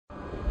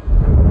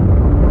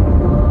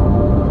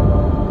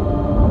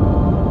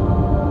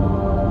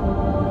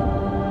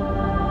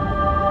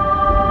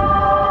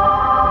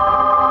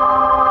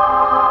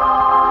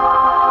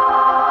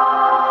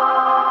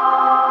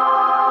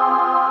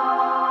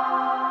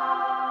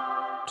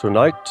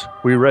Tonight,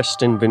 we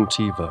rest in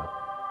Ventiva,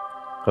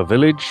 a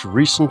village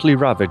recently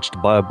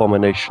ravaged by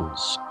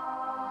abominations.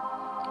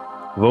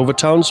 Though the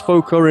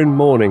townsfolk are in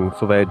mourning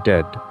for their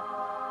dead,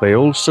 they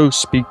also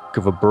speak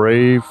of a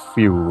brave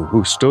few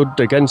who stood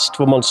against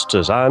the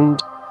monsters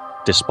and,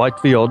 despite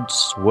the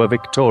odds, were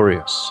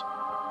victorious.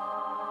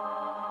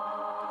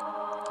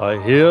 I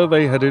hear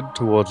they headed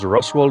towards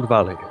Roswald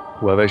Valley,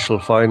 where they shall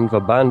find the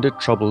bandit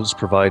troubles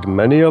provide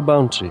many a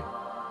bounty.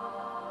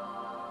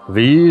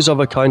 These are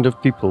the kind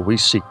of people we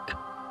seek,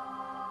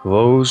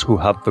 those who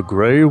have the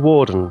Grey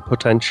Warden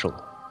potential.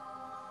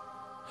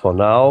 For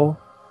now,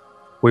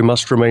 we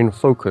must remain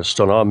focused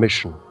on our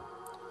mission,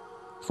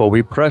 for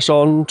we press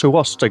on to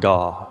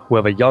Ostagar,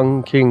 where the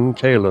young King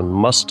Kalen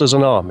musters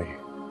an army.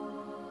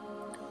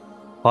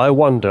 I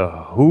wonder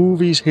who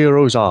these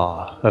heroes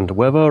are, and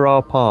whether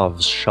our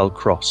paths shall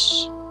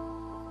cross.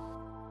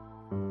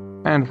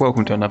 And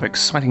welcome to another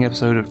exciting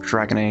episode of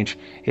Dragon Age.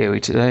 Here we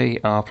today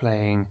are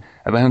playing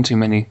A Bounty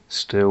Many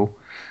still,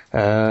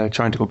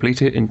 trying to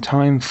complete it in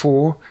time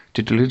for Blood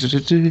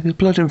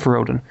and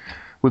Ferelden.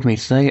 With me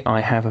today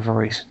I have a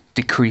very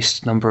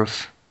decreased number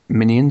of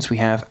minions. We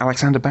have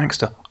Alexander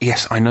Baxter.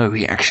 Yes, I know,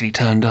 he actually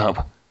turned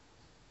up.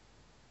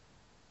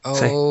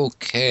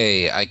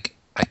 Okay, I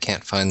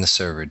can't find the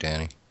server,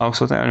 Danny. I'll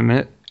sort that out in a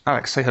minute.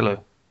 Alex, say hello.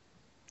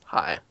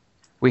 Hi.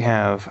 We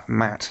have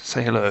Matt.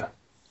 Say hello.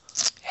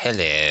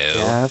 Hello.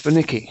 We have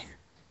Nikki.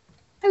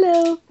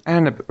 Hello.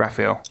 And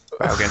Raphael.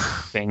 Balgan.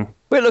 Thing.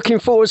 We're looking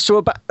forward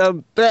to Blood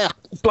and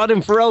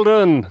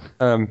Ferelden!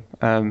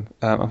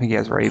 I think he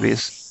has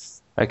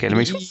rabies. Okay,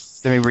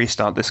 let me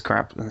restart this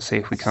crap and see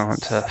if we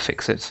can't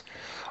fix it.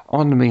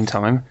 On the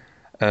meantime,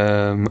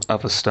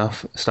 other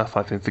stuff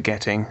I've been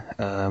forgetting.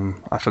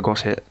 I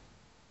forgot it.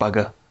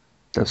 Bugger.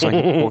 There's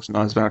something important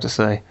I was about to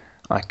say.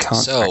 I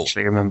can't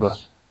actually remember.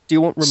 Do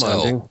you want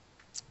reminding? So,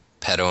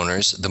 pet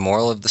owners, the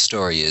moral of the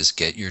story is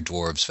get your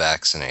dwarves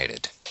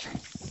vaccinated.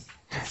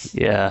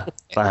 Yeah,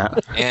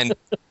 that.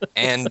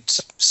 and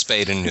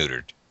spayed and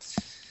neutered.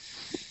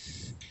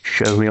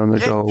 Show me on the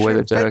door where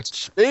the dirt.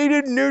 Spayed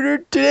and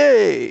neutered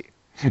today.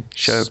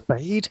 Show.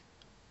 Spade?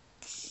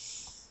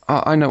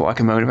 I know what I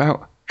can moan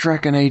about.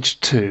 Dragon Age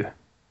 2.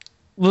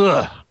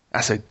 Ugh.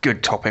 That's a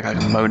good topic I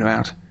can moan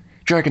about.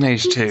 Dragon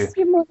Age 2. Must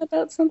you moan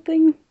about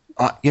something?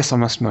 Yes, I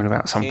must moan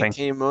about something.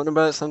 Can you moan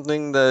about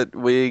something that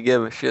we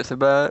give a shit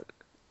about?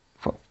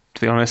 Well,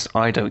 to be honest,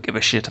 I don't give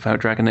a shit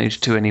about Dragon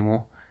Age 2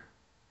 anymore.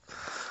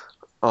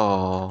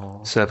 Oh.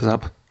 Serves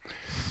up.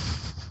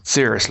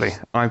 Seriously,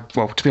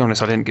 to be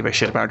honest, I didn't give a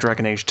shit about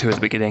Dragon Age 2 at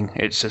the beginning.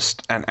 It's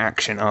just an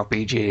action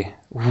RPG.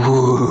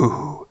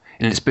 Woo!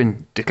 And it's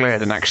been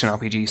declared an action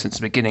RPG since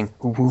the beginning.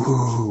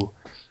 Woo!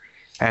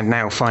 And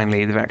now,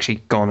 finally, they've actually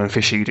gone and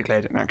officially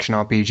declared it an action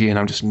RPG, and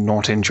I'm just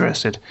not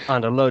interested.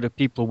 And a load of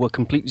people were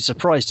completely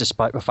surprised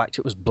despite the fact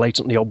it was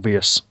blatantly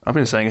obvious. I've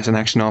been saying it's an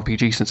action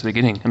RPG since the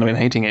beginning, and I've been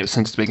hating it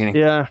since the beginning.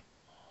 Yeah.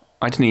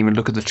 I didn't even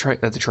look at the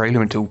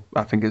trailer until,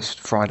 I think it's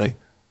Friday.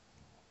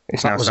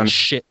 That was a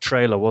shit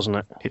trailer,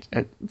 wasn't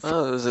it?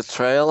 Oh, there's a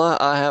trailer?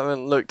 I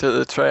haven't looked at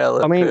the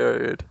trailer,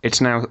 period.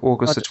 It's now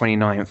August the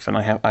 29th, and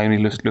I only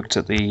looked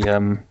at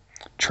the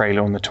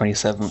trailer on the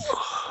 27th.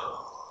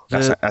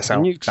 The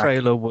new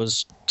trailer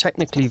was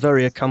technically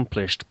very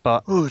accomplished,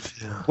 but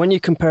when you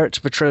compare it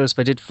to the trailers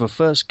they did for the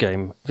first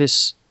game,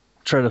 this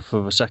trailer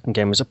for the second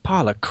game is a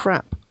pile of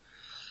crap.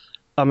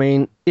 I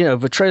mean,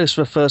 the trailers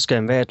for the first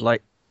game, they had,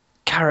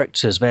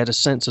 characters, they had a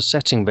sense of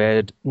setting, they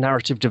had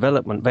narrative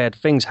development, they had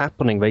things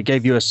happening, they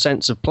gave you a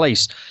sense of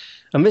place.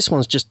 And this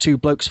one's just two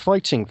blokes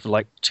fighting for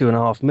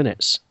 2.5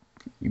 minutes.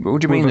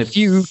 What do you mean? With a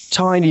few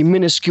tiny,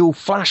 minuscule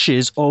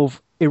flashes of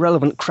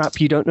irrelevant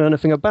crap you don't know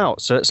anything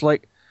about. So it's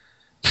like,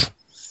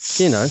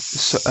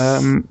 So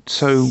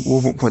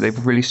what,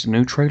 they've released a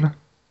new trailer?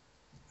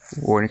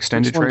 Or an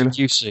extended trailer? What did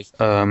you see?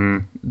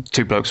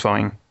 Two blokes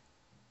fighting.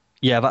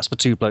 Yeah, that's the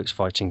two blokes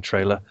fighting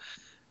trailer.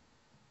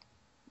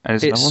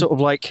 And it's sort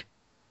of like,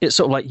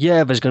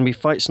 yeah, there's going to be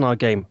fights in our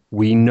game.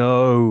 We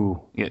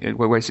know. Yeah,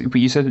 wait, but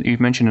you said you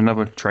mentioned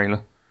another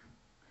trailer.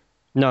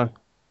 No.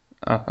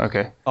 Oh,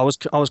 okay. I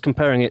was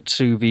comparing it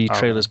to the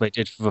trailers they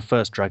did for the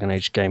first Dragon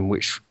Age game,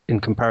 which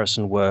in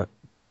comparison were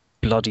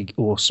bloody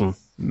awesome.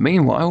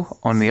 Meanwhile,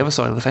 on the other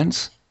side of the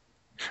fence,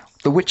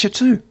 The Witcher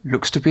 2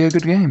 looks to be a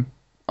good game.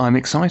 I'm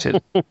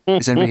excited.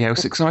 Is anybody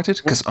else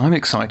excited? Because I'm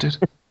excited.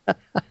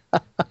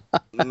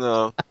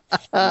 No,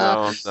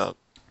 I'm not.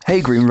 Hey,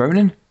 Green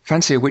Ronin.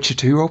 Fancy a Witcher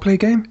 2 roleplay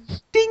game?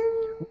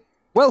 Ding!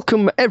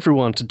 Welcome,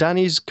 everyone, to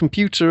Danny's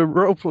computer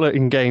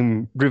role-playing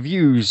game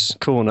reviews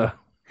corner.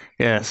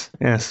 Yes,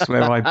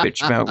 where I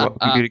bitch about what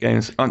computer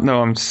games...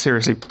 no, I'm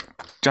seriously...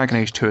 Dragon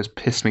Age 2 has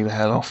pissed me the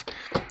hell off.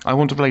 I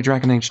want to play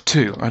Dragon Age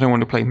 2. I don't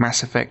want to play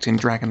Mass Effect in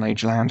Dragon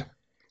Age Land.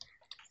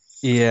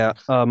 Yeah,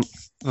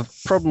 the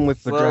problem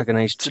with the Dragon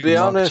Age 2... To be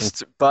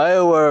honest,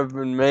 BioWare have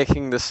been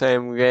making the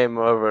same game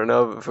over and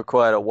over for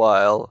quite a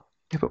while.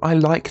 Yeah, but I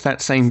like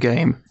that same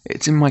game.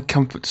 It's in my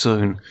comfort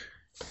zone.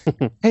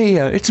 Hey,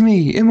 it's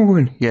me,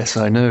 Imowen. Yes,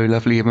 I know,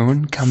 lovely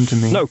Imowen. Come to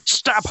me. No,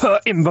 stab her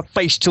in the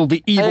face till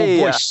the evil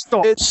voice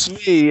stops.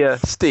 It's me,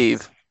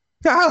 Steve.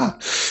 Ah!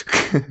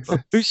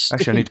 Who's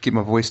Actually, I need to keep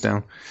my voice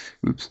down.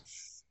 Oops.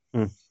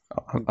 Hmm.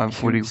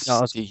 I've already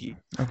Steve.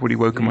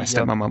 woken my The,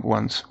 stepmom up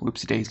once.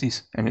 Whoopsie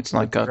daisies. And it's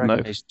like, I don't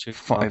Dragon know, Age 2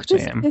 5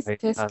 Tisk, a.m. tisk,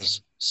 tisk.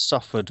 has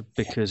suffered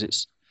because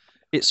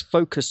it's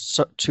focused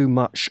too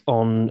much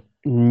on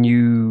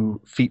new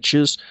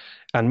features,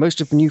 and most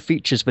of the new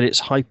features that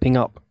it's hyping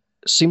up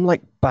seem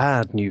like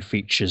bad new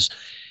features,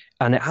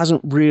 and it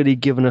hasn't really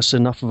given us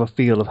enough of a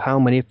feel of how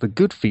many of the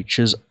good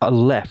features are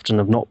left and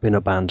have not been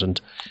abandoned.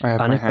 I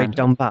have And my if they'd hand.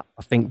 done that,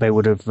 I think they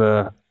would have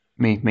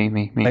Me.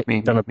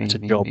 done a better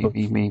job of-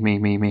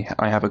 Me.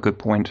 I have a good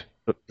point.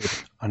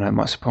 I know it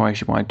might surprise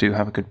you, but I do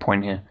have a good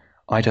point here.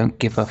 I don't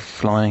give a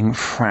flying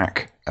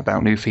frack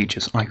about new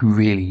features. I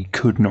really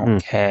could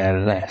not care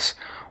less.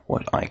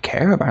 What I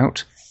care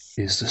about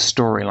is the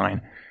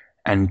storyline.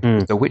 And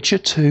The Witcher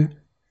 2,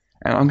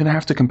 and I'm going to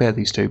have to compare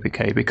these two,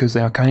 okay, because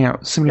they are coming out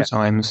at similar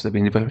times, they've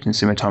been developed in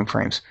similar time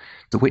frames.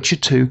 The Witcher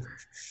 2,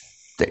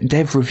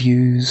 dev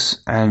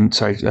reviews and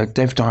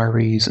dev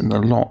diaries and the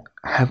lot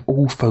have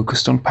all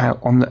focused on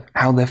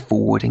how they're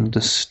forwarding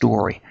the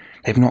story.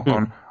 They've not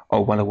gone,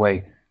 oh, by the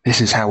way, this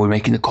is how we're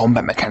making the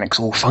combat mechanics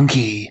all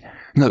funky.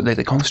 No,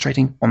 they're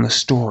concentrating on the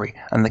story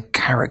and the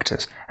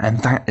characters, and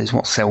that is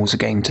what sells a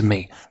game to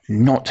me.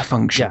 Not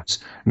functions,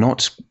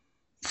 not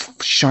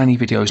shiny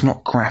videos,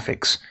 not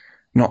graphics,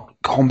 not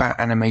combat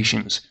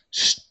animations,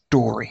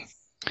 story.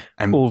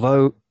 And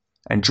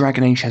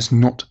Dragon Age has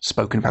not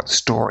spoken about the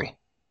story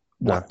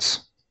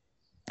once.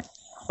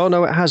 Oh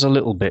no, it has a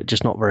little bit,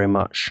 just not very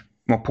much.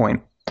 What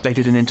point? They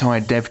did an entire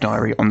dev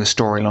diary on the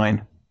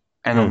storyline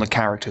and on the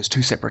characters,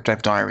 2 separate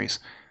dev diaries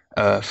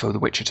for The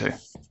Witcher 2.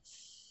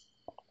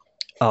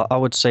 I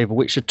would say The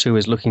Witcher 2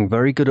 is looking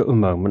very good at the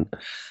moment,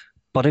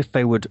 but if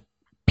they would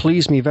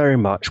please me very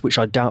much, which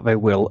I doubt they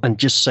will, and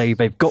just say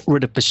they've got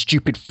rid of the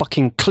stupid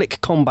fucking click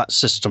combat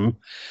system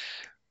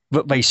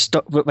that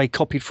they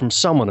copied from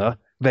Summoner,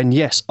 then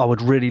yes, I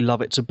would really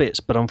love it to bits.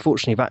 But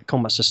unfortunately, that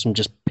combat system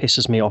just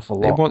pisses me off a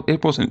lot.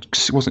 It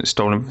wasn't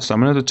stolen from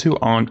Summoner. The two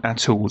aren't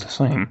at all the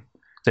same.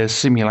 There's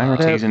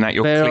similarities in that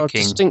you're there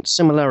clicking. There are distinct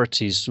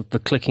similarities with the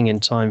clicking in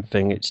time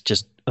thing. It's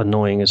just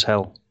annoying as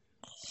hell.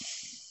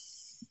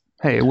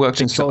 Hey, it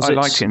worked. I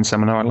liked it in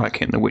Summoner. I like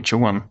it in The Witcher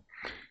 1.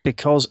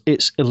 Because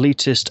it's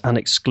elitist and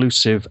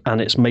exclusive,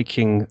 and it's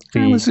making the...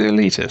 How is it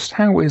elitist?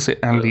 How is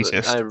it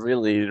elitist? I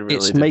really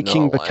it's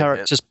making the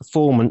character's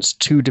performance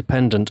too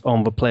dependent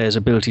on the player's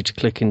ability to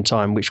click in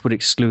time, which would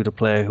exclude a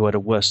player who had a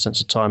worse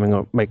sense of timing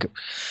or make it...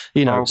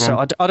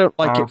 so I don't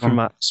like it from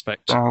that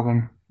aspect.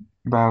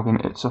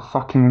 Balvin, it's a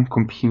fucking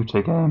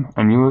computer game,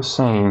 and you were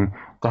saying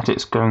that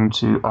it's going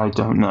to, I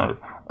don't know,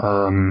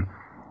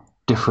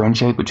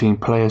 differentiate between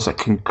players that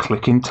can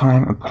click in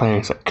time and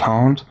players that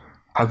can't.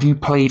 Have you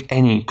played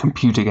any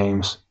computer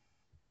games?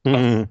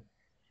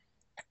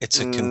 It's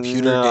a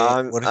computer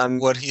game.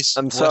 What he's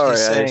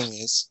saying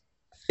is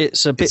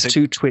it's a bit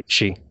too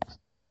twitchy.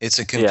 It's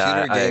a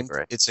computer game. I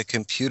agree. It's a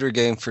computer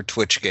game for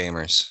Twitch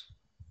gamers.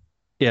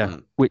 Yeah,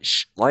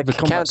 which like the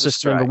combat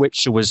system in The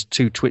Witcher was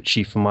too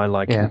twitchy for my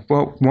liking. Yeah,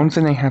 well, one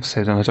thing they have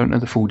said, and I don't know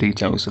the full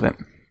details of it,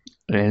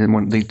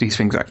 and these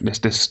things, like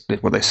this,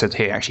 what they said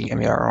here actually gave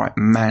me a right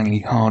manly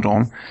hard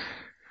on,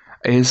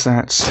 is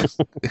that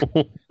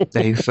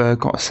they've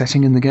got a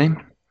setting in the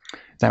game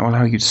that will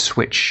allow you to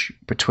switch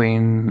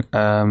between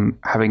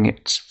having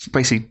it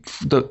basically.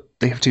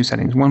 They have 2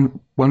 settings.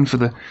 One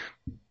for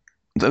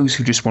those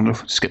who just want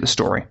to just get the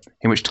story,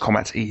 in which the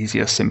combat's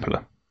easier,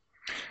 simpler,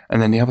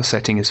 and then the other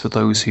setting is for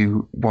those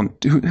who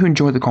who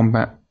enjoy the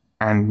combat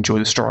and enjoy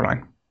the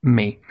storyline.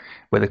 Me,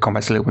 where the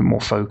combat's a little bit more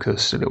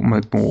focused, a little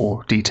bit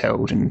more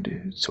detailed,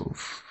 and sort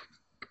of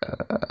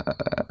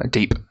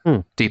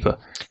deeper.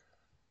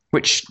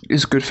 Which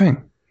is a good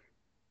thing.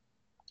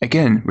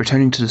 Again,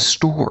 returning to the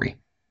story.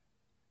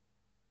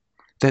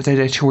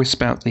 Their choice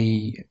about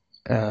the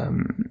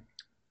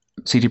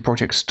CD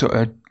Projekt's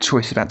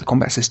choice about the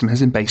combat system has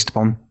been based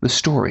upon the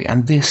story.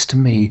 And this, to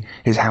me,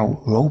 is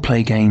how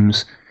role-play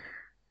games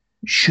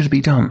should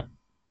be done.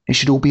 It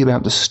should all be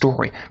about the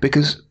story.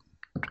 Because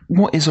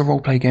what is a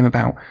role-play game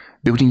about?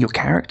 Building your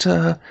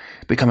character?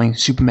 Becoming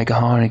super mega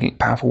hard and getting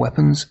powerful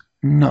weapons?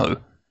 No.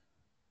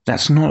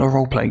 That's not a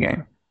role-play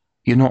game.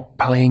 You're not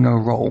playing a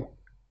role.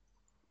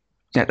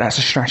 That's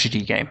a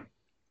strategy game.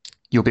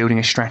 You're building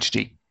a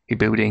strategy. You're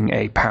building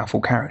a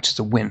powerful character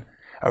to win.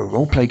 A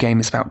role-play game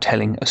is about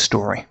telling a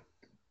story.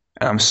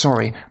 And I'm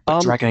sorry,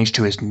 but Dragon Age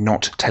 2 is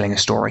not telling a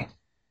story.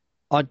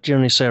 I'd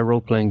generally say a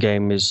role-playing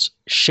game is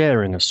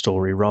sharing a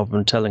story rather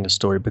than telling a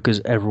story,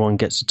 because everyone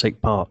gets to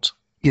take part.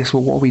 Yes,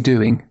 well, what are we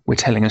doing? We're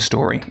telling a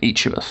story,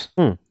 each of us.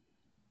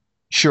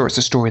 Sure, it's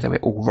a story that we're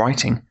all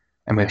writing,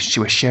 and we're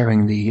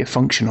sharing the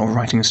function of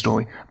writing a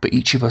story, but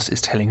each of us is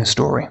telling a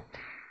story.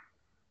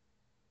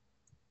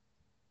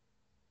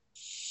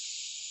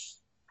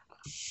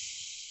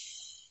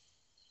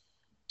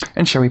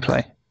 And shall we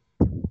play?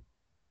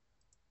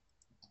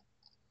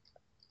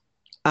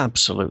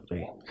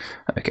 Absolutely.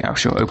 Okay, I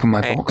shall open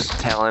my box.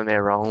 Telling me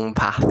wrong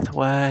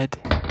password.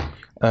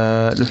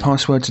 The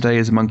password today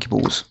is monkey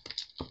balls.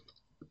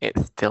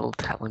 It's still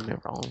telling me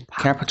wrong.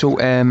 Capital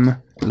M,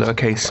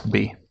 lowercase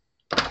b.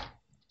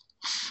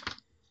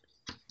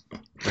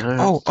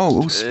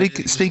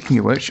 Speaking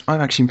of which,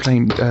 I'm actually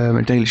playing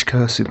a Dalish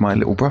Curse with my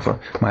little brother,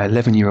 my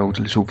 11-year-old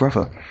little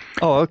brother.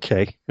 Oh,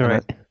 okay. All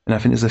right. And I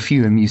think there's a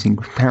few amusing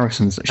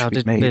comparisons that should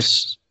be made.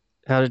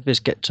 How did this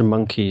get to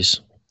monkeys?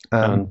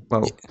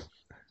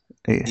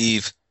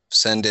 Eve,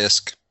 send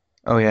disk.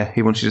 Oh yeah,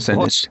 he wanted to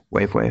send this.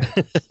 Wave.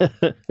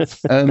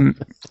 There's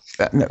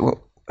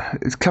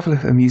a couple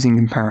of amusing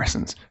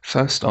comparisons.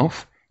 First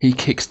off, he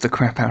kicks the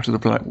crap out of the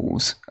Black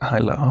Wolves. I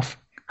laugh.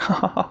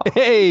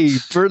 Hey,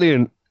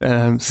 brilliant.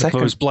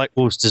 Second, Black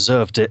Wolves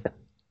deserved it.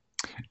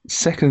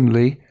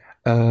 Secondly,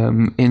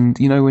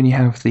 when you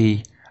have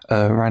the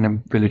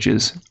random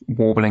villagers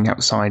warbling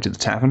outside of the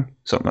tavern,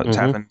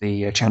 tavern,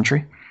 the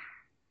chantry.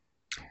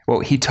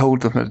 Well, he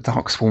told them that the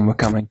Darkspawn were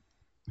coming.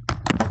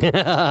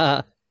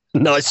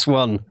 Nice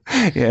one.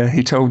 Yeah,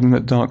 he told them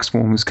that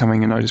Darkspawn was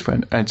coming, and I just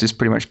went and just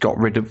pretty much got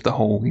rid of the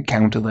whole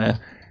encounter there,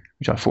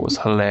 which I thought was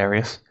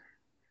hilarious.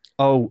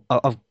 Oh,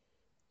 I've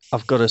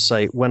got to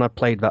say, when I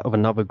played that with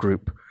another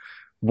group,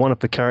 one of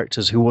the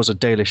characters who was a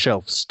Dalish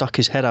elf stuck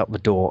his head out the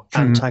door,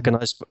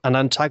 antagonized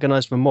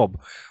the mob,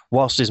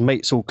 whilst his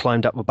mates all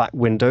climbed out the back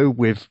window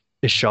with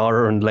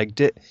Ishara and legged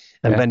it,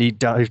 and then he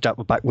dived out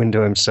the back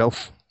window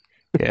himself.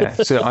 Yeah,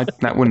 so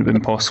that wouldn't have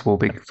been possible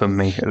for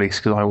me, at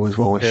least, because I was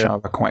with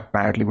Ishara quite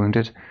badly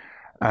wounded,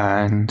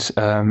 and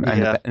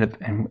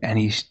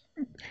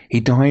he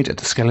died at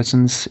the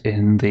skeletons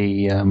in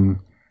the.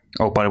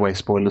 Oh, by the way,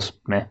 spoilers.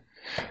 Meh.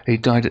 He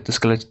died at the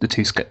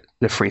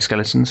three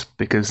skeletons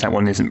because that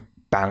one isn't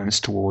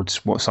balanced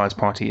towards what size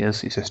party he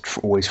is. It's just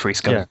always three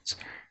skeletons.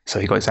 Yeah. So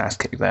he got his ass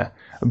kicked there.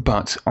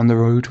 But on the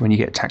road, when you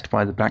get attacked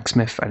by the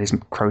blacksmith and his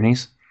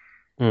cronies,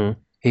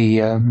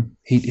 they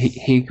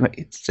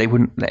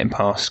wouldn't let him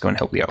pass, go and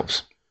help the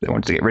elves. They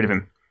wanted to get rid of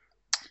him.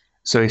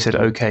 So he said,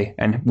 okay,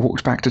 and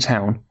walked back to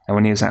town. And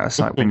when he was out of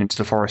sight, went into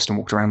the forest and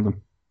walked around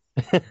them.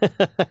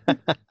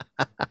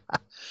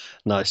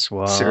 Nice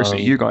one.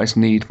 Seriously, you guys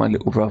need my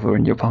little brother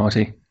in your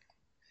party.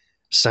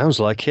 Sounds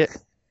like it.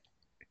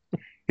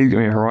 He's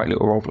going to be a right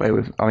little roleplay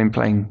with. I've been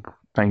playing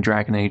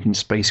Dragon Age and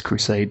Space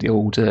Crusade, the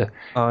old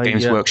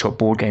Games Workshop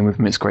board game with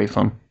him. It's great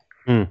fun.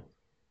 I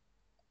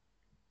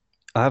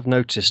have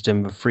noticed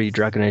in the 3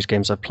 Dragon Age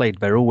games I played,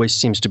 there always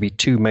seems to be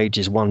 2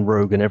 mages, 1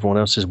 rogue, and everyone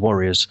else is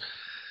warriors.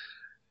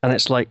 And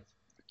it's like,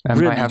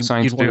 really,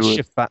 you'd want to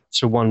shift that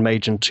to 1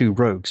 mage and 2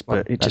 rogues,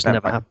 but it just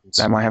never happens.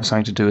 That might have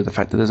something to do with the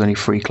fact that there's only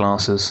 3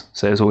 classes,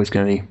 so there's always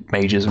going to be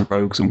mages and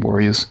rogues and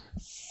warriors.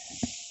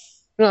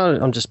 No,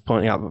 I'm just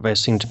pointing out that there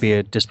seem to be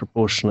a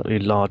disproportionately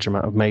large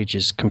amount of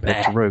mages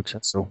compared to rogues,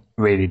 that's all.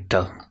 Really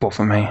doesn't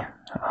bother me,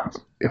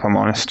 if I'm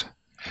honest.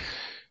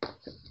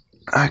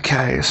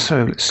 Okay,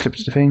 so let's slip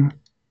to the thing.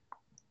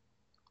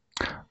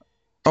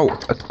 Oh,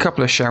 a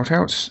couple of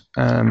shout-outs.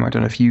 I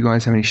don't know if you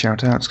guys have any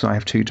shout-outs, because I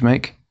have 2 to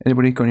make.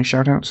 Anybody got any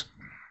shout-outs?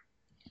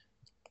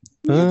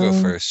 You go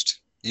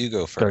first.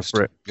 Go for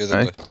it.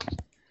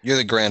 You're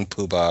the grand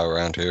poobah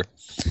around here.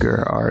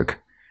 Grr, arg.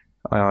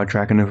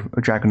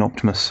 Dragon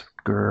Optimus.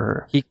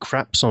 Grr. He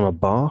craps on a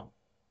bar?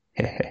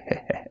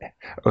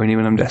 Only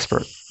when I'm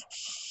desperate.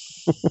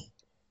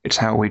 It's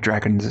how we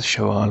dragons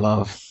show our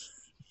love.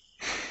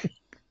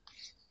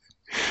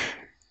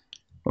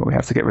 Well, we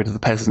have to get rid of the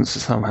peasants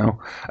somehow.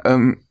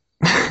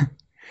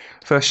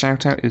 First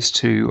shout out is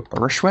to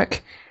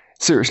Rushwek.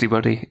 Seriously,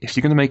 buddy, if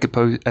you're going to make a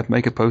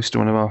post to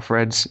one of our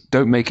threads,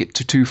 don't make it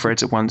to 2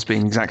 threads at once being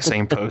the exact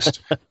same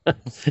post.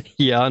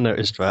 Yeah, I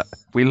noticed that.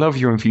 We love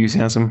your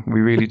enthusiasm.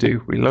 We really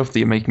do. We love that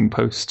you're making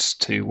posts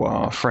to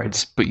our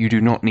threads, but you do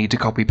not need to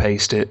copy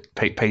paste it,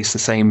 paste the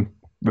same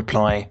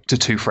reply to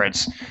 2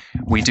 threads.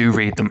 We do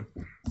read them.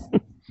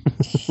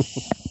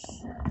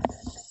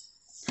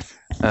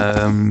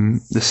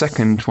 The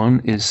second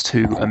one is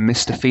to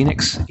Mr.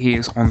 Phoenix. He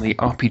is on the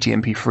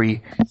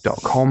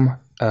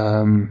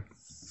rpgmp3.com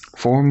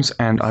forums,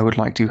 and I would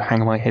like to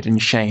hang my head in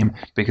shame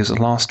because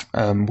last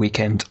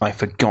weekend I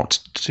forgot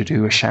to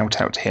do a shout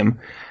out to him,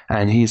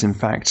 and he's in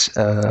fact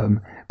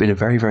been a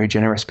very, very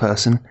generous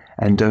person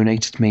and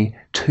donated me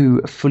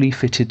 2 fully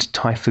fitted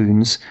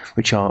Typhoons,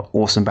 which are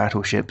awesome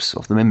battleships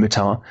of the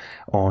Minmatar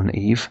on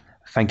Eve.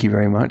 Thank you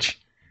very much.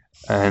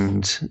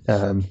 And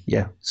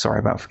sorry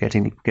about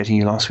forgetting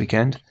you last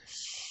weekend.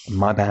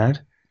 My bad.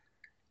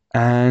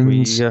 And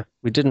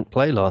we didn't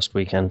play last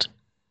weekend.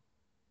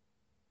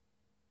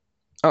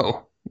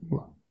 Oh,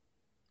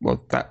 well,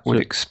 that would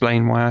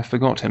explain why I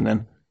forgot him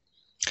then.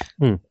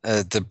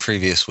 The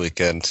previous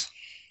weekend.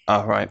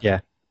 Oh, right.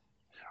 Yeah.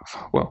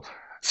 Well,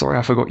 sorry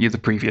I forgot you the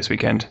previous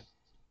weekend.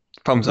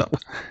 Thumbs up.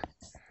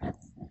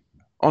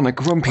 On a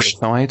grumpier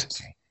side,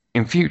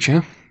 in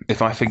future,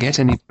 if I forget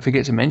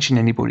to mention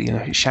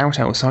anybody, shout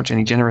out or such,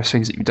 any generous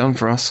things that you've done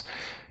for us,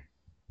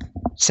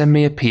 send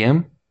me a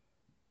PM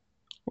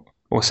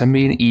or send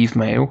me an Eve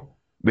mail,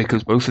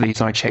 because both of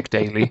these I check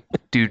daily.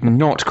 Do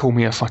not call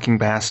me a fucking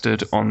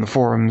bastard on the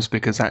forums,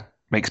 because that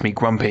makes me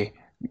grumpy.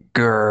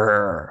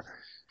 Grrr.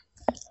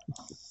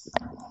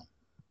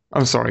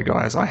 I'm sorry,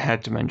 guys. I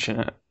had to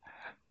mention it.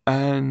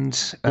 And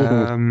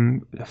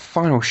the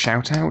final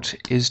shout out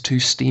is to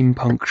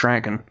Steampunk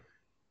Dragon,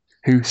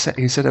 who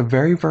said a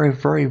very, very,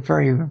 very,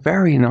 very,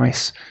 very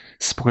nice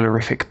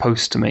spoilerific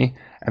post to me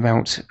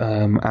about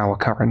our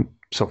current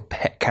sort of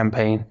pet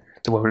campaign,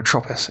 The World of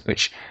Tropis,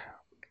 which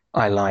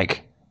I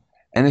like.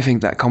 Anything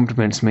that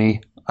compliments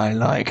me, I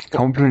like.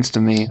 Compliments to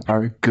me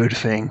are a good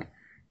thing.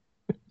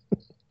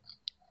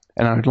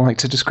 And I would like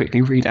to just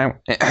quickly read out.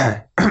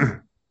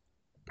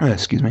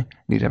 Excuse me,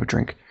 need to have a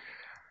drink.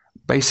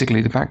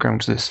 Basically, the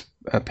background to this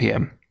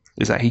PM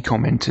is that he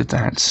commented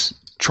that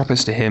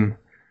Tropis to him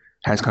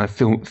has kind of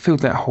filled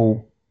that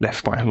hole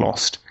left by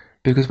Lost,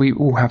 because we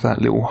all have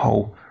that little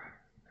hole.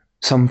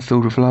 Some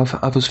filled with love,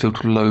 others filled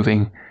with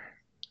loathing,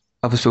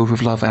 others filled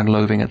with love and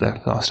loathing at the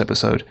last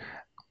episode,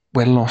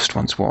 where Lost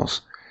once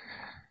was.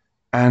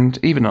 And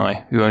even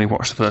I, who only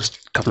watched the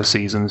first couple of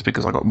seasons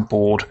because I got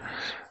bored,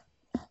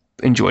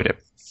 enjoyed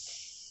it.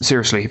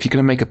 Seriously, if you're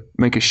going to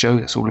make a show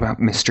that's all about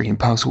mystery and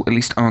puzzle, at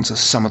least answer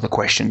some of the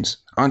questions.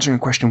 Answering a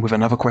question with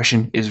another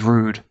question is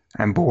rude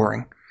and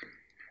boring.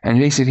 And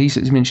he said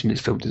he's mentioned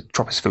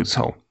Tropis filled his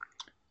hole.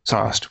 So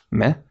I asked,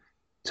 meh?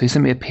 So he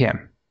sent me a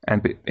PM.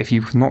 And if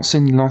you've not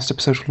seen the last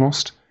episode of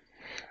Lost,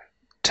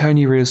 turn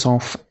your ears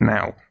off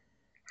now.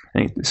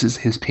 And this is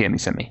his PM he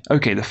sent me.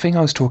 Okay, the thing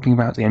I was talking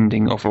about at the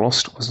ending of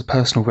Lost was the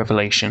personal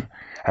revelation,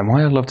 and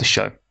why I love the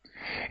show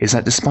is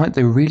that despite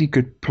the really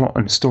good plot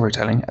and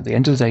storytelling, at the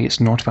end of the day, it's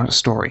not about a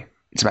story.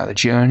 It's about the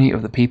journey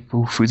of the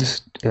people through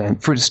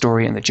the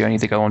story and the journey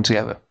they go on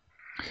together.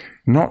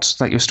 Not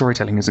that your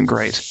storytelling isn't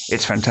great.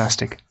 It's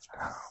fantastic.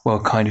 Well,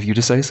 kind of you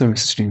to say so, Mr.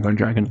 Steamboat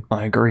Dragon.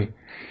 I agree.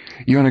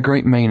 You run a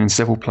great main and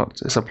several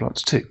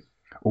subplots too,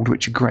 all of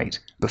which are great.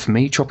 But for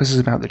me, Tropis is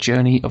about the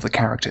journey of the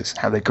characters,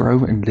 how they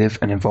grow and live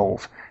and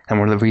evolve. And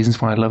one of the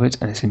reasons why I love it,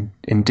 and it's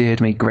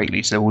endeared me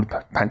greatly to all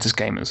the Panthers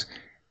gamers.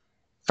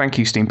 Thank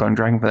you, Steampunk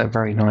Dragon, for that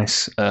very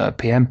nice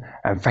PM,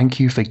 and thank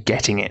you for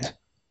getting it.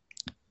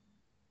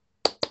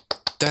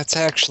 That's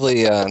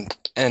actually,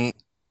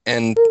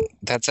 and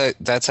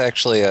that's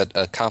actually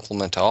a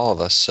compliment to all of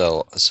us.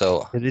 So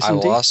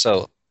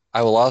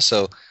I will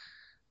also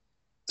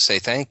say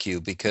thank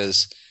you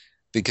because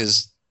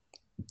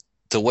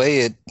the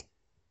way it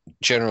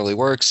generally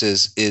works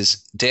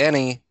is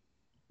Danny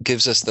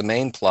gives us the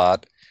main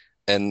plot,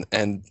 and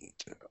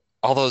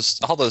all those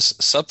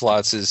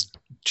subplots is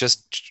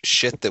just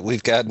shit that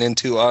we've gotten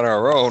into on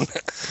our own.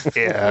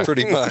 Yeah,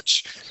 pretty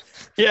much.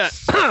 Yeah,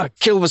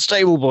 kill the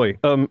stable boy.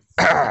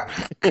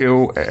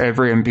 Kill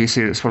every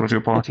NPC that's followed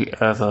your party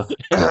ever.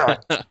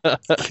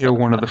 Kill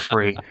one of the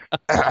three.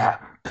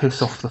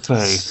 Piss off the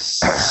Fae.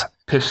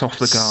 Piss off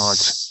the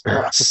guards.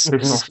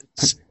 Piss off.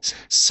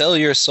 Sell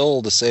your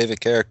soul to save a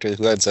character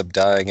who ends up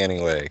dying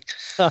anyway.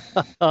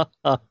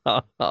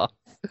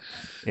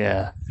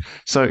 Yeah.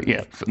 So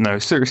yeah, no,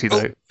 seriously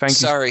though. Thank you.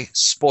 Sorry,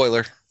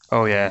 spoiler.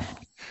 Oh yeah.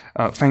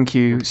 Thank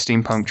you,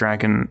 Steampunk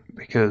Dragon,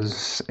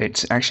 because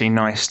it's actually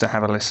nice to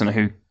have a listener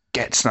who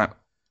gets that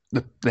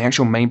the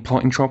actual main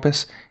plot in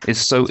Tropis is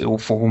so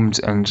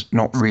ill-formed and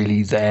not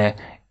really there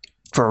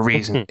for a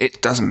reason.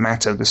 It doesn't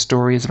matter. The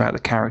story is about the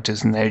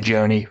characters and their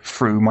journey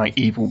through my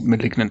evil,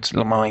 malignant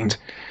mind.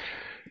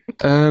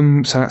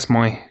 So that's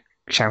my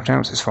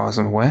shout-out as far as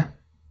I'm aware.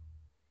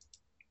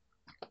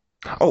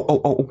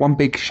 Oh, one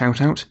big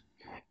shout-out.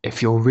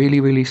 If you're really,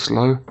 really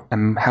slow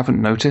and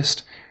haven't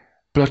noticed,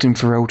 Blood in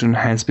Ferelden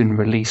has been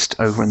released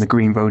over in the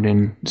Green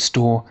Ronin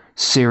store.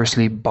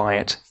 Seriously, buy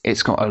it.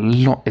 It's got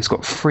It's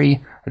got free,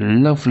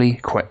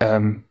 lovely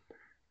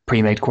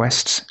pre-made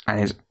quests,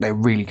 and they're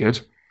really good.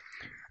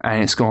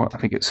 And it's got, I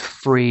think it's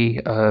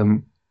free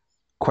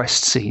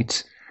quest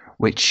seeds,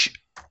 which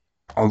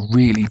are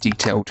really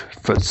detailed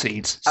for the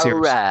seeds. All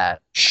right.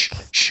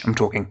 Shh, I'm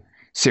talking.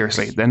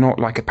 Seriously, they're not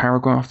like a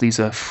paragraph. These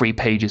are 3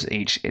 pages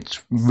each.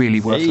 It's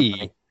really worth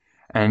it.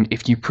 And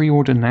if you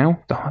pre-order now,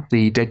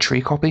 the Dead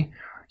Tree copy,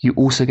 you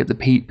also get the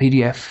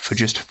PDF for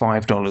just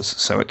 $5,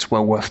 so it's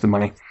well worth the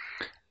money.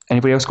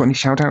 Anybody else got any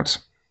shout-outs?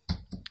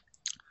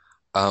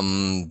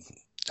 I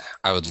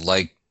would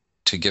like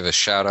to give a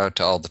shout-out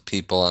to all the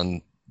people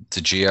on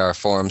the GR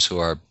forums who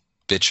are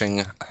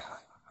bitching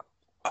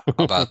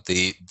about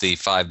the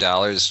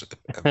 $5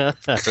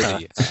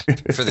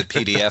 for the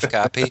PDF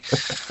copy.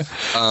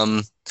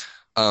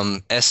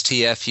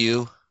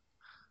 STFU.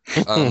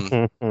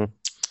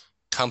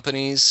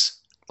 Companies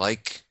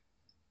like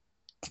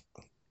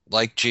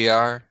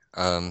GR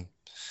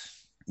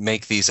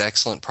make these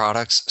excellent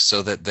products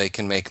so that they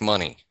can make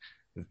money.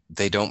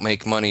 They don't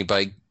make money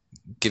by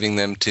giving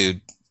them to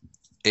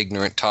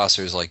ignorant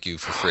tossers like you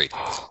for free.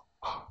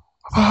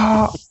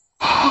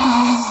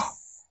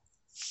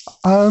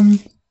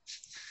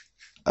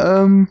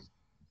 And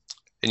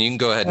you can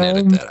go ahead and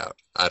edit that out.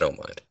 I don't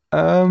mind.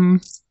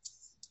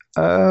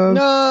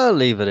 No,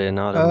 leave it in.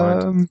 I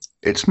don't mind.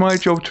 It's my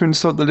job to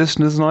insult the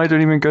listeners, and I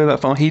don't even go that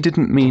far. He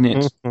didn't mean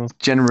it.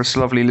 Generous,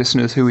 lovely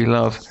listeners who we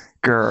love.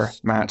 Grr,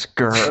 Matt,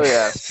 grr. Oh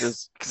yeah,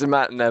 because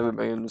Matt never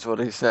means what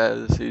he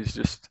says. He's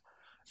just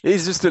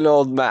He's just an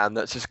old man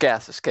that's just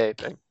gas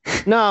escaping.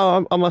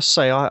 No, I must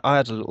say, I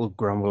had a little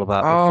grumble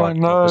about Oh, the $5,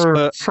 no.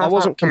 but I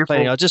wasn't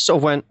complaining. I just sort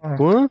of went,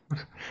 what?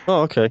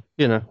 Oh, okay,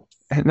 And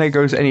there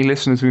goes any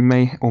listeners we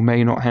may or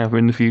may not have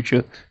in the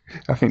future.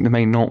 I think the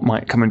may not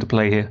might come into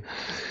play here.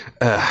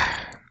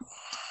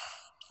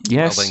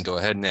 Yes. Well, then go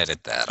ahead and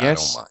edit that.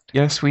 Yes, I don't mind.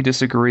 yes, we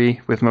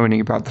disagree with moaning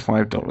about the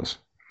 $5.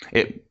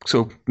 It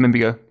sort of made me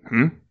go,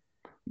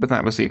 But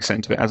that was the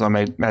extent of it, as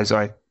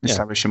I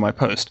established in my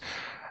post.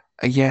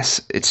 Yes,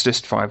 it's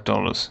just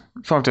 $5.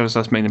 $5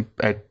 does mean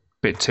a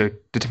bit to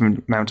the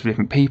different amount of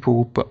different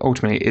people, but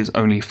ultimately it is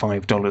only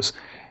 $5.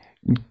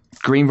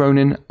 Green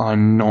Ronin are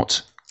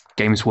not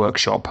Games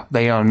Workshop.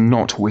 They are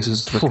not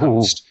Wizards of the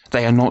Coast.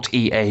 They are not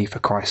EA, for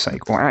Christ's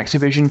sake, or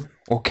Activision,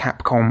 or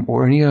Capcom,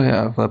 or any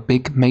other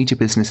big major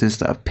businesses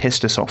that have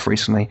pissed us off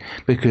recently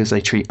because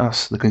they treat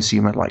us, the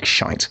consumer, like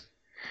shite.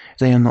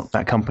 They are not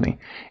that company.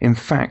 In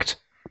fact,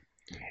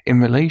 in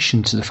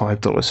relation to the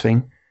 $5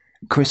 thing,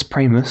 Chris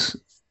Pramus,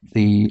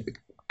 the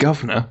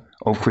governor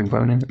of Green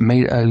Ronin,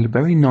 made a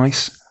very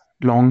nice,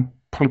 long,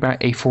 probably about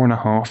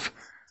A4.5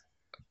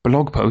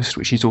 blog post,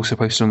 which he's also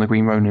posted on the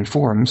Green Ronin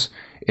forums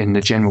in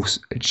the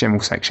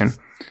general section,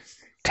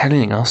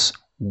 telling us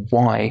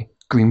why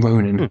Green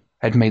Ronin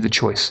had made the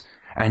choice.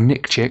 And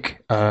Nick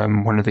Chick,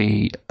 one of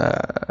the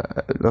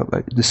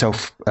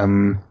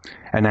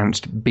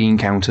self-announced bean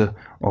counter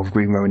of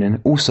Green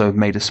Ronin, also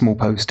made a small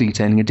post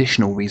detailing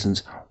additional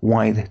reasons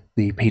why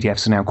the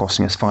PDFs are now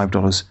costing us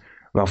 $5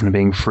 rather than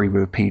being free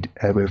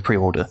with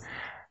pre-order.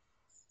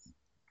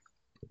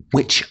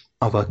 Which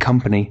other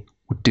company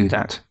would do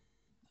that?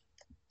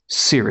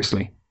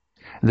 Seriously.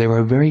 There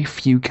are very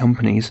few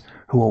companies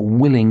who are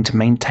willing to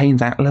maintain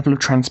that level of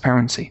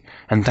transparency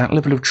and that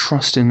level of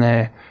trust in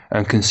their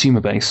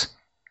consumer base.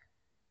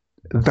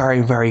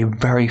 Very, very,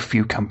 very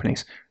few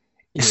companies.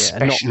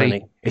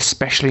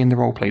 Especially in the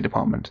roleplay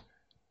department.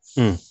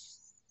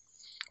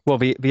 Well,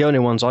 the only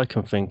ones I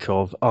can think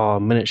of are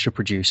miniature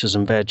producers,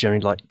 and they're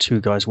generally like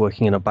two guys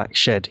working in a back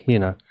shed,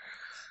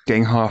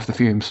 Getting half the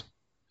fumes.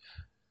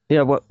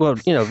 Yeah, well,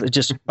 they're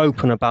just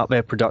open about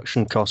their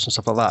production costs and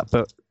stuff like that.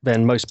 But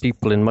then most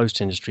people in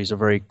most industries are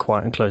very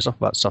quiet and closed off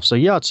about stuff. So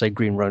yeah, I'd say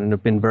Green Ronin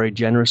have been very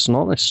generous and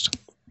honest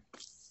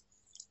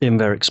in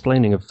their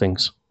explaining of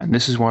things. And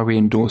this is why we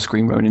endorse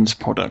Green Ronin's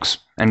products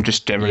and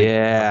just generally.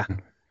 Yeah.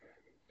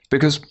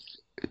 Because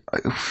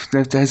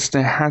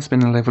there has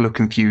been a level of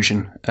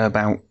confusion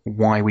about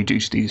why we do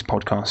these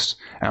podcasts.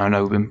 And I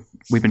know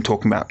we've been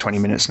talking about 20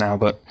 minutes now,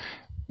 but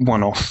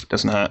one off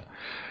doesn't hurt.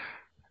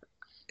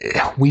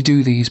 We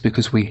do these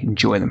because we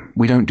enjoy them.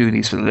 We don't do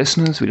these for the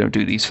listeners. We don't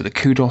do these for the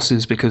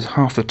kudoses, because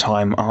half the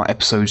time our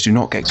episodes do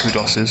not get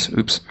kudoses.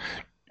 Oops,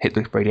 hit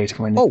the radiator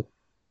for my neck.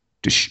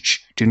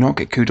 Do not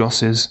get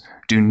kudoses.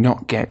 Do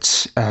not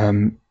get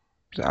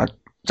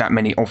that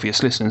many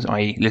obvious listeners,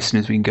 i.e.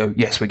 listeners we can go,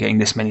 yes, we're getting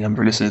this many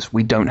number of listeners.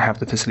 We don't have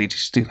the facility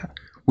to do that.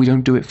 We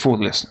don't do it for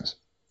the listeners.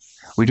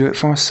 We do it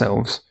for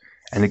ourselves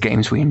and the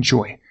games we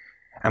enjoy.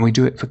 And we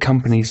do it for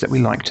companies that we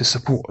like to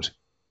support.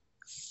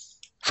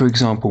 For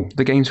example,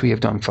 the games we have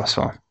done thus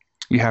far.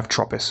 You have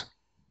Tropis,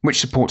 which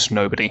supports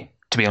nobody.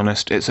 To be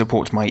honest, it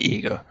supports my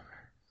ego.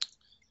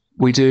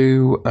 We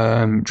do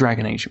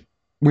Dragon Age,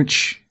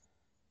 which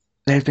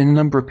there's been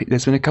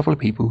a couple of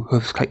people who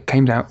have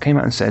came out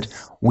and said,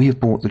 we have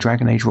bought the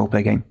Dragon Age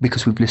roleplay game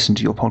because we've listened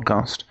to your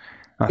podcast.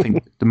 I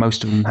think the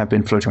most of them have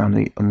been floating around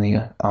on the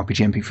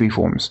RPG MP3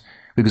 forums,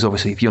 because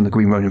obviously if you're on the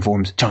Green Ronin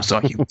forums, chances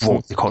are you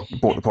bought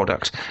the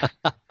product.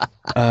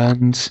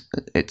 And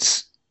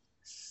it's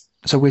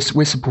so we're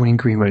supporting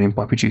Green Ronin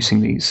by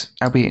producing these,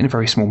 albeit in a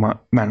very small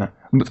manner.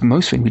 But for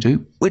most thing we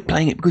do, we're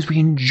playing it because we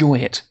enjoy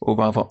it, or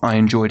rather, I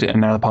enjoyed it,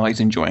 and now the party's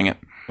enjoying it.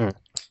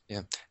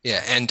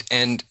 Yeah,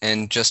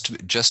 and just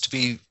to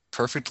be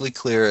perfectly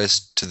clear as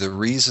to the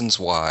reasons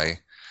why,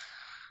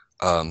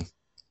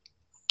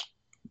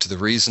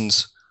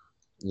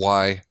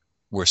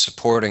 we're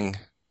supporting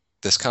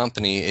this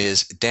company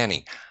is,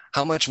 Danny,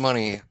 how much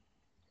money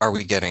are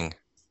we getting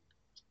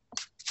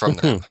from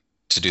them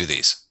to do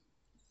these?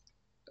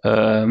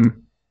 How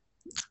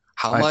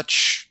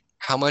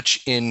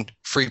much in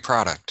free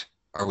product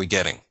are we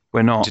getting?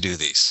 We're not to do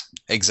these.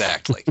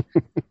 Exactly.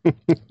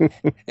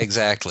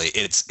 Exactly.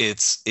 It's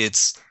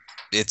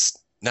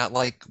not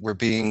like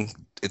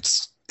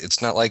it's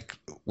not like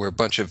we're a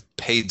bunch of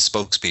paid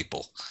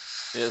spokespeople.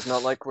 It's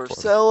not like we're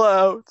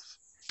sellouts.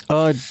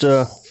 I'd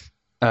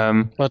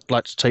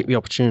like to take the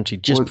opportunity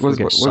just before we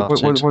get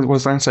started.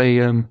 Was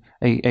that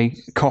a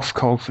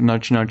cough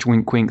nudge nudge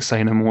wink wink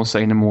say no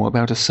more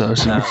about a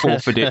certain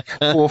fourth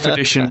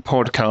edition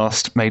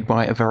podcast made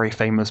by a very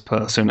famous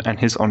person and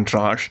his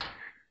entourage?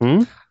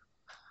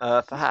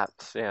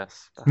 Perhaps,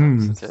 yes.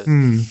 Perhaps it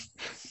is.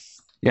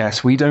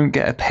 Yes, we don't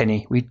get a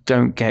penny. We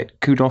don't get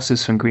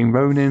kudoses from Green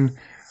Ronin.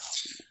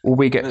 All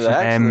we get from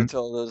them... They actually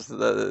told us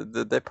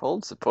that they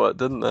pulled support,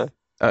 didn't they?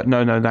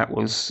 No, that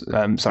was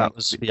that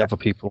was the other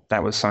people.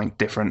 That was something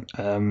different,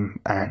 and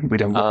we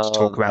don't want to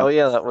talk about. Oh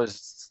yeah, that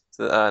was.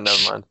 Never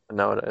mind. I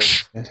know what it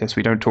is. Yes,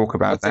 we don't talk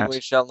about that. We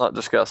shall not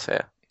discuss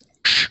here.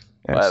 Yes.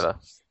 Whatever.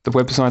 The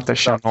website that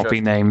shall not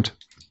be named.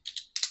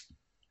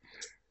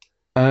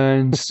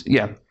 And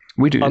yeah,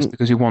 we do this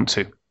because we want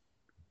to.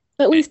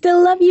 But we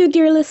still love you,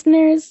 dear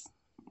listeners.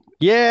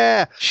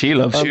 Yeah, She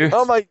loves you.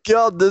 Oh my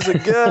god, there's a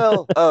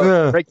girl!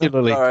 Oh,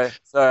 regularly. sorry,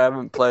 I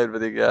haven't played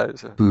with you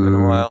guys in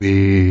a while.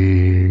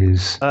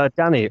 Boobies.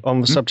 Danny,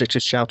 on the subject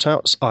of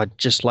shout-outs, I'd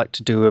just like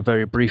to do a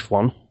very brief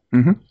one.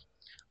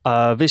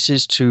 Mm-hmm. This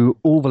is to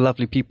all the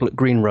lovely people at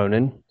Green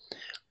Ronin.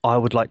 I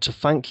would like to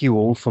thank you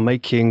all for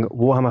making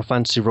Warhammer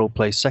Fantasy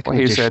Roleplay Second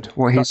Edition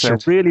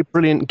such a really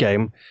brilliant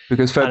game.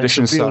 Because third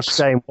edition it's a real sucks.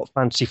 shame what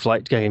Fantasy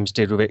Flight Games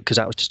did with it, because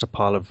that was just a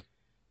pile of...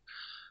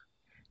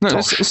 No,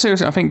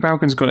 seriously, I think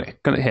Balkan's got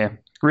it here.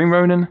 Green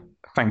Ronin,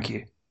 thank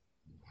you.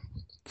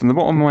 From the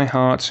bottom of my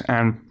heart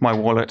and my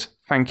wallet,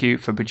 thank you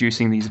for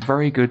producing these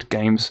very good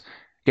games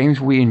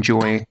we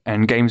enjoy,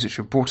 and games which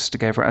have brought us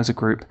together as a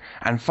group,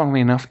 and funnily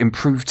enough,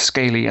 improved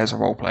Scaly as a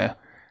role player.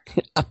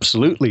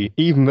 Absolutely,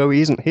 even though he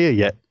isn't here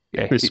yet.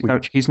 Yeah, he's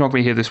not going to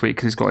be here this week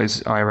because he's got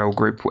his IRL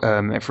group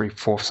every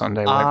fourth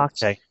Sunday.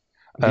 Okay.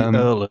 The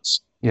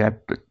Earlers. Yeah,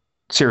 but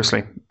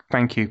seriously,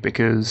 thank you,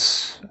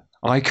 because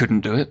I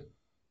couldn't do it.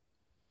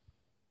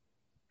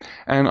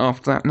 And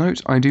after that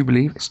note, I do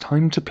believe it's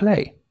time to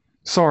play.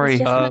 Sorry. Is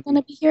Jess not going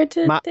to be here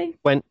today? Matt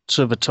went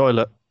to the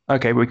toilet.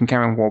 Okay, we can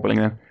carry on wobbling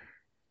then.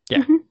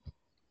 Yeah.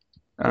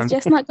 Is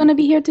Jess not going to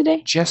be here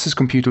today? Jess's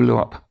computer blew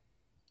up.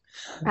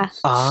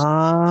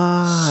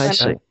 I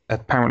see.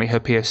 Apparently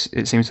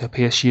it seems her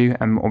PSU,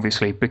 and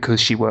obviously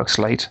because she works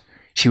late,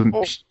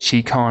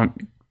 she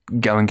can't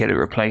go and get it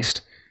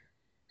replaced.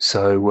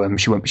 So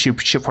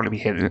she'll probably be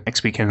here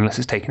next weekend unless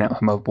it's taken out her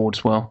motherboard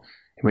as well.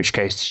 In which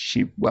case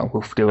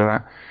we'll deal with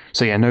that.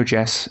 So yeah, no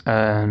Jess,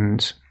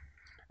 and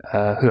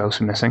who else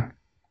are missing?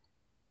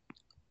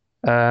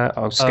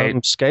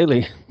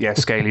 Scaly. Yeah,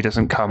 Scaly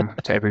doesn't come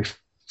to every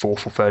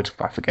fourth or third,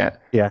 I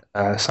forget. Yeah.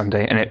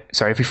 Sunday, and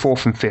every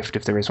fourth and fifth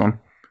if there is one.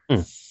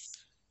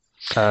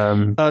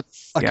 I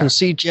can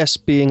see Jess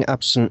being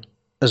absent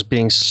as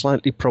being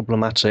slightly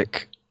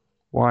problematic.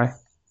 Why?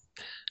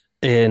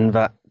 In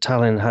that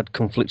Talon had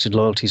conflicted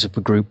loyalties of the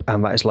group,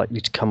 and that is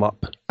likely to come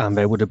up, and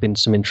there would have been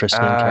some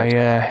interesting encounters.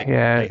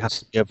 Yeah. They have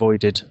to be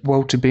avoided.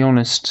 Well, to be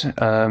honest,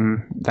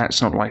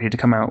 that's not likely to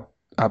come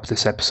up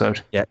this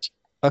episode yet.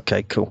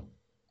 Okay, cool.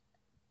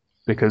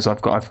 Because I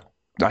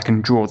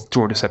can draw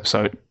this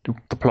episode,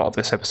 the plot of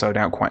this episode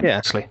out quite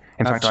nicely.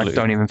 In fact, I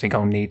don't even think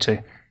I'll need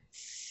to.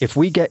 If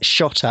we get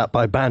shot at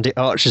by bandit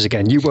archers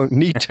again, you won't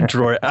need to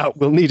draw it out.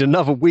 We'll need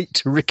another week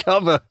to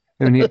recover.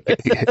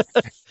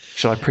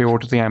 Shall I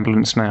pre-order the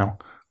ambulance now?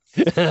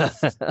 For is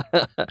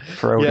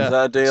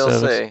that DLC?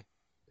 Service.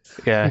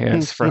 Yeah,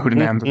 it's for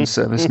Odin Ambulance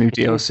Service, new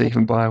DLC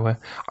from BioWare.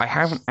 I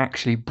haven't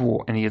actually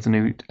bought any of the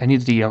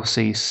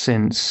DLC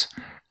since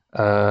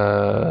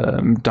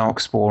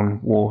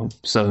Darkspawn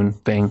Warzone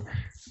thing.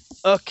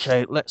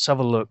 Okay, let's have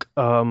a look.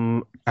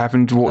 I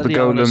haven't bought the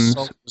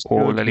Golems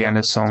or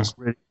Liliana's song.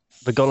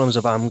 The Golems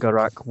of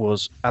Amgarak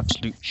was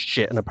absolute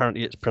shit, and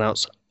apparently it's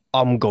pronounced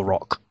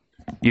Amgarok.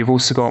 You've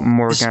also got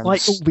Morrigan's...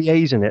 Despite all the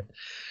A's in it.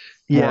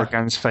 Yeah.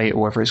 Morrigan's Fate,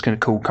 or whatever it's going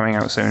to call, coming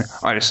out soon.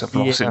 I just have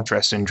lost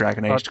interest in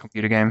Dragon Age, the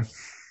computer game.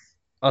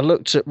 I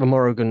looked at the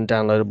Morrigan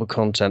downloadable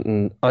content,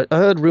 and I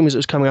heard rumours it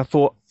was coming. I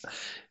thought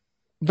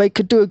they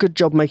could do a good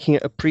job making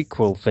it a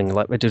prequel thing,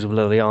 like they did with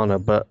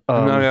Liliana, but...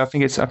 no, I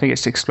think it's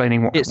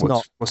explaining what's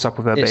up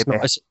with her baby.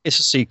 It's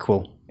a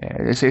sequel. Yeah,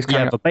 it's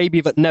the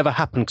baby that never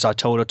happened because I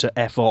told her to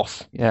F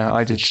off. Yeah,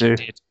 I did too.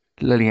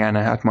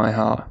 Liliana had my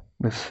heart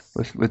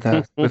with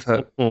her with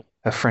her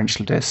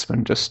French lisp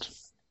and just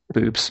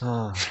boobs.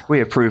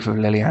 We approve of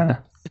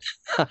Liliana.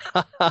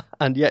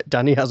 And yet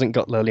Danny hasn't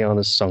got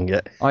Liliana's song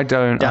yet. I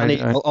don't.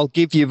 Danny, I'll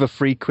give you the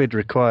 £3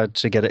 required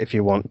to get it if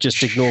you want.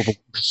 Just ignore the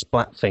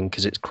splat thing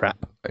because it's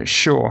crap.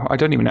 Sure. I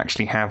don't even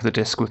actually have the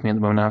disc with me at the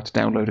moment. I have to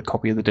download a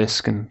copy of the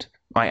disc, and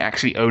I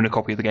actually own a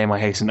copy of the game, I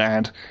hasten to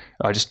add.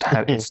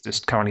 It's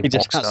just currently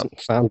boxed up.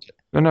 Found it.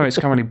 No, it's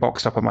currently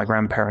boxed up at my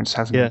grandparents'.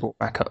 Hasn't been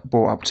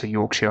brought up to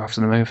Yorkshire after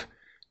the move.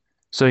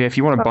 So yeah, if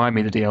you want to buy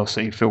me the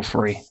DLC, feel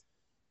free.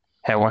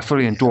 Hell, I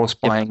fully endorse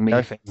buying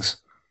me things.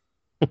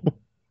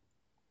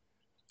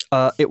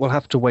 It will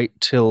have to wait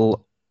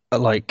till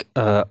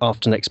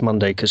after next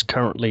Monday, because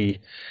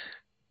currently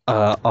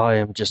I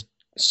am just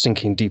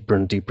sinking deeper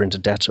and deeper into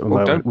debt at the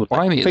moment. Don't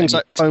buy me things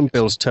like phone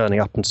bills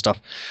turning up and stuff.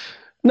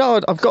 No,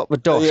 I've got the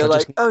DOS. You're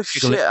like, oh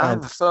shit, I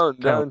have a phone,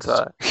 don't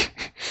I?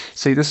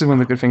 See, this is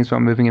one of the good things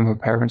about moving in with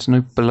parents.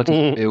 No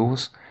bloody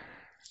bills.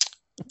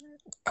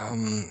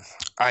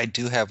 I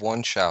do have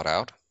one shout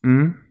out.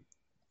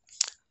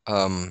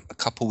 A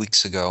couple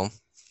weeks ago,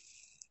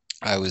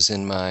 I was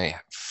in my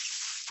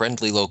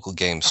friendly local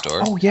game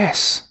store. Oh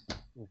yes,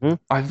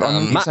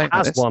 Matt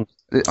has one.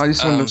 I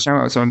just wanted to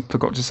shout out, so I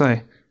forgot to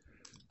say.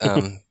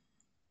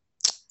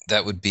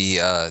 That would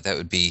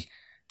be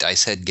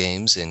Dice Head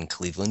Games in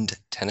Cleveland,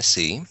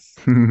 Tennessee,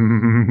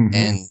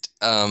 and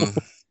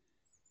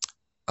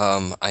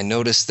I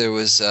noticed there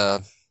was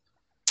a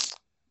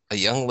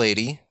young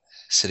lady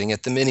sitting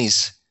at the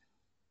minis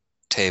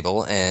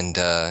table, and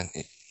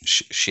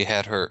she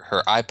had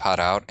her iPod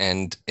out,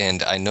 and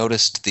I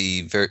noticed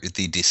the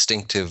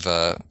distinctive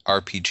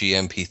RPG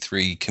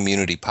MP3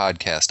 community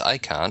podcast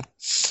icon.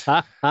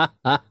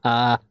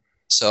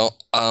 So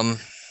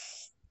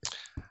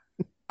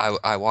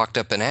I walked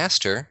up and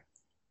asked her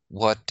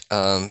what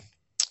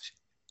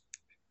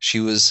she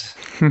was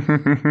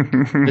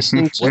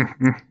Listening to.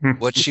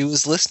 what she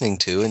was listening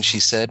to, and she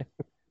said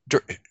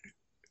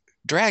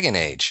Dragon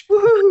Age.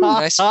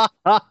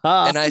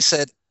 And I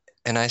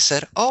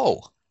said,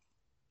 "Oh,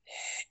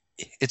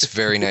 it's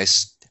very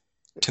nice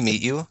to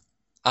meet you.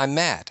 I'm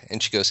Matt."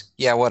 And she goes,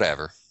 "Yeah,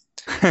 whatever."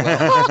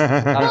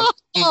 Well,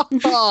 he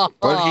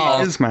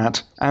is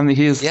Matt, and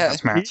he is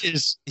that's Matt. He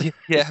is.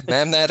 Yeah,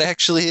 man, that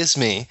actually is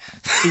me.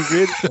 He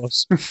really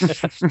was.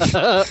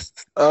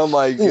 Oh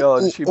my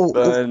god, she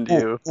burned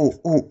you.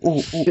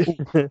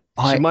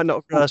 She might not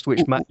have realised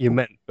which Matt you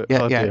meant, but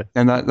Yeah, dear.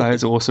 and that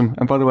is awesome.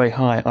 And by the way,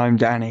 hi, I'm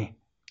Danny.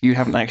 You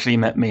haven't actually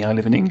met me. I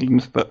live in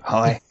England, but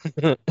hi.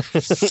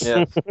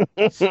 Yeah.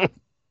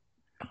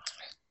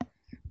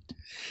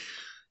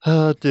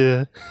 Oh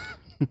dear.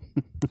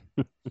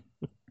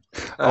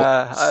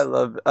 I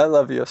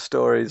love your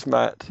stories,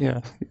 Matt.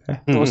 Yeah.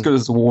 Not as good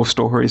as the war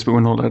stories, but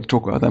we're not allowed to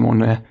talk about them on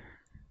there.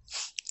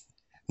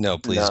 No,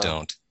 please No.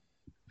 don't.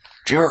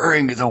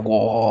 During the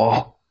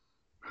war.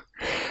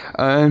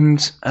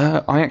 And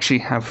I actually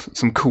have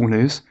some cool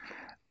news.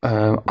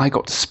 I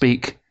got to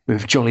speak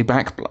with Jolly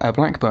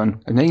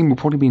Blackburn. A name will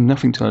probably mean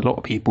nothing to a lot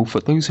of people. For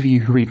those of you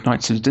who read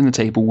Knights at the Dinner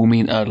Table, will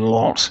mean a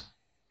lot.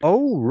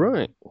 Oh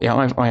right.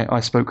 Yeah, I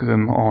spoke with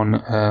him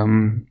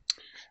on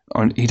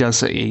he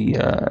does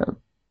a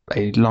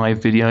live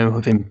video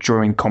of him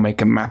drawing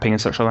comic and mapping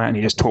and such like that, and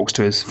he just talks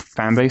to his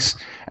fan base.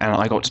 And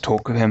I got to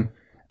talk with him,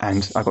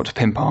 and I got to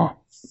pimp our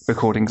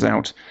recordings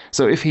out.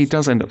 So if he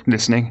does end up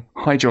listening,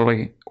 hi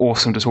Jolly,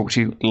 awesome to talk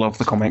to you. Love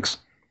the comics.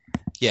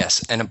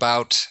 Yes, and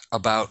about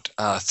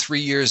 3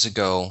 years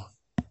ago,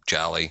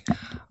 Jolly,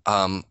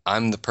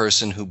 I'm the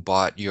person who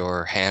bought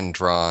your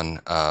hand-drawn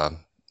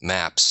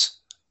maps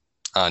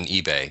on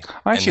eBay.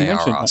 I actually and they mentioned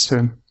are that awesome.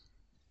 to him.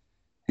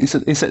 He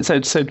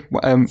said,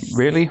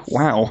 really?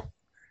 Wow.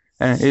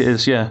 It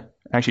is, yeah.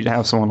 Actually, to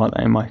have someone like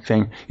that in my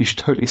thing, you should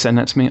totally send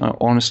that to me. I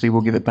honestly will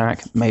give it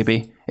back.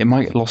 Maybe it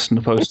might get lost in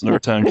the post on the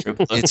return trip.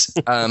 It's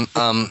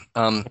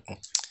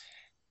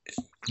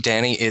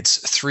Danny.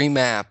 It's 3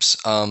 maps.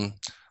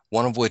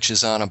 One of which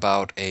is on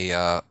about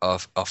a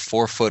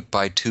 4 foot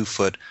by 2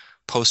 foot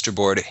poster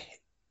board.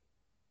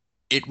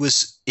 It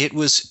was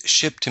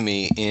shipped to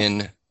me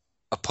in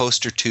a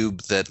poster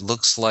tube that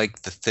looks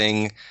like the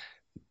thing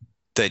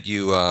that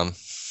you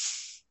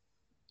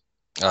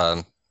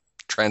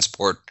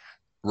transport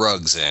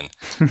rugs in.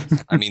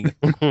 I mean,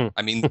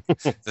 the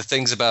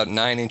thing's about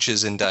 9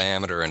 inches in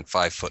diameter and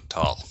 5 foot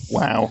tall.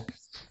 Wow.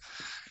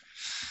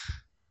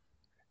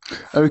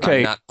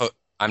 Okay.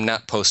 I'm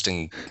not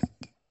posting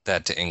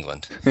that to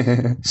England.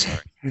 Sorry.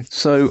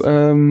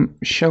 So,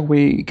 shall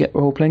we get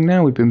role playing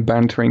now? We've been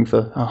bantering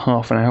for a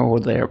half an hour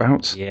or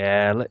thereabouts.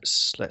 Yeah,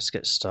 let's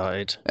get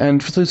started.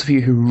 And for those of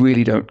you who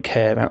really don't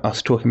care about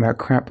us talking about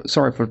crap,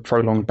 sorry for the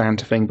prolonged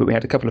banter thing, but we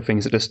had a couple of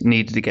things that just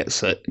needed to get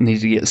said,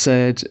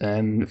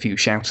 and a few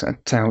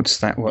shout-outs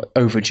that were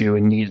overdue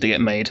and needed to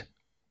get made.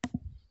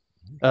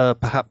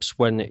 Perhaps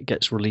when it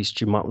gets released,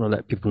 you might want to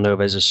let people know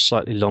there's a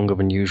slightly longer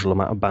than usual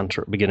amount of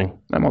banter at the beginning.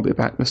 That might be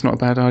that's not a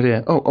bad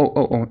idea.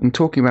 Oh, and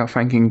talking about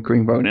thanking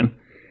Green Ronin,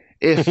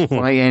 if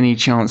by any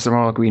chance there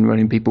are Green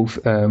Ronin people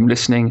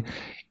listening,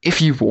 if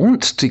you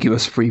want to give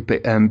us free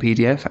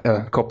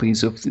PDF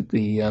copies of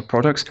the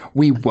products,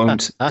 we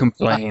won't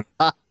complain.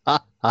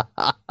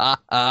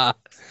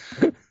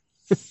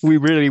 We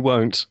really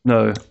won't.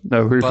 No, we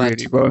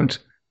really won't.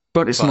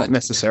 But it's not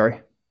necessary.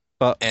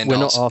 But we're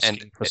not also,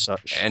 asking for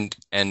such.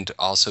 And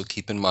also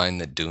keep in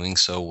mind that doing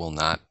so will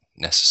not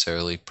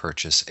necessarily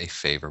purchase a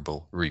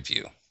favorable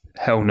review.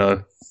 Hell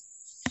no.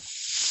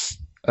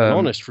 An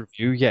honest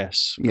review,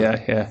 yes.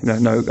 Yeah.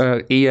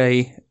 No.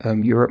 EA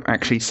Europe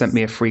actually sent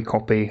me a free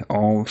copy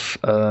of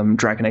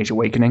Dragon Age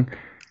Awakening.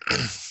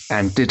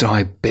 And did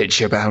I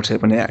bitch about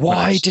it when it...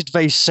 Why did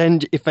they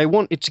send... If they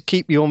wanted to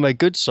keep you on their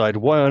good side,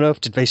 why on earth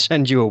did they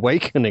send you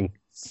Awakening?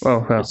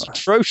 Well, it's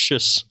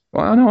atrocious.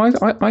 Well, no, I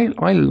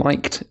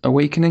liked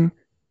Awakening,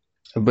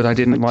 but I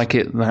didn't like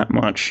it that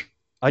much.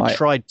 I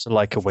tried to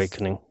like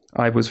Awakening.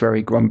 I was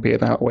very grumpy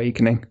about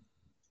Awakening.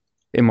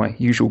 In my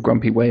usual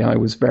grumpy way, I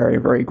was very,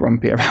 very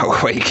grumpy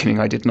about Awakening.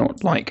 I did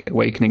not like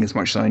Awakening as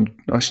much as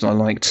I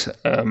liked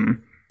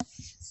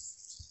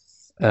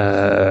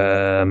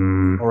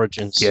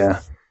Origins.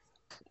 Yeah.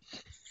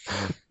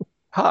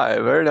 Hi,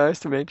 very nice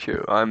to meet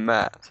you. I'm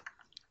Matt.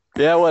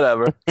 Yeah,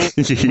 whatever. Yeah,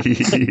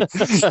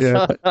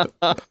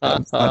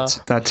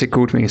 that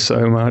tickled me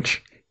so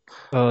much.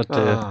 Oh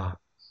dear.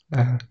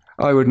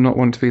 I would not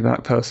want to be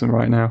that person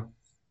right now.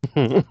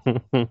 No.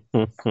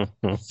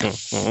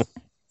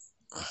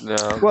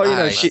 Well, you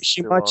know,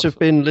 she might have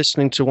been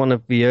listening to one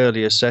of the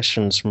earlier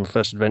sessions from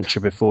First Adventure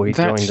before he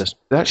joined us.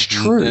 That's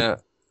true.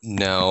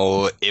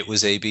 No, it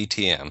was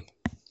ABTM.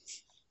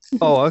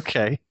 Oh,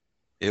 okay.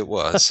 It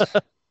was.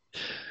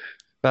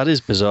 That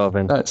is bizarre,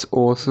 then. That's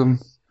awesome.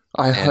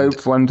 I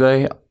hope one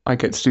day I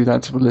get to do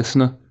that to a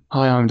listener.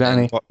 Hi, I'm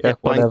Danny.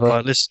 Blanked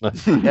by listener.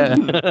 Yeah.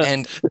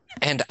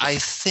 and I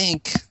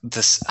think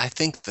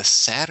the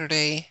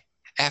Saturday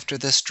after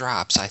this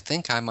drops, I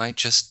think I might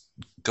just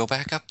go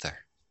back up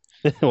there.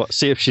 What?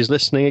 See if she's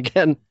listening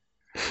again.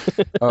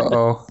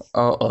 Why?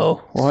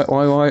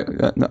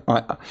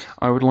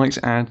 I would like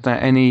to add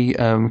that any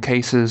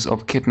cases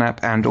of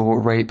kidnap and or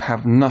rape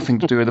have nothing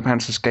to do with the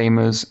Panthers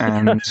gamers,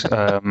 and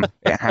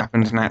it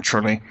happened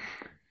naturally.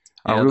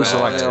 I would also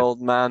like the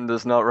old man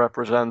does not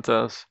represent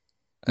us.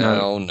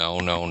 No.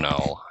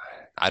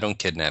 I don't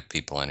kidnap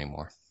people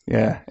anymore.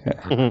 Yeah.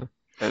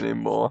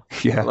 Anymore.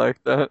 Yeah. I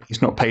like that.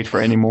 He's not paid for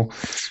it anymore.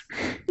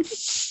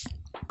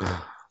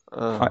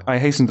 I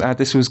hasten to add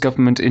this was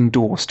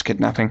government-endorsed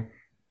kidnapping.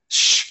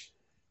 Shh.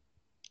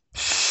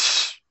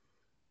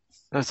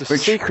 There's a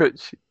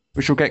secret.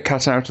 Which will get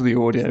cut out of the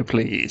audio,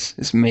 please.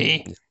 It's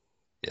me.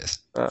 Yes.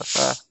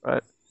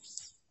 Right.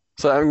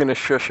 So I'm going to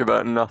shush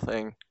about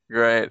nothing.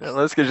 Great.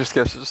 Let's just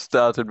get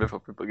started before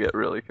people get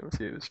really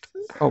confused.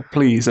 Oh,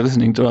 please. They're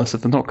listening to us.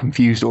 If they're not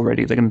confused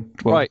already, they're going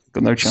to... Well,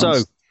 got no chance.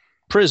 So,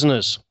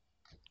 prisoners.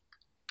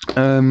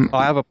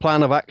 I have a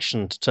plan of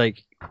action to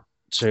take...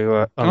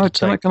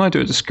 undertake. Can I do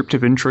a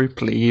descriptive intro,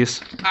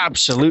 please?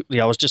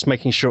 Absolutely. I was just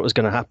making sure it was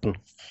going to happen.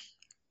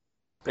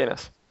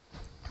 Penis.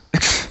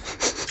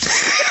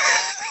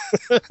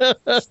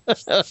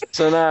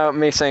 So now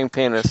me saying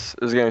penis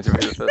is going to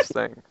be the first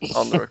thing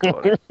on the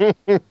recording.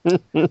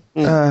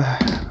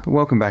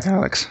 Welcome back,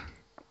 Alex.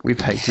 We've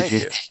hated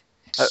you.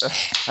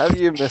 Have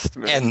you missed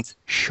me? And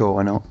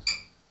sure not.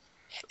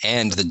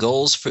 And the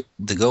goals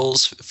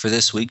for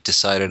this week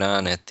decided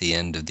on at the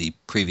end of the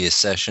previous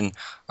session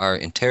are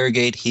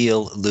interrogate,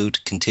 heal,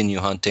 loot, continue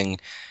hunting,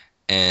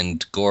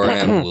 and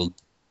Goram will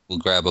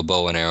grab a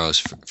bow and arrows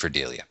for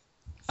Delia.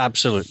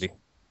 Absolutely.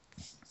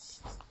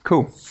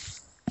 Cool.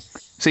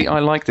 See, I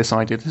like this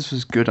idea. This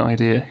was a good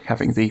idea,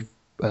 having the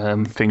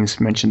things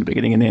mentioned at the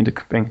beginning and the end of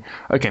the thing.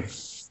 Okay,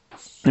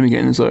 let me get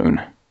in the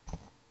zone.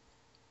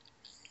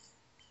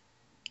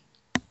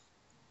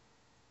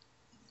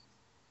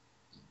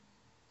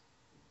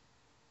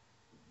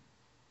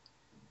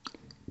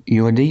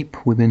 You are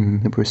deep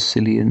within the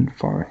Brazilian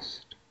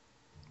forest,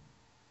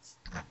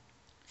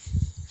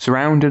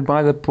 surrounded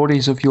by the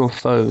bodies of your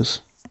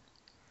foes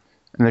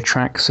and the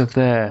tracks of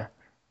their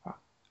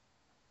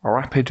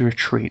rapid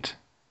retreat.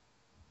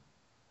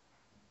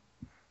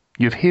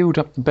 You've healed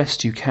up the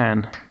best you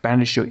can,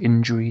 bandaged your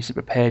injuries and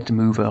prepared to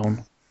move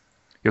on.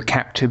 Your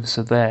captives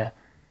are there,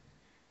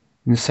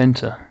 in the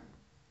center,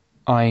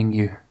 eyeing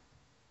you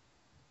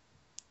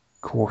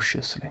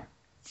cautiously.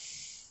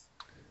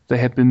 They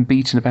have been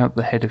beaten about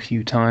the head a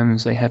few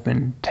times, they have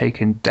been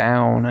taken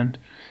down and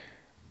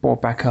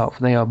brought back up.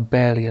 They are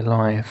barely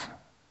alive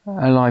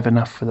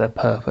enough for their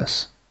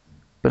purpose.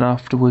 But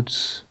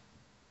afterwards,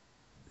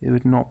 it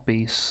would not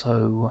be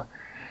so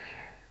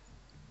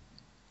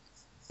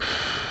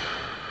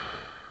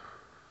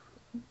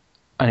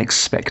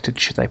unexpected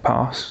should they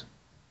pass.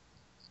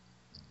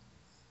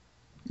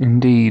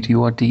 Indeed,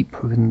 you are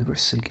deep within the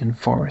Brazilian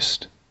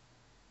forest,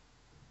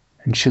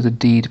 and should the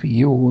deed be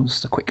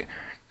yours, the quick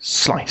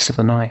slice of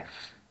the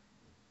knife,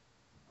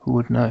 who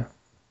would know?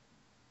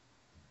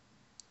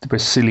 The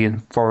Brazilian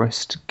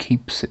forest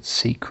keeps its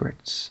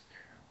secrets,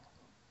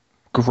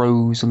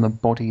 grows on the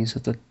bodies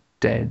of the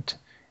dead,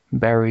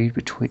 buried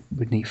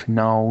beneath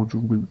gnarled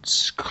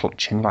roots,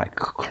 clutching like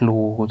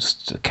claws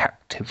to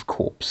captive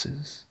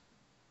corpses.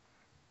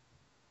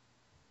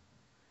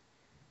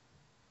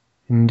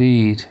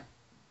 Indeed,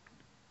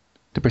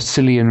 the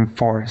Brazilian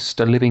forest,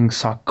 a living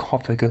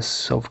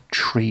sarcophagus of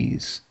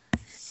trees,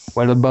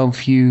 while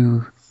above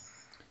you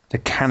the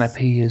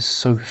canopy is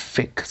so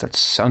thick that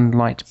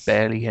sunlight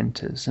barely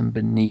enters, and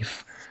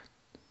beneath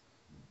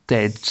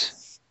dead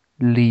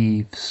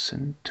leaves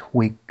and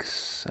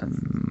twigs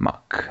and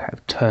muck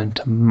have turned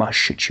to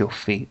mush at your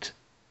feet.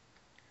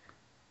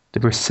 The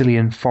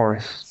Brazilian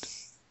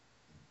forest,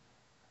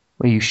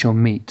 where you shall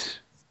meet,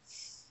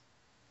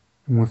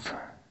 and with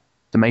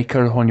the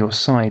Maker on your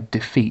side,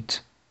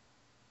 defeat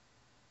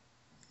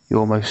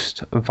your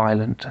most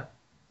violent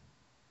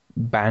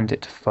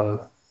bandit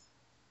foe.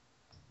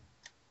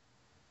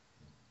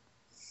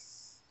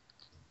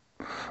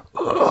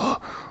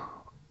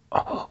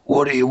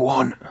 What do you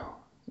want?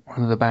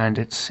 One of the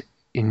bandits,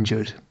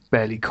 injured,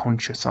 barely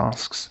conscious,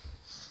 asks.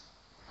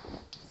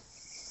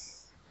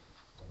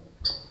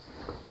 I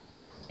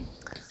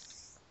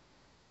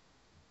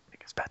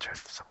think it's better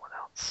if someone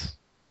else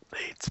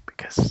leads,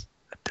 because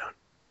I don't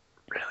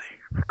really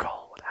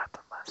recall what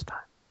happened last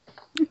time.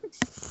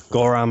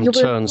 Goram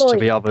turns to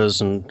the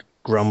others and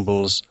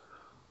grumbles,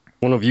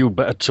 "One of you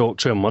better talk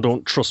to him. I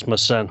don't trust my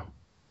son."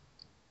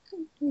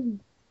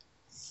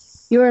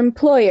 Your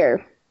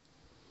employer.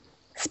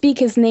 Speak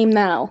his name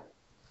now,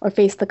 or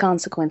face the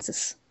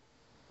consequences.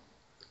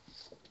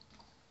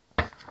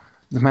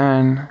 The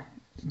man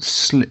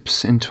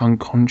slips into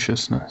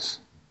unconsciousness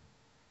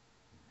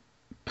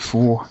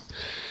before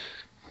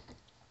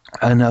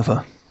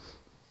another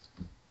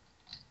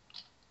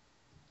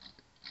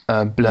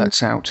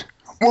blurts out,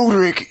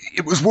 "Waldrick!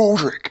 It was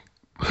Waldrick!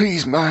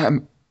 Please,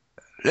 ma'am,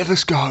 let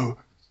us go."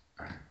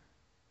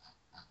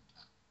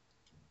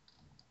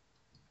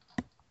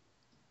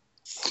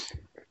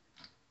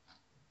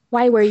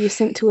 Why were you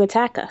sent to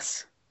attack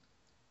us?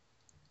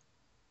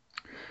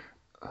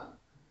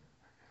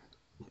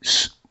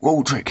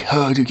 Waldrick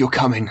heard of your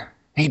coming.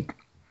 He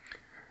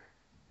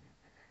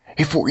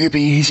thought you'd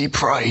be easy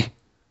prey.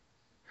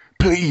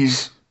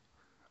 Please,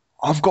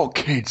 I've got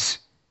kids.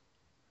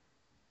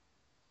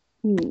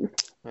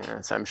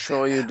 Yes, I'm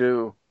sure you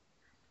do.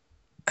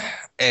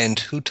 And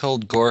who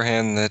told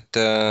Gorhan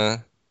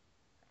that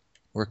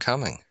we're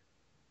coming?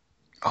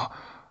 I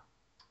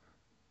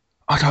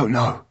don't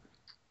know.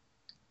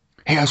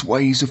 He has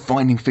ways of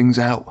finding things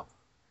out.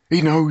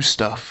 He knows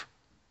stuff.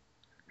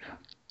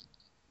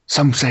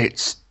 Some say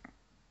it's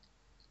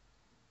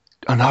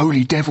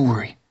unholy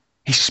devilry.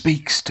 He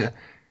speaks to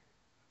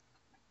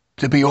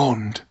the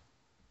beyond.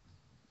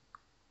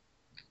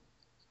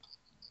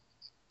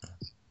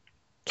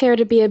 Care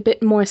to be a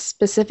bit more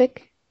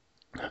specific?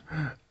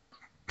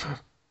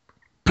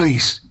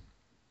 Please,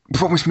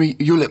 promise me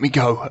you'll let me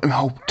go and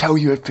I'll tell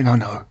you everything I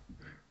know.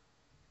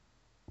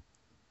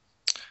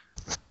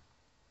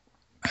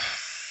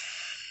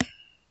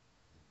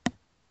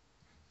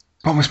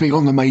 Promise me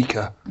on the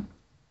Maker.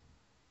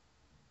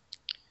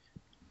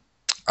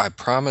 I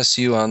promise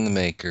you on the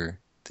Maker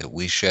that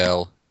we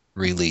shall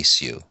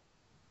release you,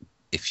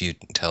 if you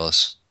tell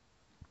us.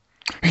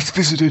 He's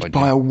visited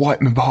by a white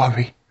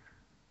Mabari.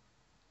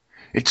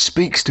 It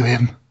speaks to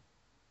him.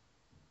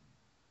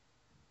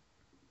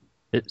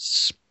 It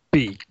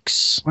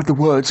speaks. With the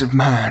words of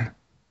man.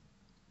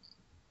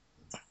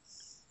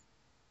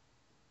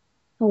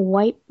 A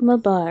white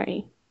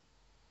Mabari.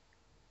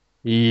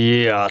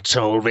 Yeah,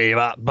 told me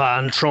that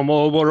Bann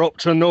were up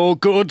to no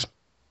good.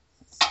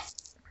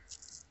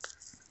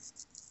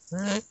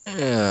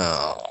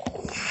 Oh.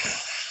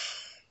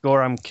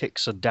 Goram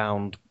kicks a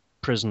downed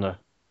prisoner,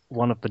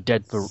 one of the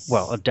dead,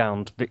 a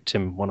downed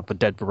victim, one of the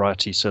dead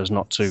variety, so as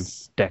not to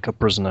deck a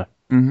prisoner.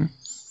 Mm-hmm.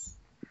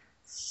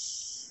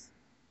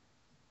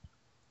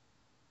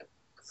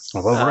 I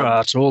was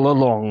right all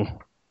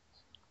along.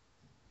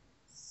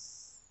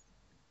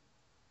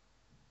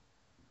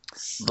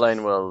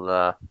 Blaine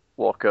will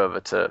walk over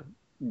to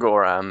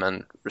Goram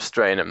and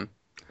restrain him.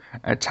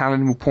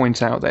 Talon will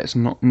point out that it's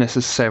not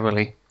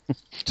necessarily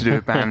to do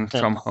with Bann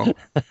Trumhole.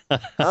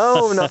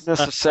 Oh, not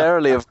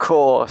necessarily, of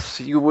course.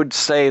 You would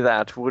say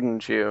that,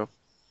 wouldn't you?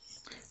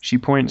 She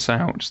points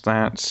out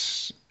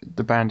that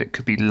the bandit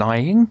could be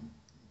lying.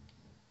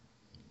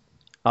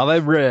 Are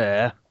they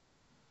rare?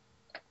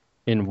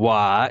 In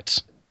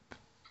white?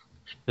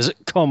 Is it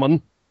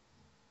common?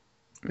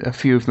 A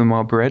few of them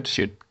are bred,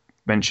 she'd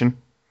mention.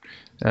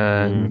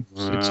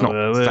 It's not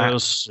we'll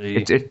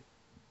see.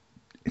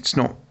 It's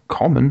not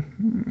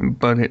common,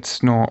 but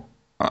it's not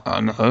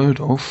unheard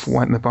of.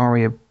 White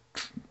Mabari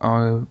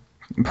are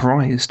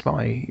prized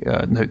by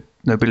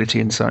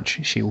nobility and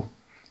such, she'll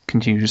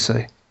continue to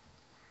say.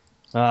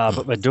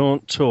 But they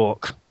don't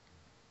talk.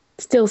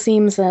 Still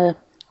seems an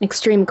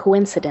extreme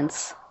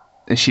coincidence.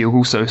 She'll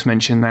also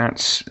mention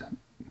that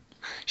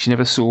she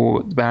never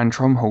saw Bann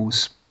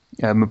Trumhole's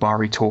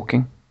Mabari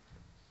talking.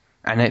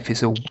 And if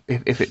it's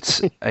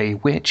a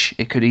witch,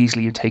 it could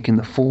easily have taken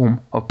the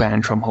form of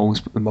Bann Trumhole's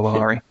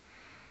Mabari.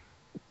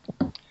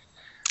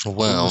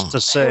 Well, Just to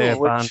say, Bann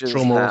witches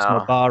Trumhole's now.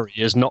 Mabari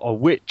is not a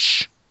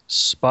witch.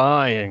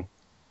 Spying.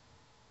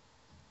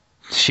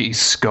 She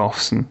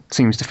scoffs and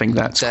seems to think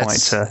that's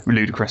quite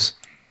ludicrous.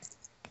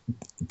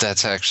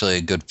 That's actually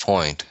a good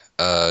point.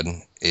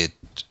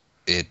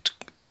 It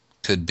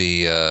could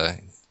be a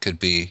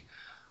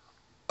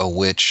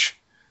witch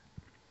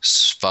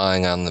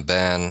spying on the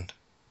Bann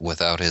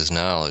without his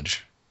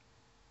knowledge.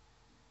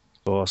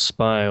 Or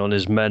spy on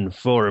his men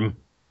for him.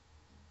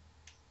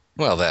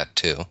 Well, that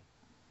too.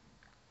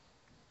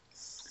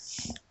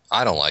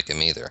 I don't like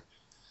him either.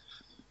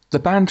 The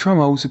Bann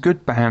Trumhole's a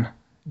good Bann,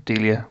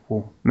 Delia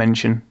will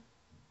mention,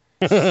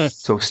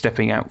 sort of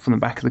stepping out from the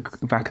back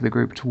of the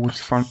group towards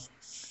the front.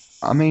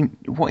 I mean,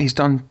 what he's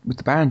done with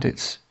the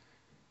bandits.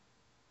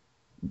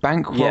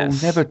 Bankroll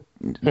Yes. never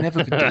could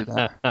do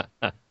that.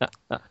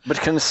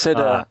 But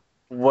consider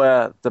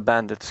where the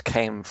bandits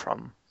came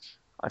from.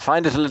 I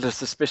find it a little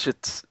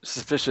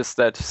suspicious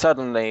that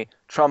suddenly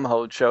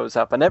Trumhold shows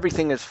up and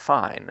everything is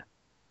fine.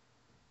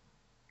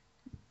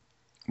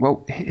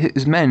 Well,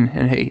 his men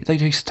and they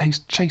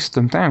just chased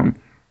them down.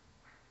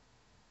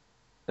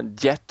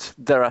 And yet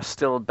there are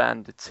still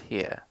bandits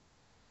here.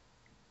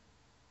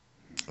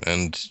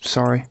 And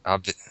Sorry.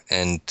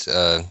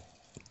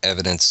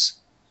 Evidence.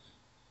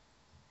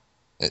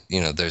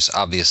 There's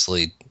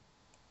obviously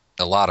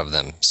a lot of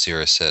them.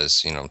 Sierra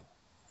says,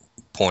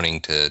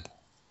 pointing to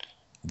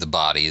the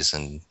bodies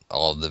and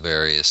all of the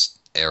various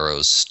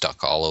arrows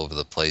stuck all over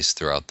the place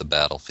throughout the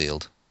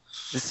battlefield.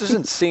 This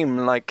doesn't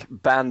seem like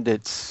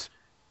bandits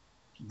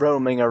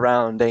roaming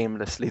around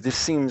aimlessly. This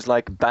seems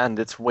like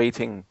bandits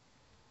waiting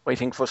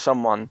for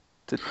someone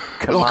to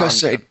command. Like I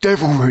said,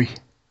 devilry.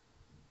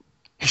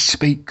 He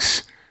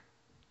speaks.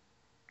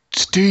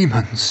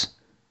 demons.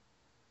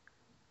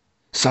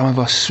 Some of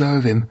us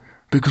serve him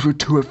because we're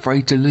too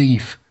afraid to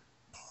leave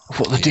of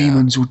what the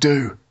demons will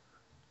do.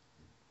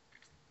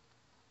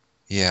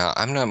 Yeah,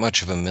 I'm not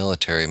much of a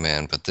military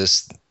man, but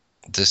this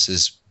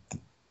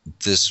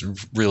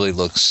really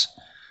looks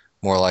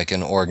more like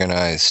an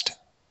organized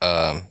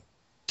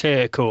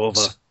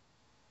takeover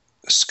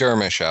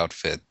skirmish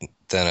outfit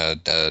than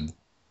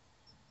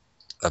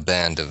a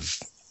band of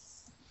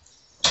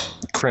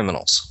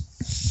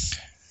criminals.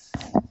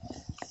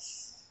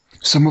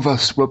 Some of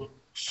us were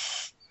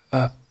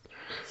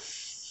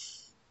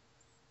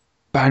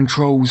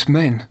Bancroll's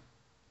men.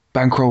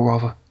 Bancroll,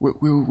 rather.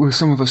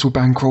 Some of us were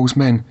Bancroll's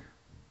men.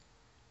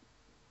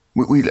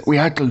 We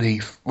had to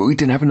leave, but we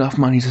didn't have enough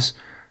money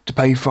to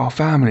pay for our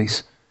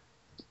families.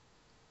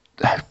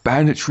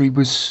 Banditry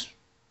was...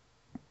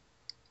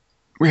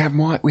 We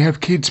have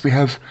kids, we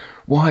have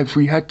wives,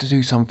 we had to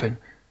do something.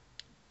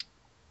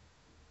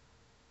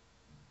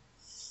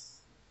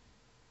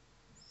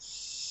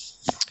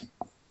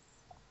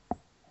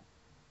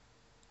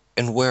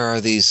 And where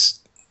are these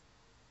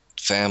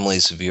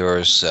families of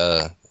yours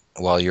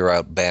while you're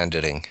out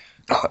banditing?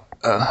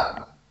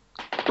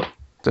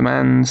 The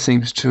man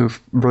seems to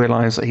have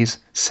realised that he's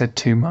said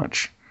too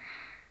much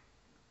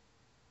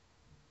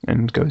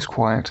and goes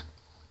quiet.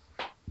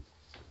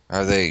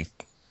 Are they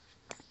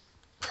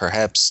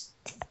perhaps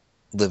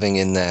living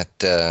in that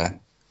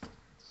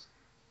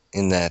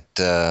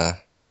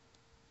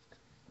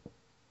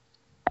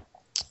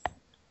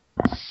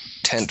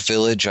tent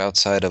village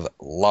outside of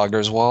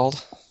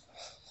Lagerswald?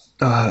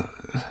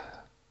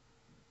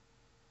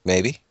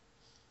 Maybe.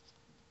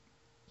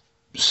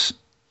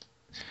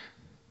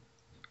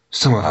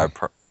 Some of them,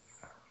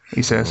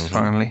 he says,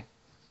 finally.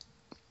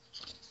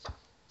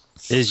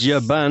 Is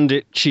your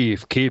bandit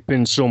chief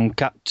keeping some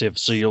captive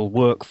so you'll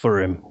work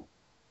for him?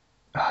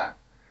 The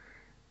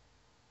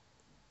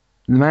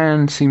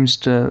man seems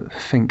to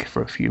think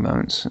for a few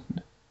moments.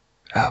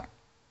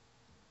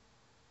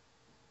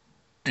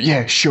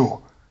 Yeah,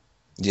 sure.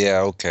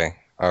 Yeah, okay.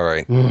 All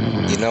right.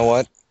 You know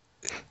what?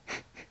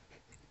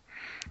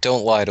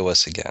 Don't lie to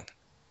us again.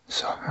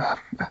 So,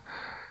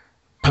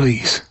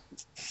 please.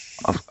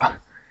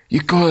 You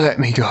gotta let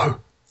me go.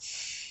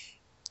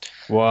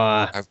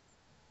 Why?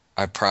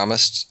 I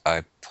promised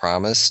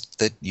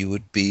that you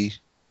would be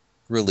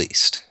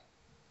released.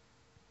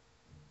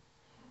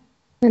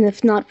 And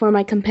if not for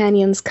my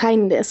companion's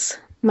kindness,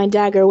 my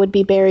dagger would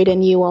be buried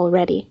in you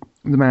already.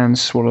 The man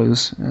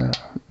swallows, and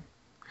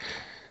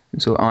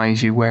sort of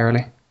eyes you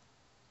warily.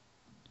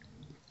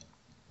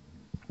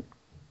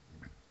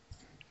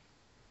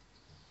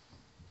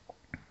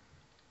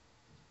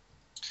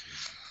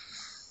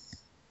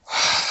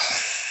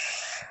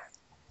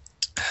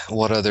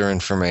 What other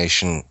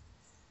information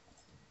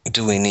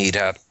do we need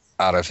out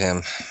of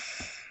him?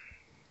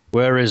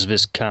 Where is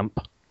this camp?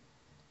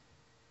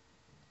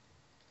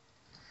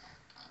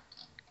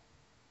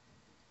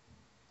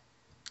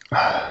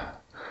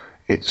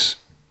 It's...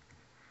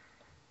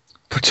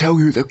 To tell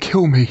you they'll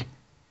kill me.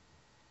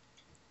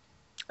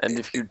 And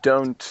if you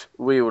don't,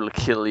 we will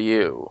kill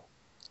you.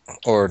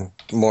 Or,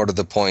 more to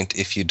the point,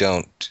 if you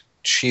don't,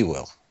 she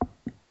will.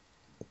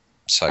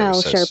 Cyrus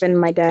I'll says, sharpen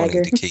my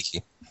dagger. pointing to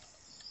Kiki.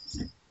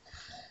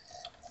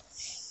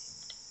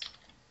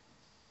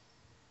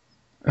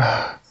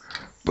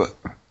 But...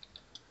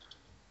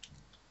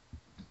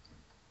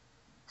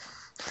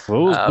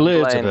 Those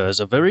blades Blaine. of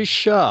hers are very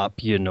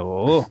sharp, you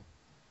know.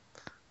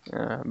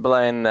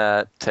 Blaine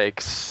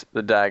takes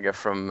the dagger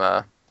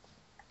from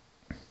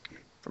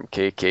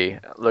Kiki,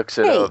 looks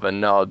it over,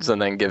 nods,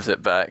 and then gives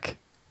it back.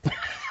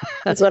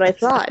 That's what I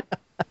thought.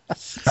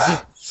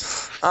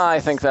 I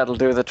think that'll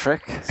do the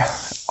trick.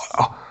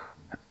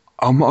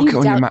 I'll mark it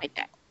on your doubt map. my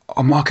dagger.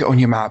 I'll mark it on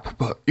your map,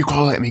 but you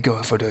gotta let me go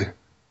if I do.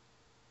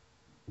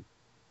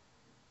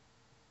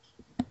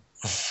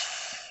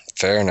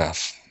 Fair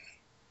enough.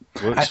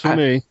 Works for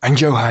me. And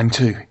Johan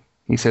too,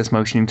 he says,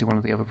 motioning to one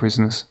of the other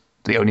prisoners.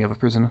 The only other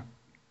prisoner.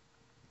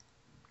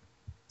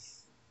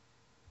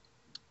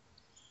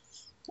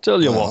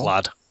 Tell you what,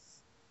 lad.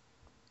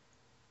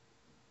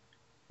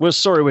 We're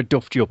sorry we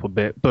duffed you up a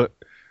bit, but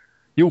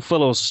you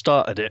fellows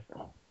started it.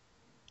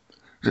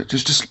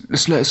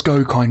 Just let us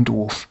go, kind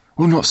dwarf.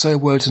 We'll not say a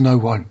word to no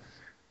one.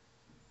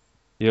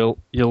 You'll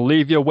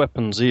leave your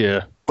weapons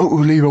here. Oh,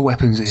 we'll leave our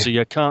weapons here. So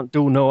you can't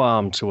do no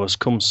harm to us,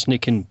 come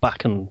sneaking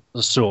back and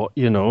the sort,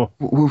 you know.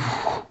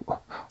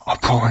 I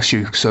promise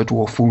you, Sir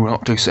Dwarf, we'll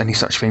not do any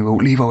such thing. We'll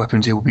leave our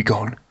weapons here, we'll be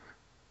gone.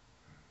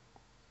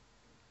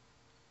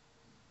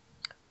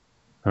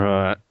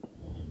 Alright.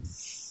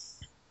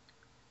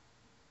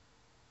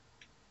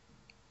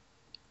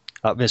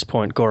 At this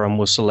point, Goran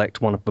will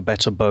select one of the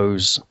better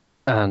bows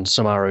and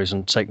some arrows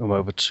and take them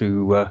over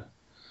to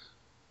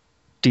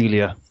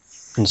Delia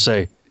and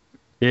say,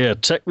 "Here,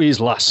 take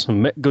these, lass,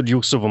 and make good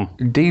use of them."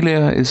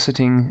 Delia is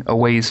sitting a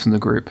ways from the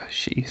group.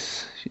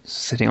 She's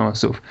sitting on a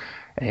sort of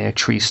a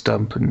tree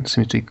stump and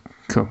seems to be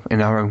in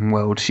her own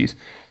world. She's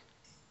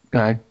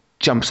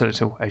jumps a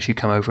little as you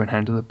come over and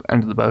hand her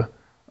the bow.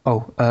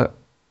 Oh,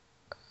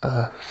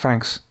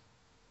 thanks.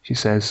 she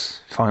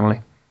says,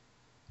 finally.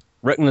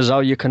 Reckon as how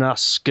you can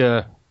ask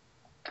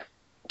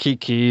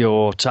Kiki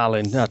or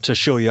Talon to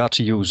show you how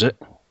to use it.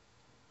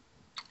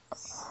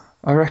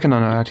 I reckon I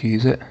know how to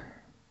use it.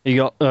 You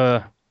got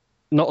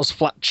not as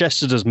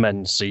flat-chested as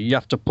men, see. You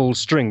have to pull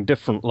string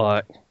different,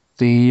 like.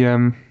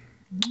 The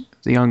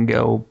young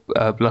girl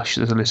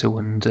blushes a little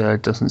and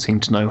doesn't seem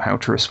to know how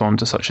to respond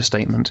to such a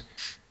statement.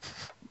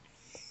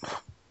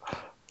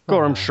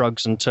 Gorham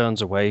shrugs and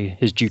turns away,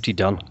 his duty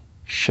done.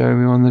 Show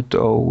me on the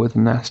doll where the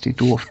nasty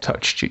dwarf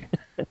touched you.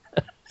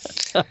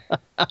 Okay,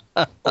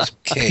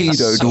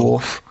 Pedo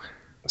dwarf.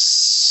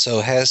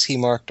 So has he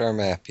marked our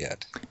map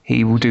yet?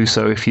 He will do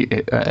so if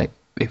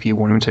you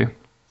want him to.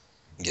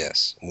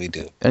 Yes, we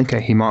do.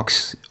 Okay, he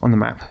marks on the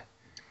map.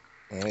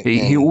 Right,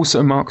 He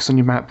also marks on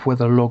your map where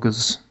the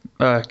loggers'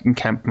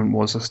 encampment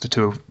was, as the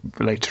two are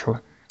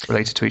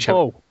related to each other.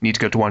 Oh. You need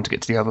to go to one to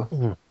get to the other.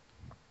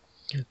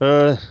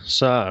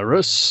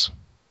 Cyrus,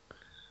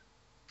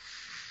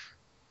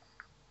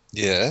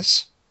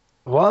 Yes?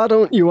 why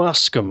don't you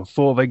ask them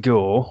before they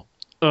go?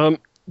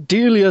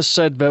 Delia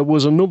said there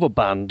was another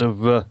band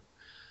of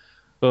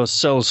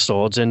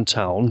sellswords in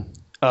town,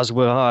 as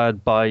were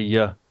hired by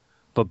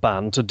the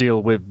Bann to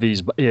deal with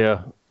these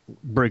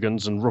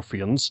brigands and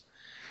ruffians.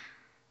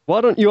 Why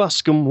don't you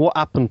ask them what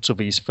happened to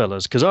these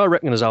fellas? Because I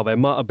reckon as how they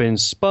might have been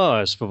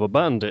spies for the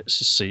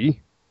bandits, you see.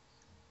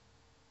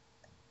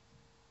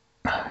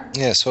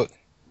 Yeah, so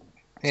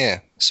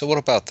what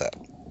about that?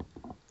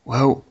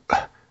 Well,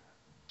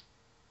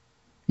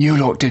 you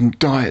lot didn't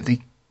die at the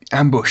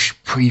ambush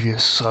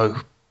previous, so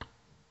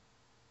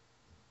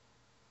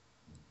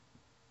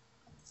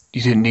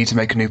you didn't need to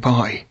make a new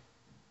party.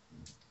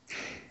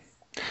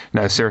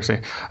 No,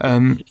 seriously.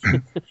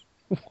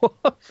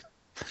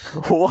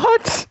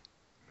 What?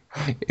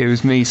 It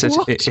was me.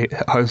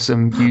 I was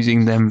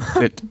using them.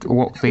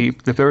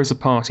 There is a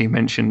party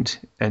mentioned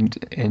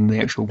in the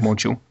actual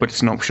module, but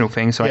it's an optional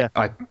thing. So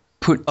I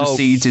put the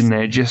seeds in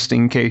there just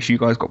in case you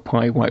guys got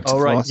pie wiped. Oh,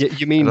 right.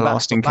 You mean the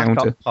last encounter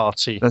backup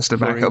party? That's the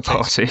backup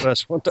party.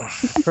 First one.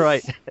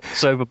 Right.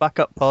 So the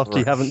backup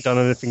party haven't done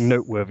anything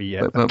noteworthy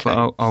yet. But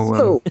I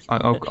will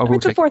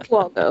Where'd the take. fourth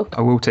wall go?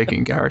 I will take it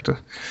in character.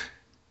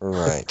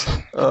 Right.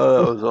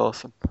 Oh, that was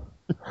awesome.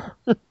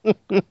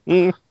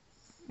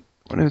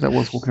 I know who that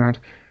was walking around.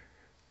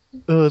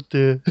 Oh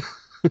dear.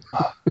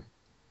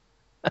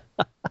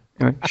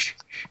 Anyway, shh.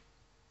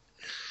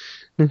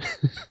 The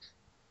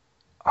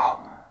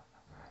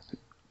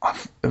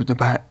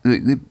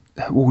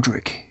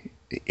Waldrick,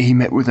 he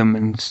met with them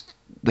and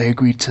they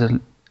agreed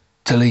to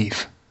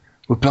leave.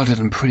 We blooded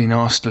them pretty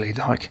nastily,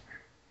 like.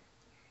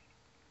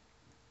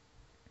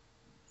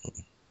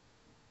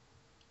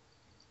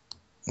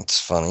 It's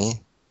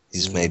funny.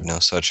 He's made no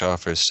such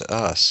offers to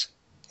us.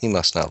 He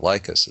must not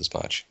like us as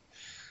much.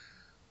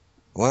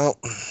 Well...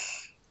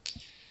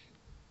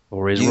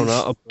 Or he's run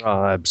out of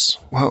bribes.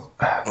 Well,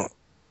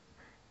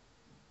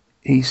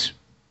 we've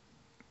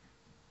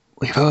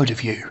heard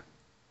of you.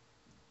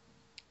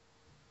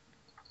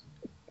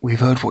 We've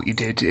heard what you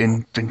did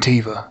in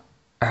Ventiva,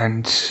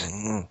 and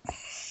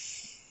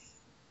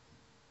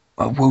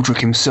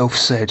Wildrick himself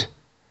said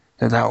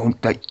that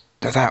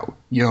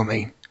you know what I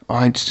mean,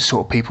 I ain't the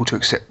sort of people to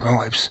accept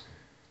bribes.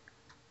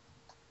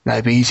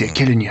 That'd be easier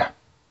killing you.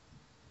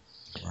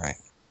 Right.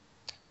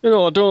 You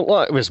know, I don't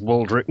like this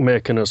Waldrick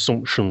making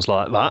assumptions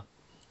like that.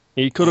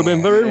 He could have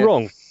been very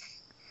wrong.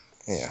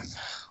 Yeah.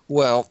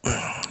 Well,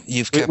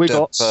 you've kept we up...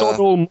 got sod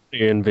all money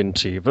in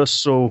Ventiva,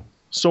 so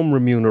some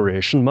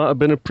remuneration might have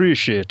been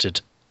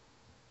appreciated.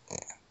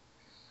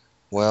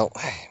 Well,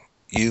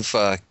 you've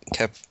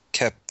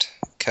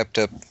kept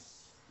up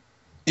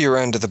your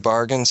end of the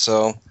bargain,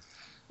 so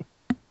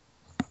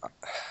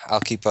I'll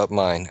keep up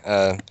mine.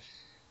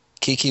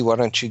 Kiki, why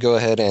don't you go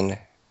ahead and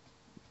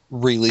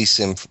release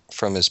him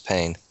from his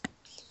pain?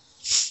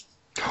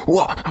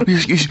 What? You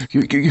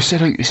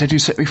said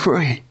you'd set me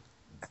free.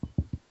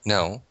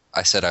 No,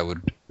 I said I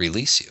would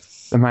release you.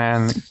 The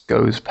man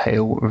goes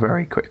pale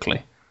very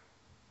quickly.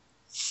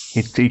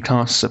 He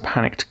casts a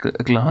panicked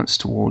glance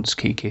towards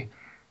Kiki.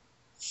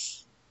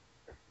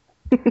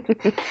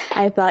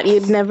 I thought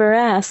you'd never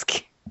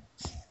ask.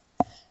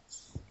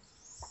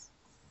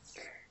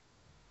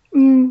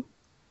 Then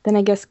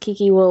I guess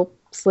Kiki will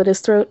slit his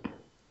throat.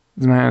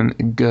 The man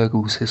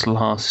gurgles his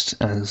last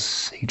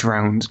as he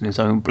drowns in his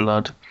own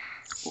blood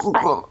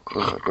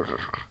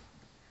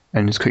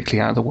and is quickly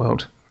out of the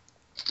world.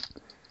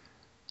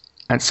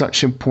 At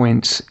such a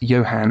point,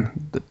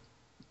 Johann, the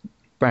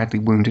badly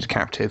wounded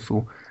captive,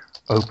 will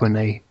open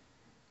a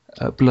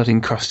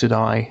blood-encrusted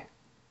eye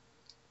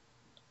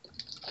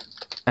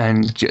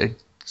and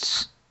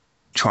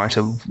try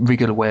to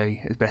wriggle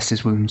away as best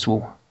his wounds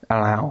will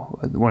allow.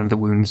 One of the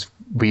wounds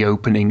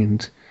reopening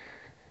and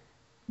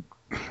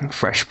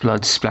fresh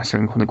blood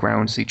splattering on the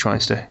ground as he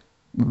tries to,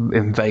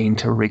 in vain,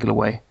 to wriggle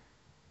away.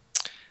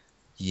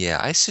 Yeah,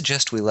 I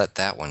suggest we let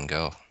that one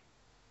go.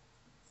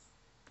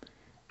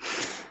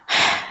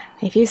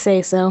 If you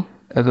say so.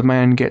 The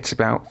man gets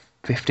about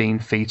 15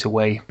 feet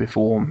away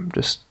before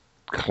just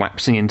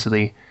collapsing into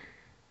the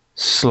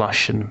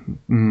slush and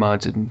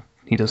mud, and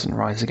he doesn't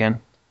rise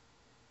again.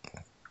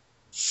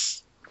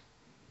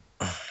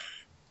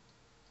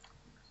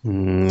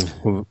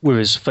 With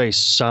his face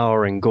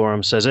souring,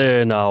 Gorham says,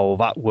 now,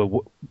 that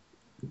were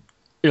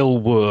ill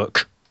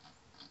work.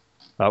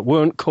 That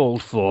weren't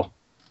called for.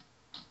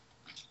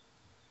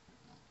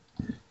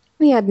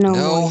 We had no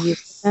No. more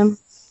use for them.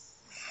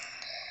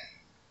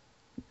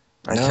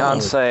 I No.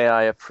 can't say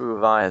I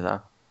approve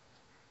either.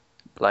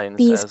 Blaine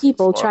These says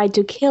people before. tried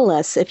to kill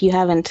us. If you've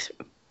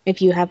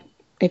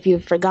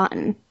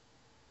forgotten.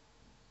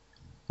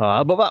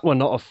 But that were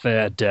not a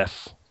fair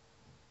death.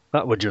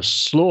 That were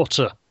just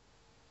slaughter.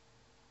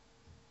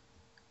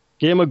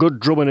 Gave him a good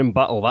drubbing in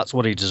battle, that's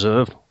what he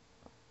deserved.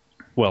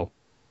 Well,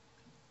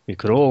 you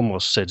could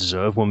almost say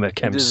deserve when they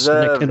came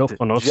sneaking up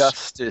on us.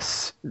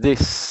 Justice.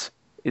 This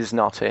is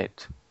not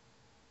it.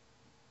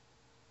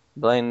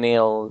 Blaine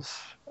kneels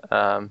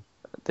at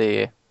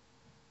the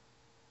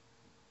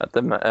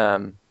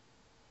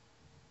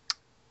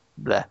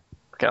bleh.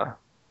 Okay,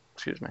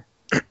 excuse me.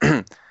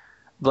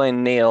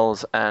 Blaine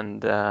kneels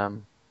and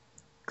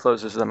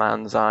closes the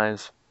man's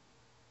eyes.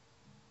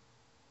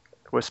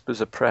 Whispers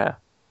a prayer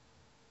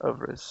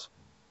over his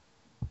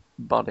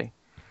body.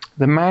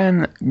 The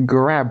man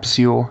grabs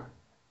your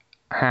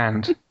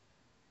hand,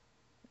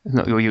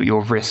 not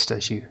your wrist,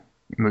 as you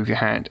move your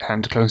hand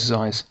to close his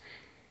eyes.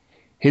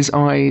 His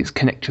eyes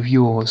connect with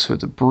yours for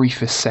the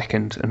briefest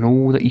second, and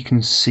all that you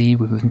can see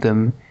within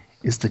them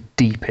is the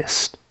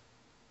deepest,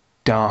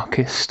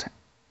 darkest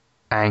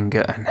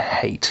anger and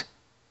hate.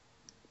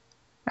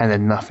 And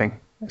then nothing,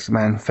 as the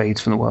man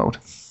fades from the world.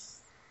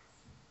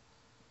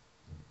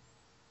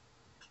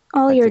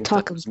 All I your think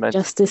talk that of was meant-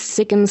 justice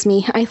sickens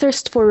me. I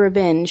thirst for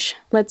revenge.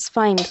 Let's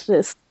find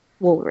this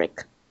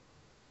Woolric.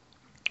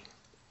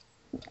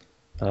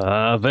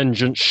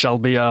 Vengeance shall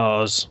be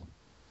ours.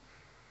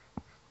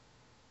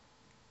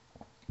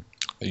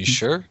 Are you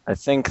sure? I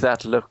think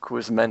that look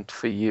was meant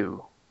for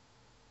you,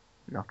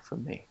 not for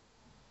me.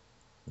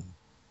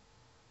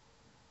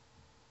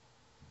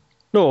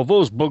 No,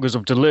 those buggers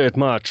have delayed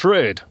my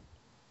trade.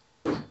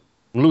 I'm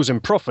losing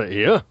profit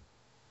here.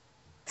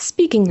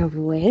 Speaking of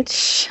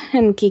which,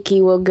 and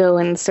Kiki will go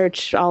and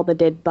search all the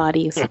dead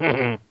bodies.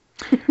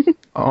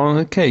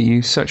 Okay,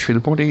 you search through the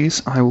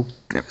bodies.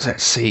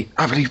 Let's see.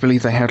 I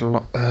believe they had a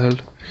lot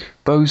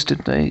bows,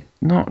 did they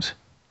not?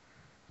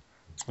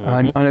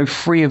 I know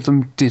 3 of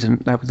them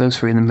didn't. That were those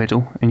 3 in the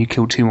middle, and you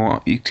killed 2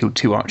 more. You killed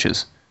 2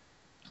 archers.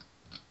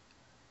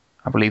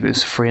 I believe it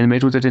was 3 in the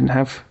middle that didn't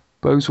have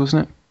bows,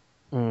 wasn't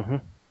it?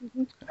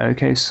 Mm-hmm.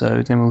 Okay,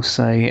 so then we'll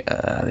say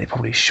they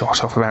probably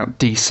shot off about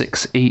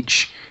D6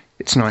 each.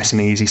 It's nice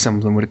and easy. Some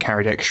of them would have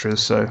carried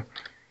extras, so...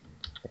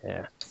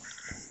 Yeah.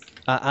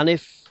 And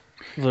if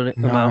the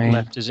 9. amount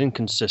left is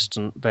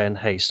inconsistent, then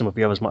hey, some of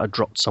the others might have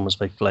dropped some as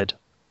they fled.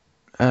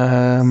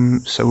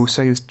 So we'll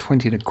say there's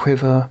 20 in a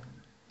quiver.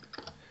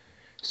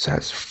 So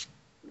that's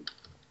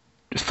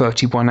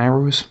 31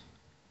 arrows.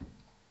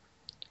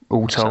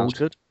 All Sounds told.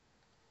 good.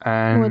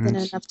 And More than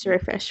enough to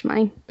refresh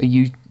mine.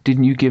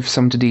 didn't you give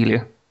some to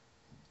Delia?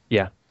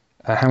 Yeah.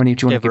 How many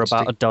do you want Give to her give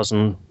about a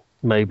dozen,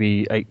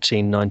 maybe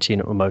 18,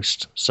 19 at the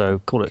most. So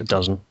call it a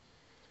dozen.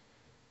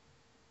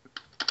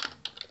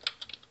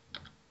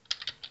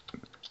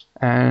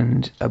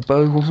 And a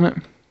bow, wasn't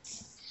it?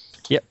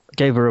 Yep,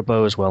 gave her a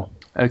bow as well.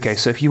 Okay,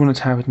 so if you wanted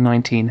to have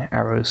 19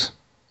 arrows,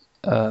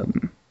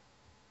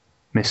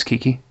 Miss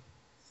Kiki,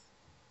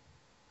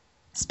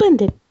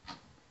 Splendid.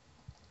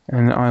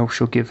 and I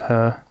shall give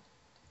her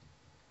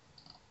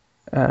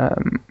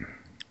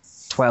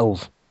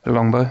 12. a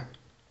longbow.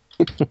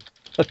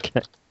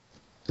 Okay.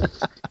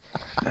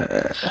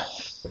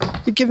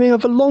 You're giving her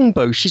the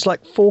longbow. She's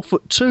like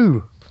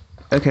 4'2".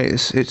 Okay,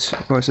 it's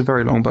a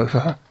very long bow for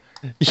her.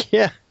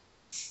 Yeah.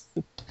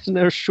 Isn't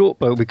there a short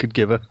bow we could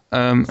give her?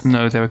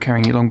 No, they were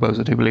carrying your longbows,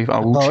 I do believe. I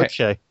will check.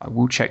 Okay. I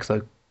will check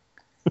though,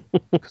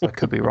 because I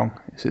could be wrong.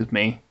 This is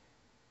me.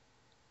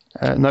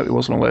 No, it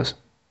was longbows.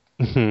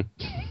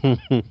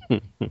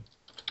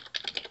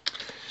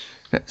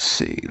 Let's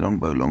see,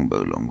 longbow.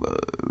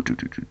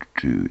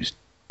 It's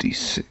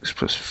D6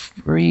 plus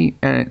 3,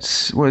 and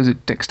it's what is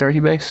it? Dexterity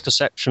based.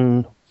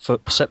 Perception for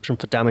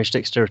damage,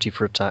 dexterity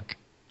for attack.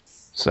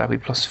 So that'll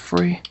be plus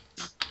 3.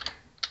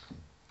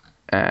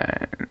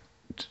 And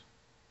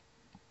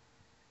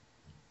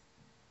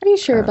Are you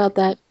sure about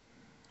that?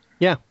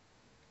 Yeah.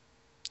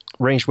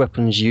 Ranged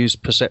weapons use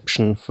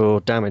perception for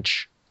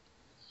damage.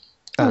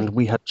 And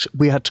we had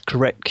to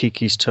correct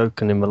Kiki's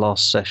token in the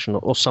last session,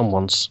 or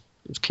someone's.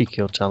 It was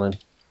Kiki or Talon.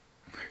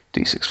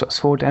 D6 plus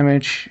 4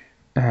 damage,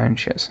 and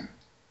she has.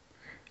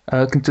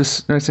 Never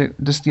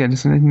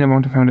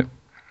mind, I found it.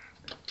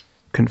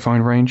 Couldn't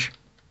find range.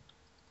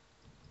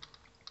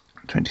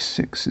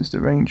 26 is the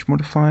range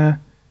modifier.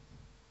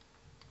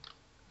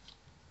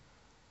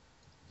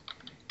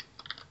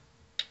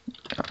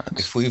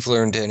 If we've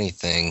learned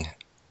anything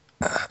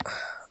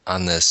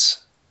on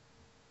this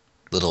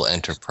little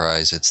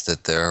enterprise, it's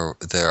that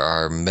there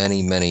are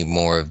many, many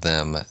more of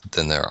them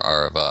than there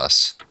are of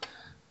us.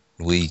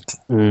 We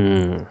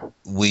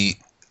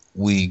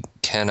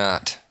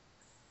cannot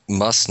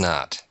must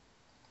not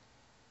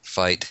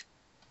fight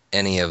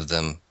any of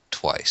them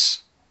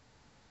twice.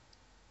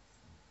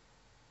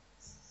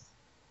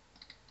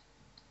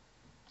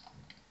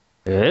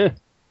 Yeah.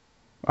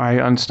 I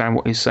understand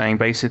what he's saying.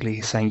 Basically,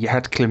 he's saying you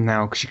had to kill him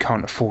now because you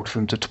can't afford for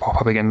them to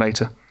pop up again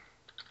later.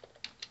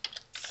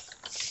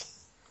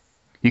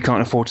 You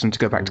can't afford them to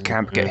go back to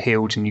camp, get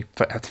healed, and you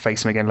have to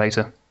face them again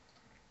later.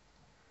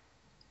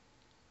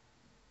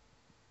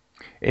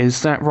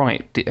 Is that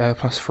right?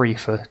 +3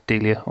 for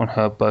Delia on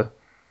her bow.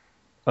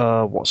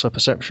 What's her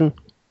perception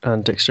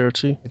and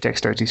dexterity?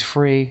 Dexterity is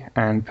 3,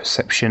 and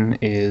perception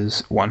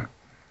is 1.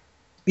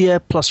 Yeah,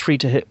 +3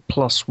 to hit,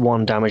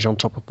 +1 damage on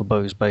top of the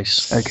bow's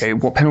base. Okay,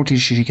 what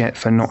penalties should you get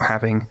for not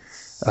having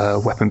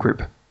weapon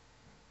group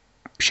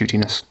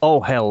shootiness?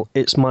 Oh, hell,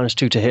 it's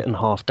 -2 to hit and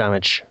half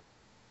damage.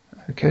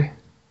 Okay.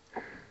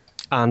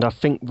 And I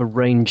think the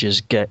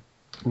ranges get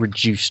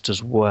reduced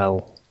as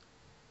well.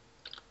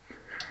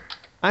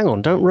 Hang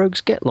on, don't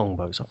rogues get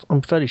longbows?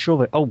 I'm fairly sure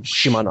they... Oh,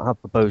 she might not have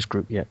the bows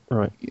group yet,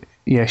 right.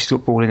 Yeah, she's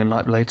got brawling and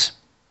light blades.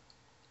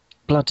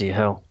 Bloody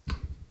hell.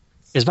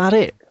 Is that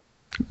it?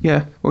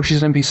 Yeah, well,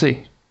 she's an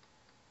NPC.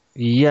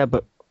 Yeah,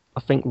 but I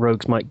think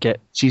rogues might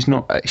get... She's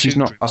not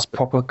a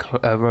proper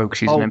rogue,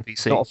 she's an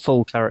NPC. Not a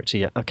full character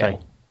yet, okay. Yeah.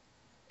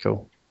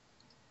 Cool.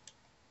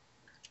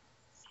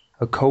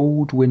 A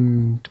cold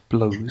wind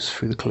blows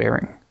through the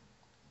clearing.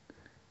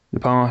 The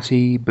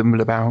party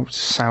bimble about,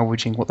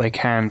 salvaging what they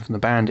can from the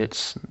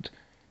bandits and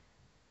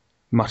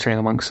muttering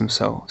amongst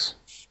themselves.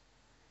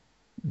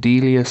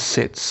 Delia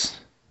sits,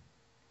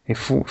 a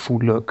thoughtful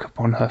look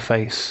upon her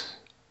face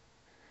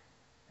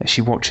as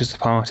she watches the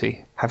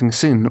party. Having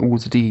seen all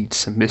the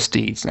deeds and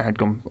misdeeds that had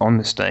gone on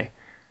this day,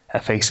 her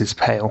face is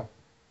pale,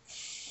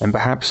 and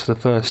perhaps for the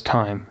first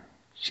time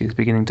she is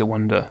beginning to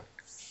wonder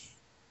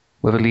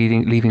whether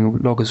leaving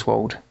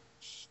Loggerswold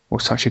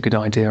was such a good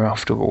idea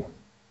after all,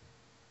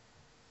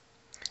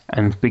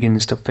 and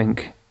begins to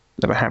think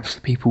that perhaps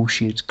the people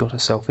she had got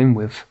herself in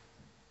with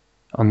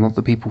are not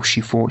the people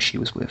she thought she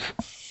was with.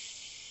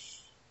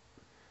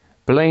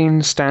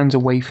 Blaine stands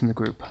away from the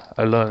group,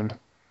 alone,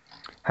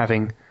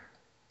 having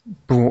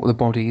brought the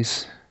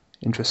bodies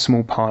into a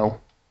small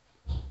pile.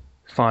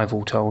 5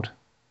 all told.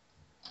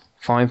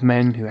 5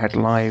 men who had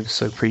lives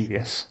so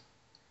previous.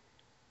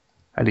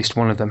 At least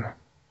one of them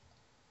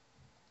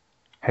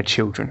had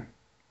children.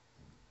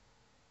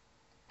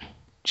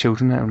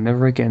 Children that will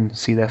never again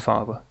see their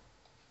father.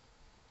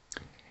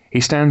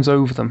 He stands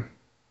over them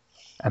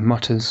and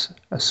mutters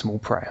a small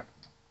prayer.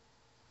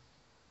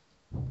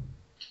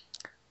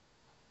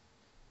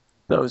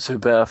 Those who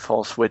bear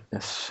false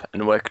witness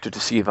and work to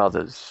deceive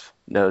others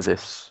know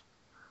this.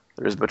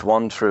 There is but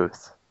one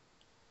truth,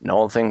 and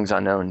all things are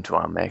known to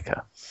our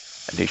Maker,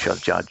 and he shall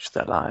judge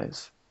their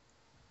lies.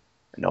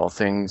 And all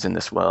things in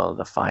this world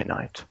are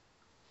finite.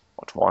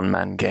 What one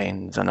man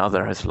gains,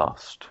 another has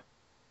lost,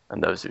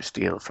 and those who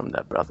steal from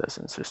their brothers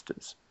and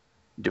sisters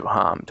do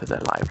harm to their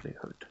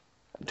livelihood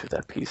and to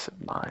their peace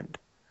of mind,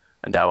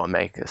 and our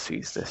Maker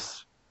sees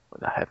this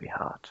with a heavy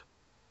heart.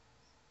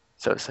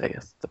 So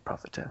saith the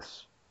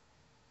prophetess.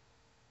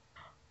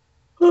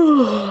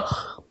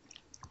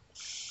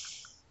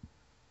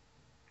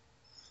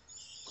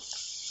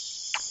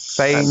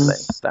 Bane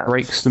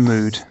breaks the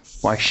mood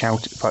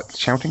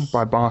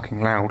by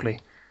barking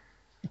loudly.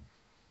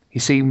 He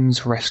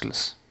seems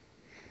restless.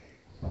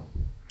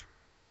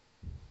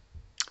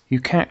 You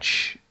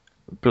catch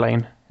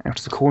Blaine out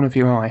of the corner of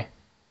your eye,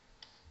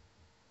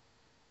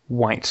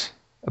 white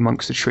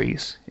amongst the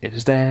trees. It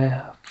is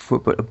there for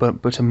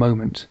but a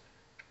moment,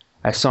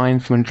 a sign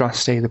from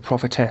Andraste the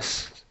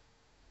prophetess,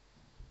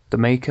 the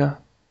Maker,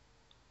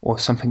 or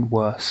something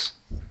worse.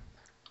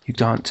 You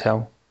can't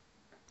tell,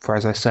 for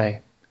as I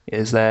say, it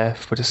is there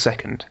for but a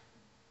second,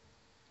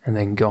 and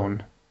then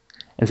gone,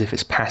 as if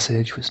its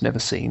passage was never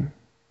seen.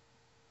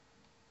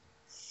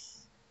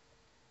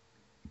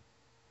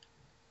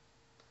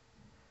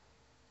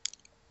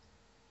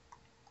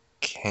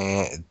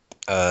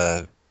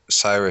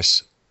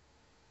 Cyrus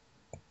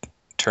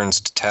turns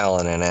to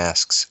Talon and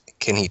asks,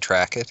 can he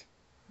track it?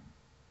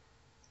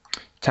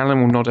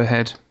 Talon will nod her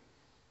head.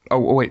 Oh,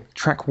 wait,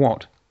 track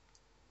what?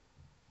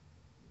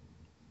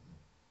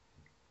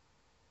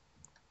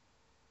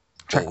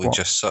 Track we what?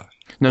 just saw.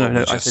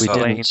 No, I said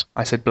Blaine.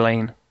 I said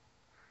Blaine.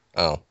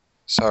 Oh,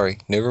 sorry,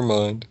 never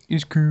mind.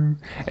 It's cool.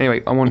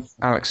 Anyway, I want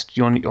Alex.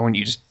 I want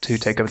you just to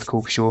take over the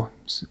call for sure,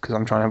 because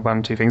I'm trying to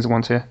run 2 things at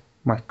once here.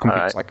 My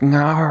computer's like,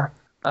 no.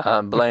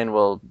 Blaine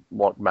will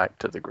walk back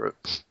to the group,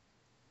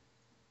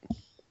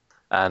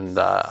 and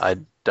I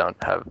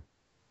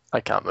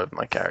can't move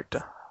my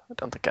character. I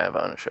don't think I have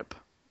ownership.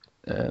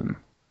 No,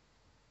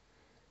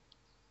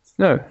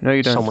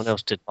 you don't. Someone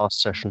else did last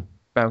session.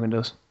 Balgan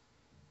does.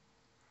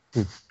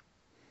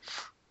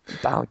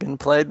 Balgan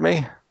played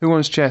me. Who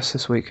wants chess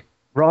this week?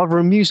 Rather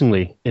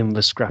amusingly, in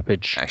the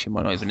scrappage. Actually,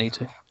 might not even need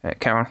to.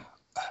 Karen.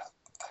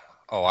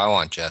 Oh, I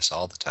want Jess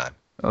all the time.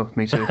 Oh,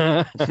 me too.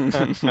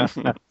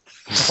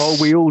 Oh,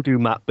 we all do,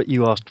 Matt, but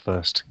you asked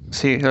first.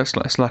 See,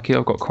 it's lucky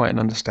I've got quite an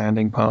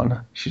understanding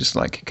partner. She's just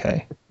like,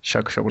 okay,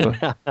 shrug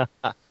shoulder.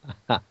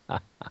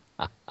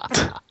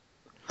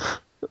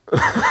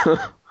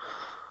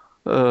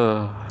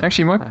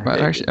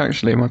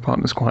 Actually, my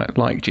partner's quite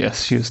like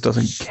Jess. She just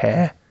doesn't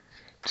care.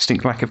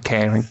 Distinct lack of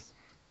caring.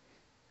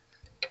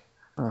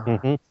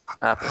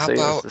 Apathy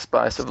is the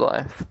spice of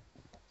life.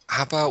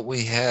 How about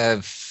we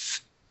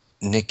have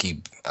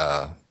Nikki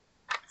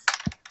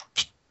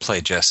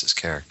play Jess's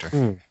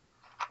character?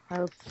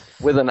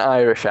 With an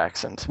Irish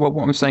accent. Well,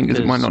 what I'm saying is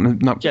it might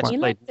not Jess You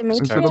played like the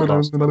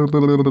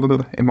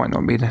matriarch? it might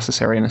not be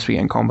necessary unless we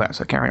get in combat,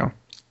 so carry on.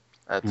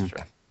 That's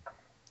true.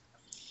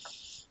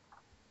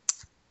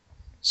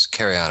 Just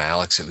carry on,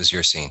 Alex. It was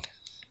your scene.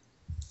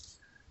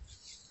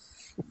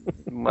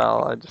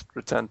 Well, I just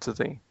returned to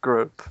the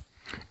group.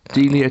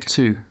 Delia,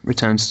 too,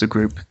 returns to the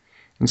group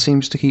and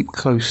seems to keep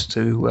close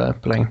to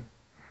Blaine.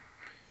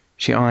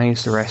 She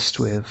eyes the rest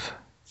with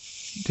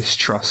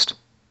distrust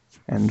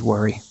and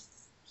worry,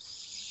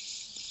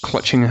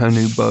 clutching her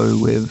new bow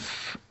with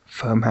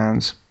firm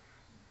hands.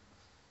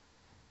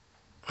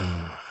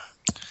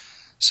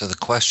 So the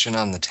question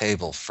on the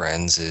table,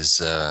 friends,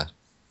 is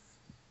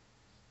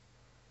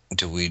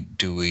do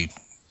we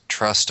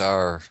trust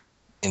our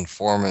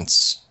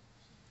informants'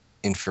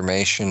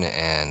 information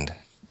and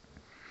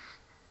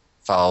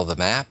follow the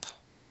map,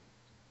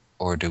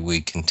 or do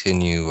we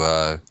continue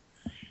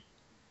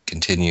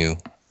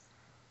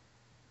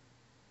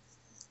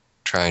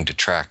trying to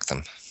track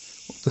them?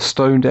 The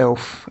stoned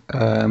elf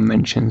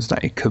mentions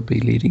that it could be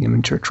leading him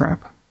into a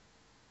trap.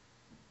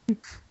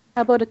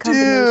 How about a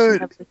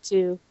combination of the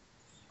two?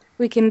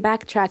 We can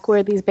backtrack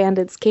where these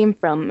bandits came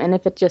from, and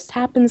if it just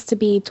happens to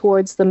be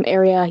towards the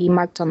area he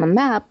marked on the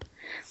map,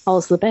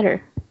 all's the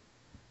better.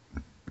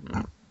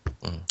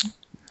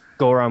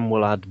 Goran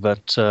will add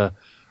that,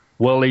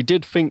 well, he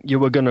did think you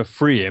were going to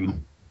free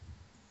him,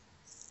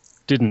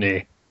 didn't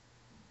he?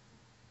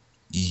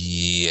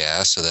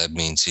 Yeah, so that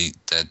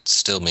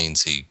still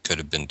means he could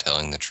have been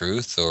telling the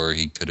truth, or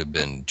he could have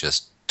been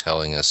just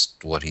telling us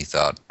what he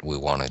thought we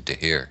wanted to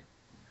hear.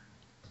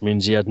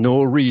 Means he had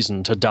no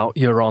reason to doubt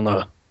your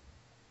honor.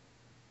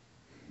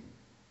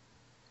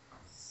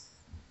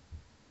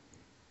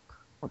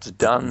 What's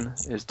done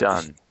is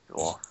done.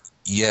 Dwarf.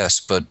 Yes,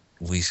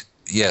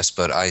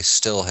 but I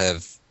still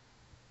have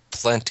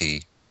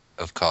plenty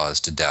of cause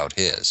to doubt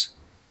his.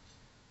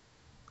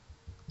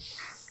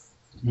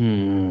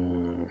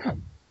 Well,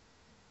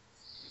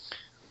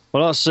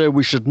 I say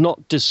we should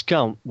not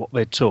discount what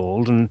they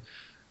told and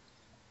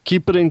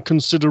keep it in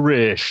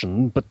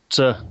consideration, but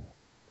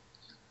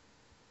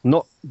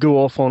not go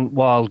off on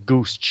wild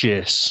goose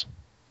chase,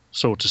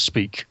 so to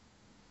speak.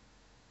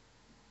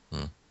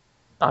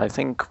 I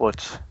think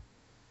what...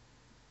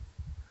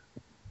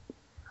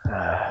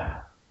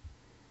 I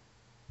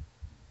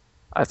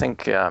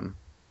think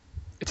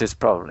it is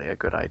probably a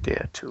good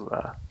idea to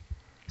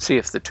see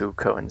if the two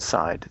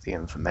coincide, the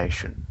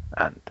information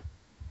and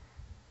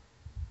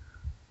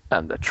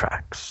the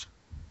tracks.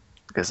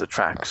 Because the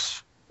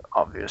tracks,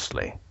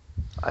 obviously,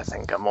 I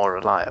think are more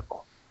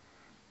reliable.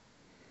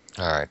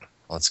 All right,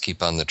 let's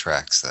keep on the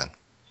tracks then.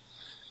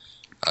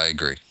 I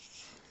agree.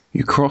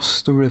 You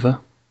cross the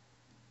river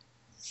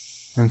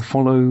and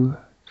follow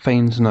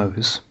Fane's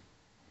nose,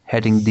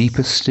 heading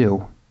deeper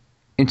still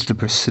into the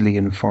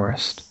Brazilian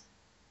forest.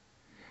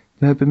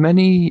 There have been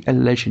many a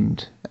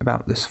legend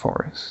about this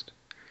forest,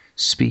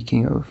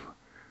 speaking of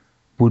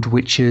wood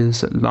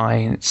witches that lie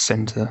in its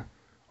centre,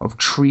 of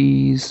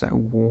trees that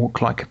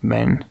walk like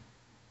men,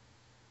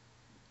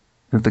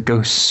 of the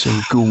ghosts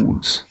and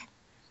ghouls.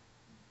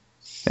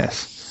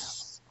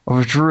 Yes, of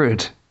a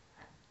druid,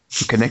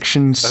 the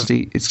connections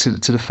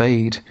to the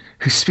Fade,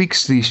 who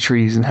speaks to these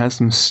trees and has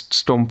them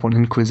stomp on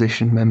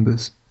Inquisition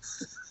members.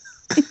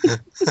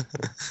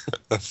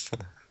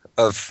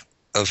 of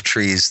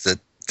trees that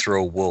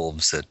throw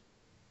wolves at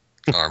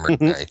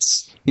armored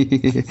knights.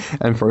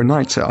 And throw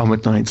knights at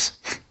armored knights.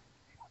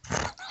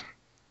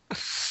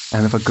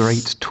 And of a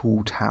great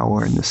tall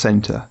tower in the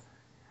centre,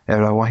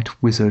 where a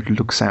white wizard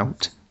looks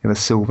out with a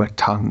silver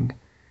tongue.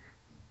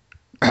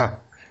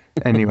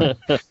 Anyway.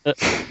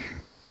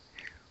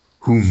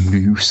 Whom do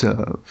you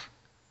serve?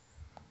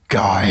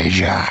 Guy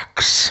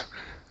Jax.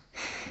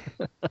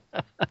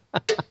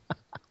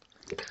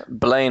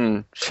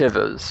 Blaine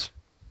shivers.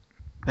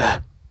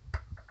 That's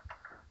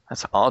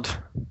odd.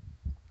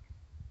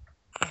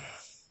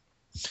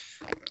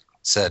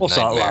 It's that What's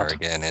that, nightmare lad?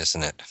 again,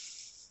 isn't it?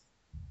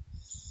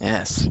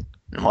 Yes.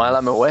 And while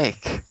I'm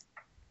awake.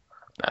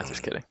 No,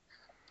 just kidding.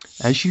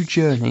 As you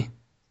journey,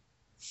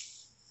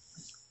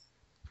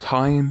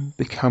 time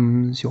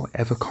becomes your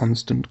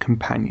ever-constant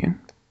companion.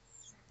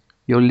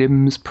 Your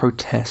limbs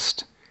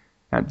protest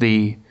at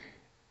the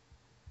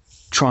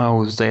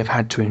trials they have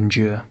had to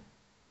endure,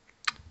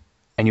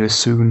 and you are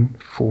soon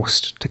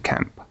forced to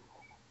camp.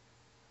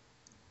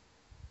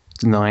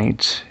 The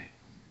night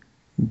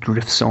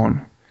drifts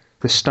on.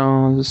 The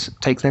stars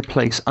take their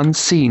place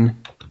unseen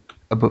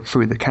above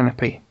through the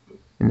canopy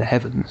in the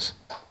heavens.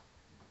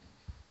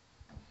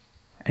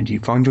 And you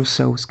find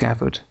yourselves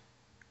gathered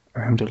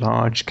around a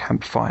large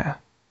campfire.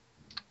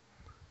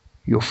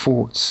 Your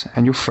thoughts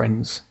and your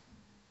friends,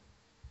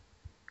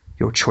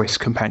 your choice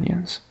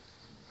companions.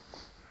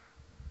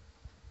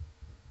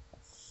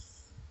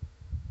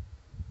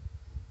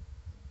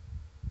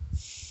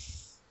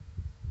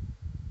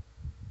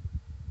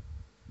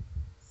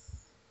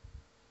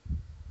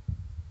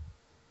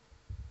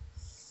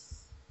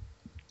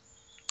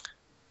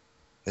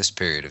 This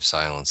period of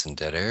silence and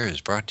dead air is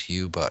brought to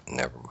you, but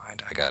never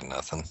mind. I got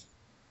nothing.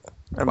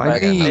 And By by I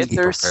got me. nothing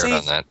later prepared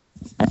on that.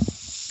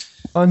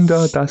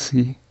 Under the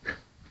sea.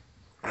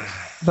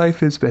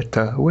 Life is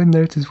better when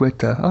it is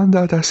wetter.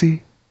 Under the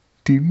sea.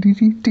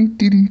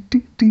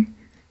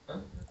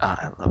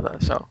 I love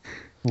that song.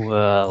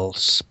 Well,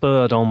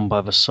 spurred on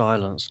by the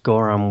silence,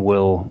 Goran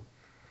will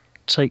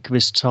take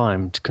this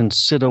time to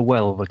consider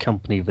well the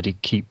company that he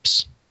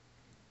keeps.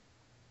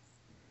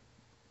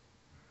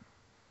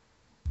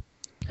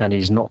 And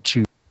he's not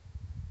too...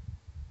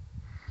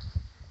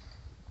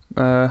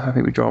 I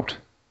think we dropped.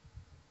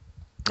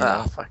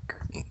 Ah, fuck.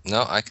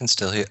 No, I can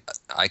still hear.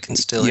 I can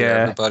still hear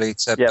Yeah. everybody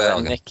except Yeah,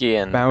 but Balgan. Nikki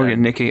and Balgan,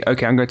 Nikki.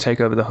 Okay, I'm going to take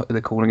over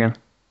the call again.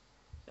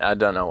 I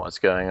don't know what's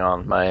going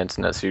on. My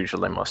internet's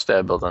usually more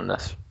stable than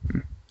this.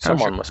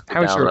 Someone must be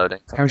how's downloading.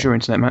 How's your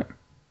internet, Matt?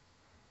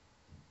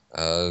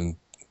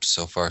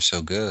 So far,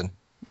 so good.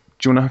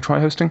 Do you want to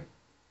try hosting?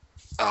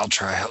 I'll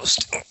try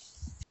hosting.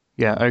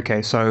 Yeah,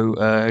 okay, so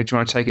do you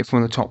want to take it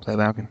from the top there,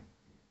 Balgan?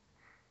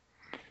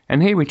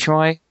 And here we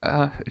try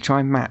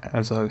Matt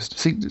as a host.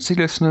 See,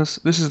 listeners,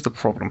 this is the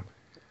problem.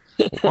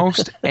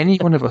 Whilst any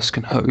one of us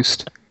can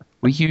host,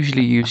 we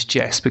usually use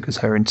Jess because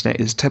her internet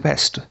is the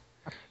best.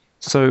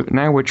 So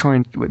now we're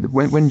trying,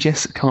 when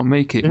Jess can't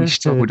make it, we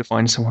struggle to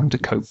find someone to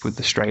cope with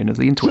the strain of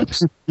the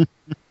interwebs.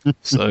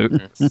 So,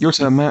 your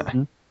turn, Matt.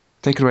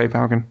 Take it away,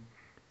 Balgan.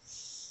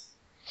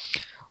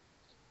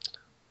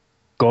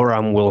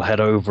 Goran will head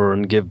over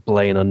and give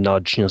Blaine a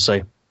nudge and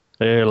say,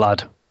 "Hey,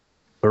 lad,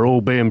 we're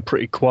all being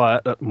pretty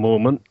quiet at the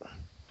moment."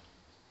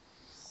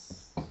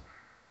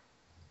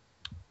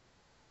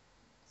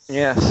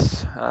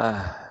 Yes,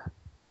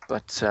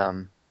 but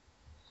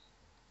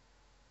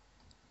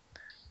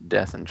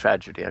death and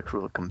tragedy are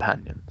cruel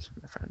companions,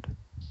 my friend.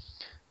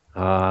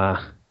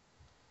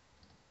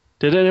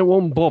 Did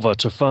anyone bother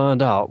to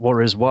find out what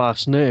his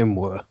wife's name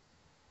were?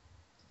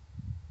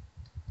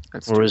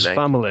 It's Or too his late.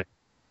 family?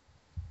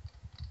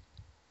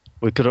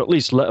 We could at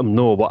least let him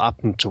know what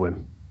happened to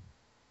him.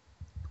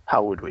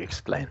 How would we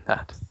explain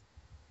that?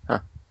 Huh?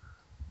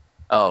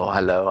 Oh,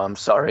 hello, I'm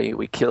sorry.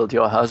 We killed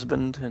your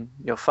husband and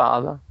your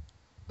father.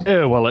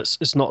 Yeah, well,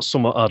 it's not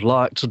something I'd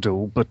like to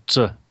do, but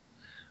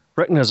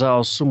reckon as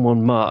how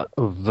someone might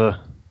have...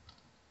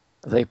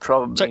 They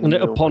probably Taking it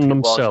knew upon what he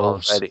was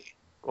themselves. already,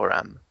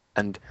 Goram.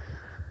 And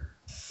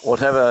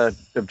whatever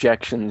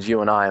objections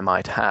you and I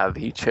might have,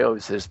 he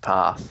chose his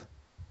path.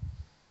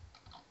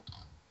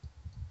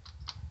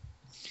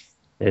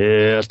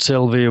 Yeah,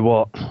 tell thee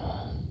what.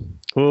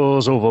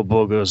 Those other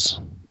buggers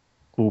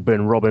who've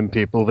been robbing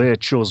people, they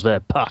chose their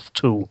path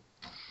too.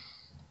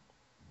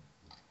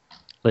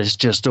 Let's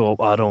just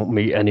hope I don't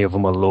meet any of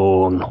them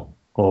alone,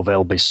 or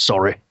they'll be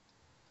sorry.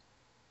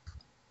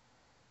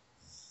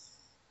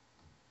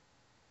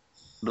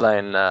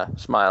 Blaine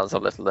smiles a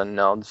little and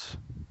nods.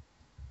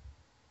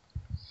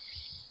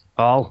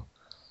 I'll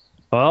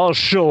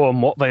show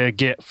them what they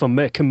get for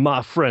making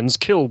my friends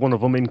kill one of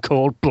them in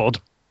cold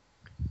blood.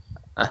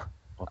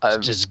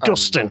 It's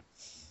disgusting.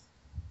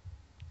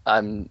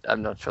 I'm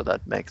not sure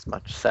that makes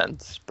much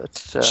sense, but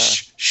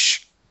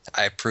Shh.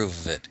 I approve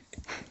of it.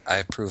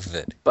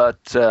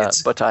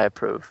 but I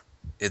approve.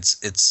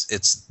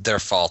 It's their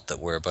fault that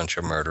we're a bunch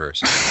of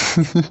murderers.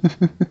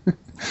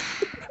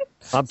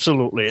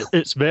 Absolutely.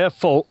 It's their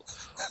fault.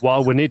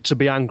 While we need to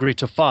be angry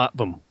to fight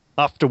them,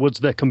 afterwards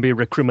there can be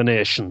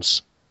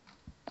recriminations.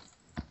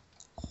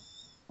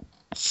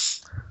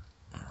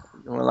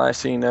 Well, I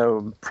see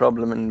no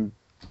problem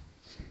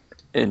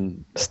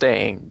in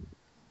staying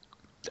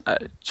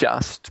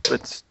just,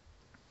 but,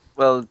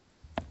 well,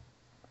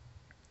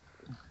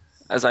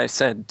 as I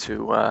said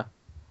to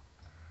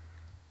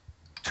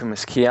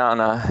Miss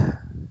Kiana,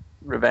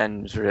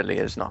 revenge really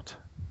is not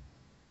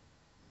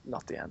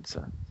the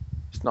answer.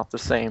 It's not the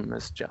same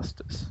as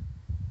justice.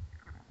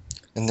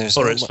 And there's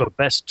Or no it's the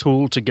best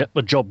tool to get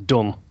the job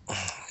done.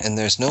 and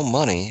there's no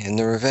money in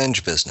the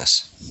revenge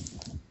business.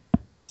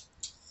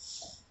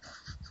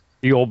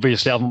 You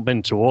obviously haven't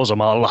been to us,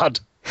 my lad.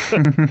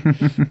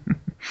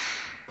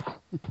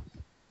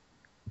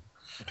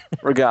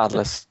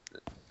 Regardless,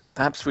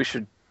 perhaps we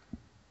should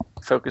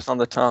focus on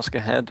the task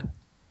ahead.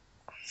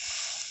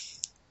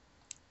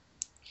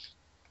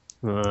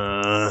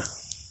 Uh,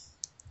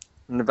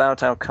 And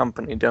about our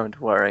company, don't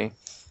worry.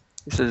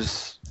 This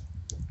is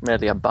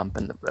merely a bump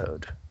in the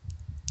road.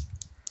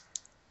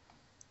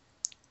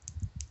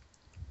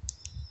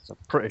 it's a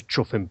pretty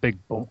chuffing big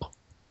bump.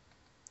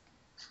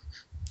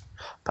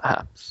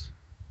 Perhaps.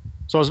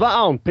 So has that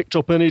hound picked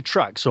up any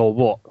tracks or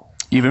what?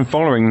 You've been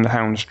following the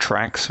hound's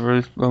tracks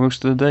for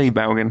most of the day,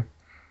 Balgan.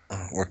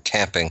 We're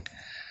camping.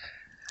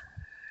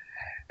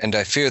 And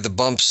I fear the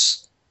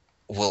bumps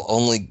will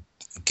only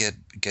get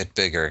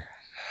bigger.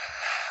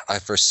 I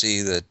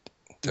foresee that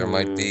there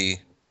might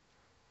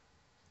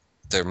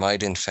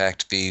in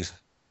fact be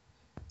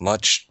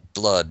much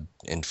blood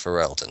in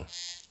Ferelden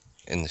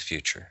in the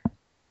future.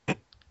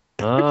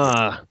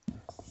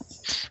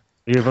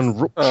 Even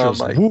ruptures,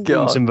 my wounds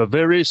God. in the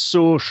very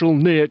social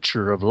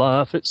nature of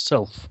life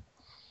itself.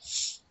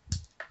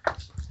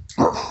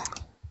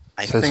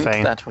 I Says think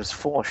Fane. that was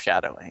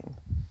foreshadowing.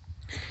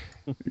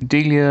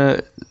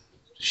 Delia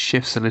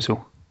shifts a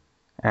little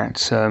at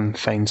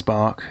Fane's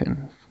bark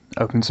and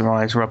opens her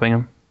eyes, rubbing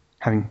them,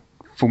 having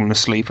fallen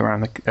asleep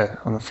around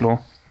on the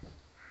floor.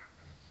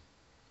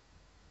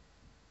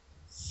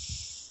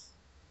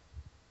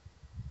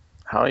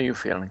 How are you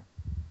feeling?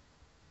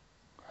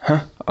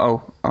 Huh?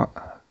 Oh,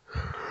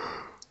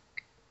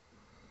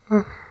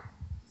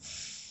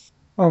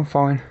 I'm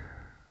fine.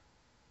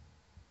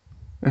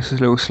 This is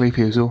a little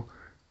sleepy as all.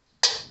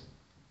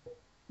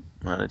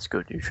 Well, it's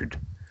good. You should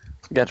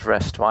get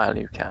rest while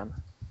you can.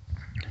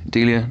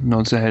 Delia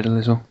nods her head a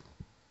little,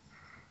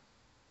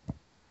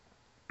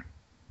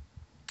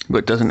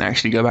 but doesn't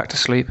actually go back to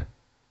sleep.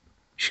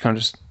 She kind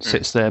of just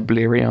sits there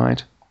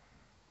bleary-eyed.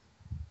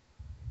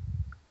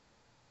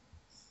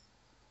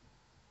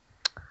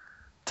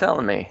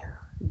 Tell me,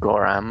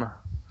 Goram,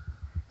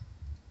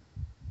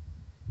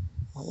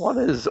 what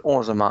is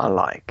Orzammar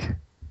like?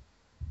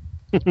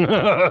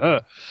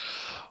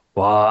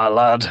 Why,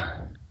 lad,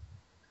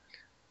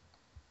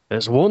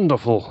 it's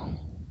wonderful.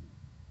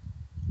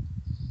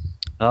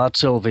 I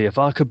tell thee, if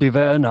I could be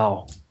there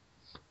now,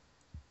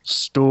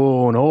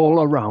 stone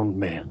all around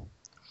me.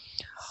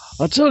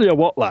 I tell you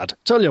what, lad,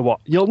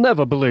 you'll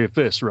never believe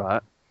this,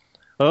 right?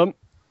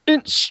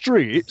 In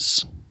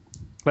streets,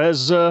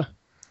 it's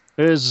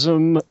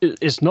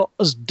not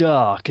as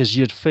dark as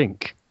you'd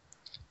think.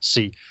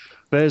 See,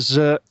 there's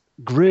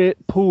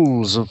great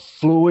pools of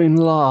flowing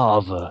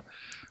lava,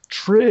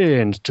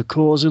 trained to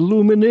cause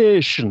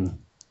illumination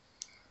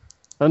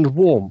and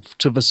warmth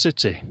to the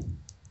city.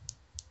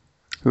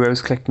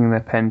 Whoever's clicking their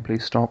pen,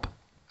 please stop.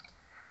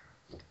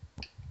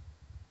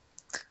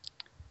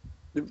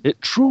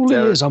 It truly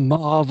is a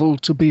marvel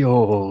to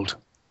behold.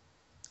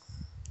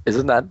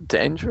 Isn't that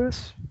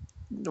dangerous?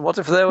 What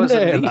if there was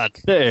a leak? Lad,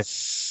 nay.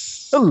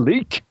 A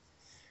leak?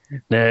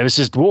 Nay, this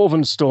is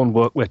dwarven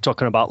stonework we're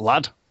talking about,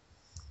 lad.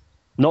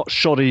 Not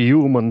shoddy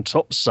human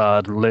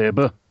topside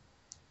labour.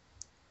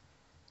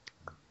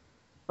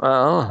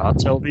 Well, I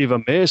tell thee,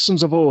 the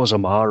masons of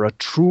Orzammar are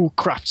true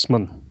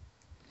craftsmen.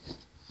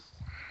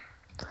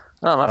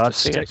 I'll have I'd to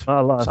see stake it my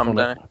life on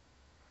someday. it.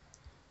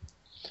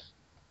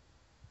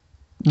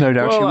 No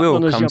doubt she Well, will, that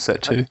one is come your-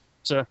 set 2.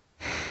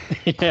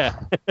 Yeah.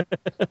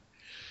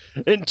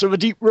 Into the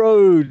deep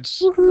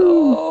roads.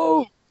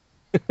 Oh,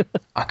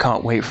 I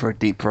can't wait for a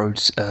Deep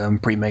Roads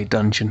pre-made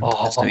dungeon.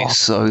 That's going to be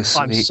so I'm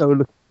sweet.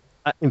 so.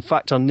 In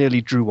fact, I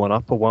nearly drew one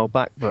up a while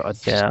back, but I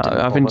just Yeah, didn't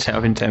I've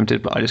bother. been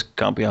tempted, but I just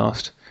can't be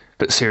asked.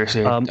 But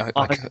seriously,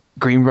 I-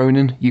 Green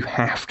Ronin, you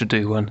have to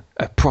do one.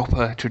 A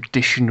proper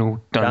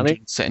traditional dungeon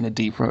Danny? set in a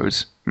Deep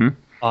Roads.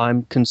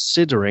 I'm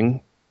considering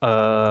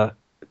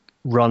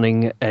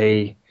running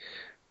a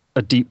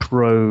Deep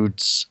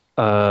Roads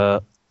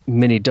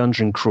mini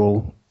dungeon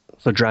crawl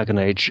for Dragon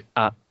Age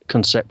at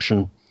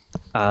conception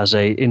as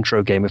a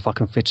intro game if I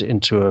can fit it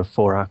into a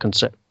 4-hour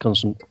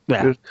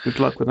Good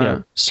luck with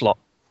that. slot.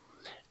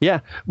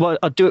 Yeah, well,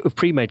 I'd do it with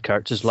pre-made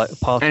characters like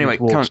party Anyway,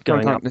 dwarves come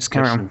going on, up. let's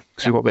carry on. mission.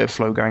 Because we've got a bit of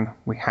flow going.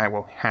 We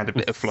had a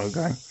bit of flow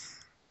going.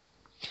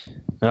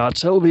 Now, I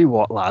tell thee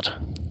what, lad.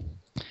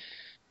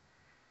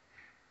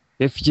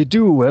 If you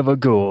do ever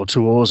go to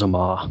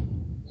Orzammar,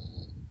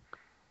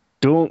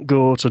 don't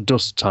go to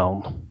Dust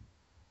Town,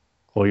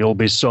 or you'll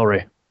be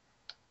sorry.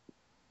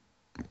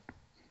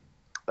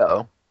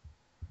 Oh,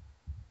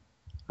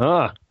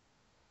 Ah,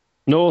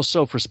 no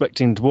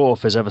self-respecting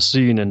dwarf is ever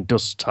seen in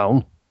Dust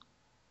Town.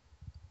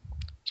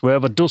 It's where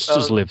the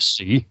dusters live,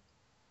 see?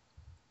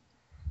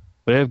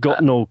 They've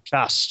got no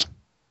caste,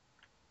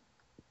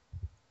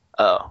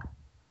 oh,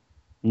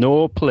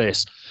 no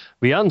place.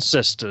 The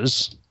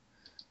ancestors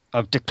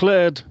have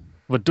declared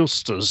the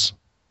dusters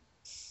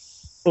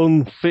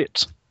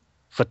unfit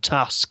for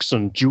tasks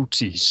and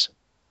duties.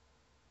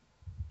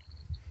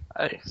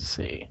 I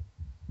see.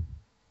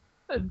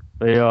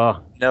 They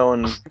are No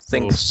one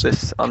thinks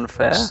this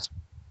unfair?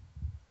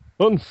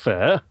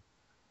 unfair.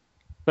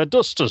 They're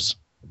dusters.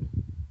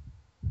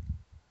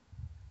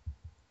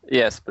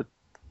 Yes, but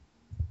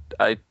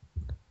I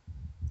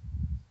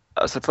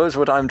suppose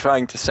what I'm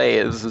trying to say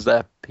is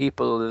they're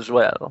people as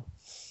well.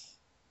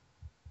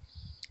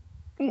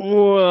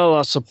 Well,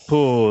 I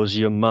suppose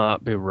you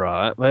might be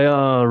right. They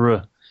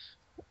are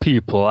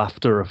people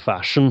after a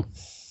fashion.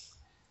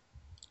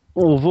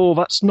 Although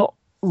that's not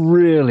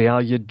really how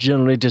you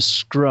generally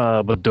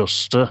describe a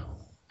duster.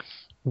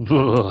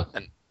 Ugh.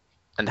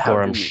 And how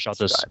Goram do you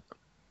shudders.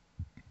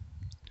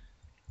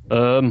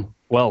 describe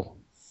Well,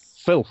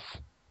 filth.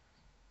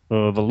 The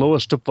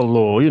lowest of the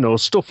low,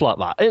 stuff like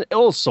that.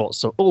 All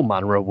sorts of, all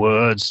manner of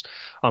words.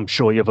 I'm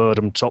sure you've heard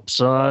them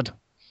topside.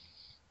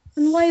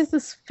 And why is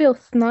this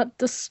filth not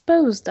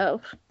disposed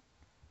of?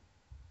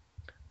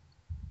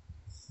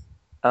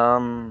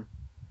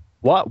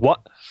 What?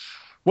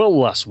 Well,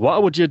 lass, why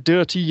would you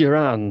dirty your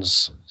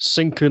hands,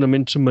 sinking them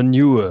into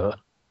manure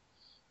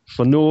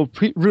for no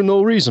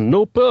reason,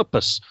 no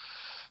purpose?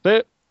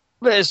 There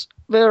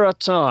are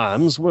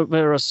times where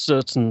there are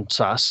certain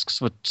tasks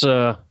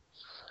that,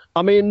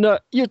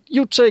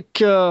 you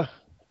take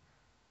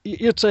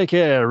you take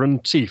hair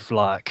and teeth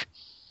like.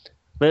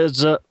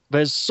 There's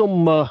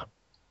some of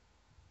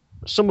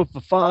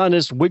the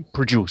finest wig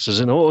producers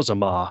in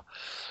Ozamar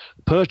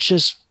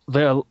purchase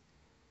their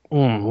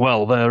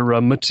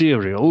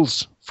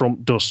materials from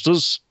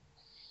dusters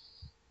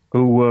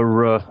who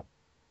were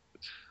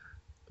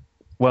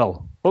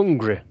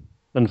hungry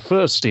and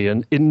thirsty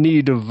and in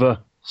need of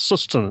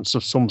sustenance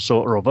of some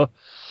sort or other.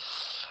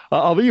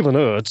 I've even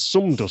heard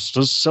some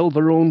dusters sell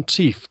their own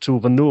teeth to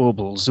the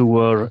nobles who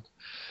were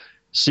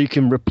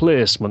seeking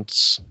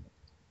replacements.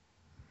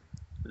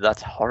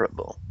 That's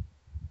horrible.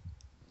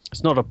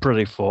 It's not a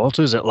pretty thought,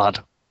 is it, lad?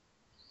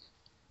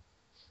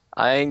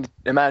 I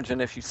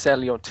imagine if you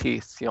sell your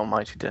teeth, you're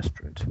mighty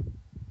desperate.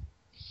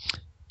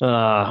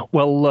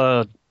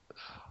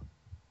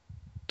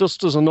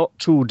 Dusters are not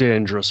too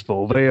dangerous,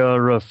 though. They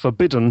are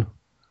forbidden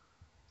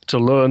to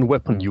learn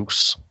weapon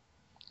use.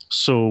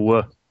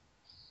 So,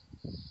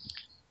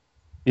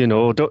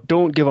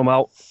 don't give them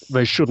out.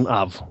 They shouldn't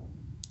have.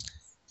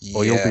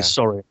 Or you'll be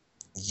sorry.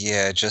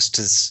 Yeah, just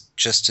as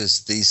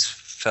these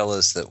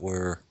fellas that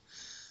we're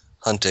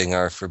hunting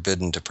are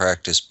forbidden to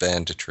practice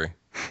banditry.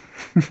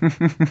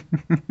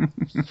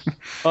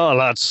 Oh,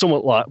 lad,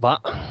 somewhat like that.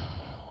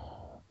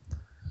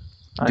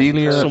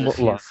 Delia, somewhat if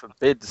you like.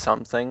 forbid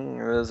something,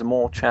 there's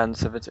more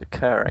chance of it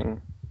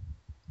occurring.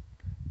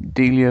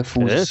 Delia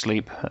falls Yes?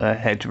 asleep, her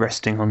head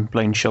resting on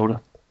Blaine's shoulder.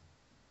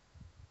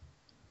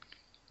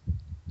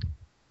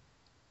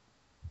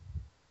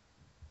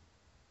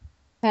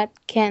 That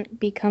can't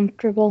be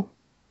comfortable.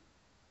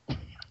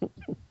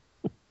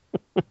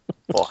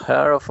 For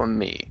her or for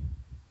me?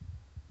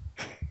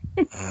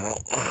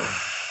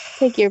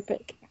 Take your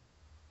pick.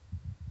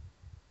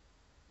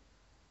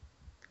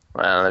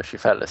 Well, if she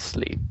fell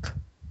asleep,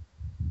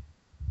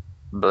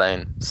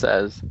 Blaine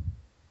says.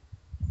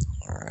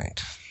 All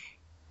right.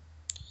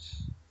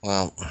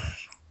 Well,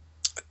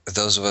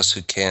 those of us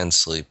who can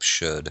sleep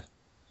should.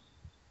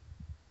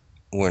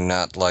 We're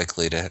not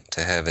likely to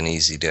have an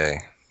easy day.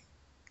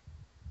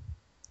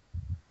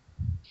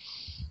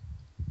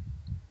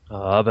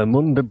 There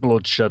mun be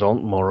bloodshed on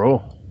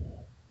tomorrow.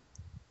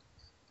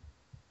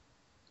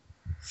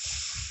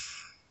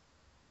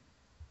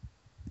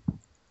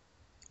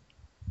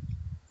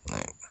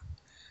 Right.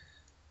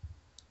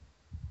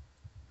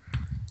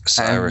 And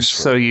Cyrus.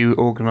 so you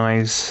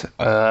organise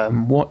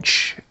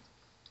watch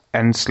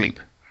and sleep.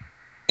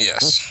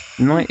 Yes.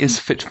 Night is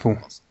fitful.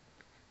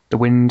 The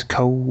wind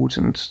cold,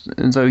 and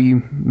though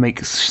you make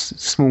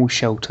small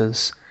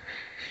shelters,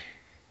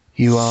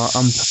 you are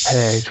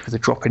unprepared for the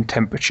drop in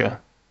temperature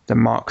that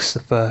marks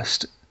the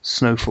first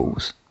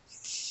snowfalls.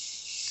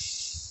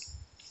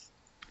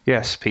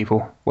 Yes,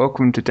 people,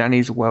 welcome to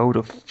Danny's world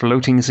of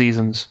floating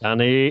seasons.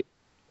 Danny,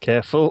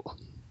 careful.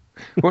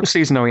 What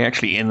season are we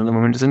actually in at the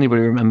moment? Does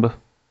anybody remember?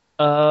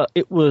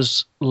 It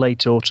was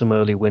late autumn,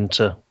 early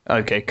winter.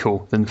 Okay,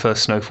 cool. Then the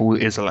first snowfall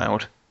is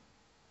allowed.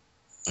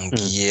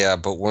 Yeah,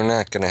 but we're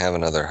not going to have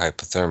another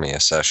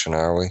hypothermia session,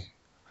 are we?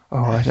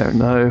 Oh, I don't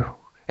know.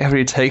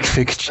 Every take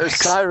fig Oh, checks.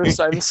 Cyrus,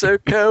 I'm so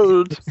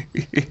cold.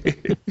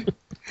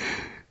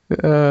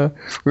 We're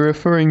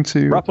referring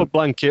to Wrap a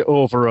blanket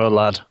over her,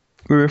 lad.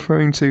 We're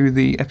referring to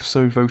the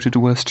episode voted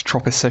worst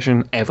Troppist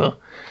session ever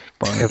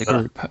by the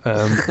group.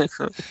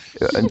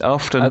 And I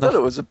thought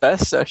it was the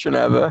best session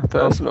ever,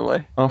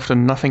 personally. after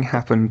nothing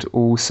happened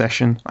all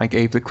session, I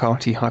gave the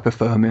party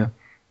hypothermia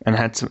and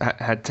had to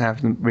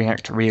have them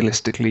react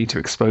realistically to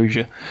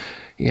exposure.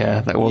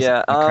 Yeah, that was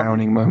a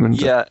crowning moment.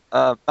 Yeah,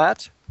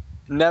 Matt,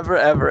 never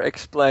ever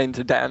explain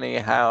to Danny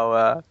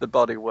how the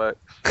body works.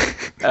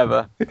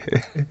 Ever.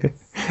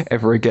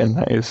 Ever again,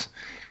 that is.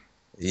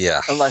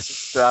 Yeah. Unless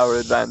it's to our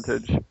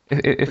advantage.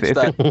 If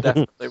That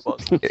definitely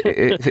wasn't.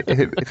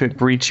 if it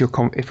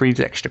breeds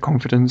extra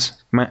confidence,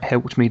 Matt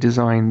helped me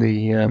design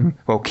the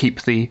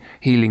keep the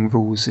healing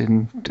rules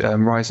in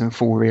Rise and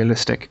Fall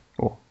realistic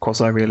or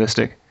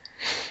quasi-realistic.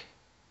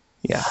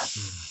 Yeah,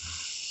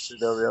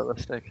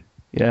 Pseudo-realistic.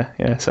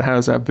 yeah. So how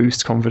does that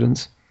boost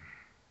confidence?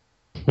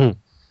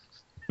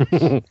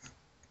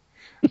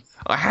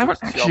 I haven't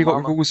actually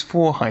got rules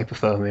for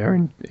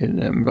hypothermia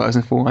in Rise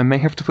and Fall. I may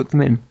have to put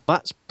them in.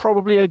 That's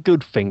probably a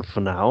good thing for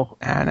now.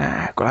 And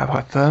I've got to have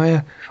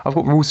hypothermia. I've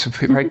got rules for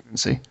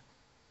pregnancy.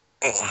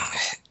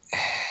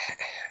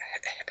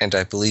 And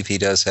I believe he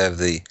does have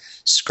the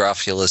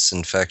scrofulous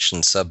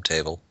infection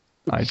subtable.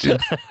 I do.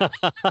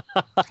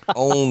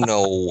 Oh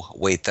no!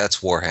 Wait,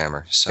 that's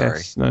Warhammer. Sorry.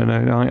 Yes, no.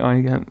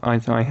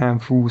 I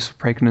have rules for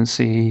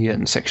pregnancy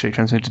and sexually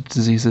transmitted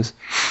diseases.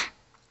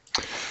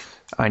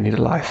 I need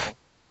a life.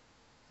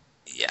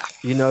 Yeah.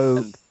 You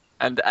know,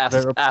 And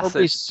There are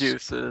probably acid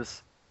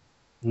juices.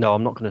 no,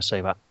 I'm not going to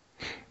say that.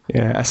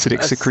 Yeah,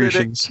 acidic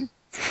secretions.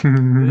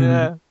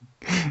 Yeah.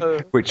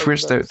 Which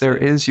there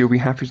is, you'll be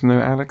happy to know,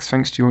 Alex,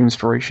 thanks to your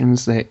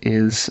inspirations, there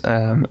is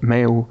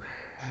male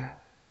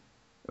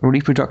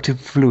reproductive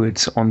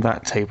fluids on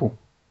that table.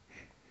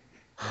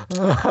 as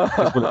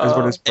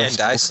well as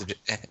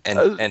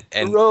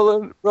And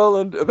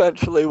Roland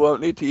eventually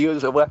won't need to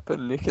use a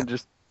weapon. He can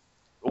just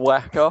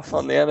whack off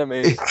on the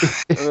enemies,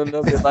 and then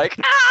they'll be like,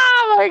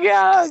 "Oh my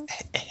god!"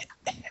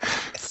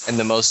 And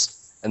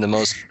the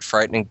most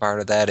frightening part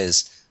of that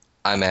is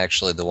I'm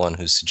actually the one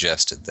who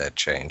suggested that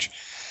change.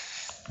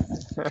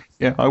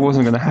 Yeah, I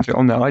wasn't going to have it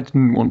on there. I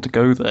didn't want to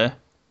go there.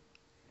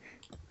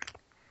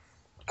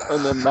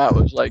 And then Matt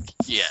was like,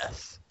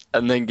 "Yes,"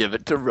 and then give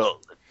it to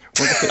Roland.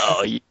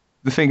 Oh,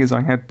 The thing is,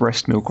 I had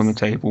breast milk on the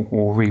table,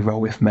 or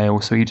re-roll if male,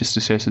 so he just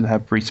suggested to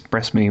have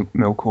breast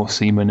milk or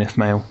semen if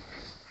male.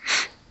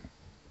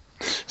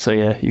 So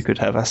yeah, you could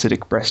have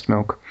acidic breast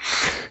milk.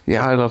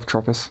 Yeah, I love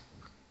Troppers.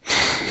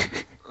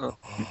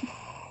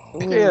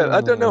 yeah,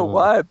 I don't know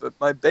why, but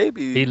my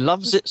baby. He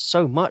loves it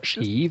so much,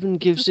 he even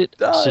gives it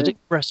acidic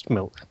breast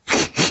milk.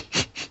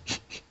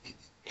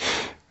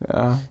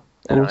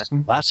 Anyway.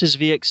 Awesome. That is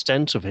the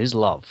extent of his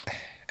love.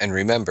 And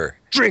remember,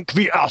 Drink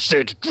the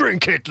acid!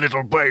 Drink it,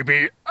 little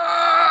baby!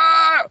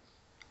 Ah!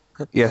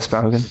 Yes,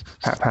 Balogan.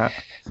 Pat pat.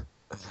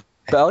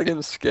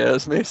 Balgan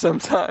scares me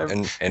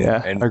sometimes.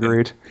 and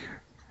Agreed.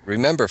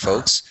 remember,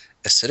 folks,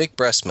 acidic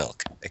breast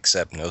milk,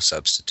 except no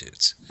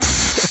substitutes.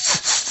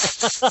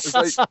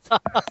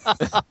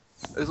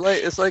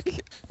 It's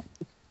like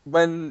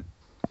when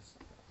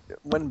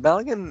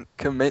Balgan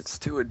commits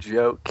to a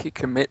joke, he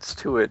commits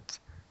to it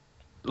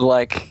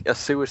like a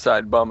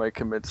suicide bomber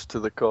commits to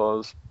the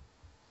cause.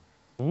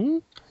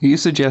 Are you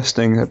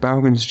suggesting that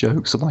Balgan's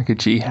jokes are like a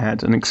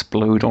jihad and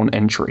explode on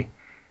entry?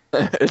 He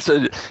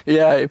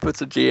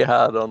puts a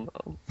jihad on.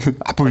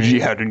 I put a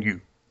jihad on you.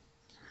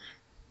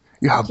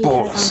 You have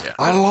balls.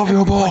 I love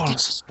your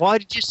balls. Why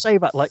did you say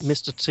that like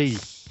Mr. T?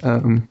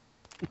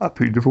 A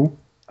beautiful.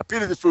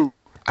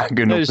 I'm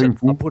gonna I'll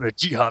painful. put a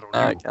jihad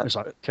on you. can't It's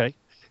like, do it. okay.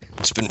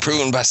 It's been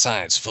proven by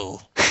science,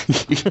 fool.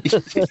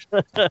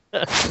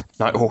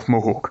 Night Elf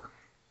Mohawk.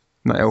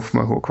 Night Elf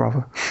Mohawk,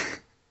 rather.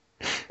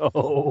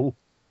 Oh.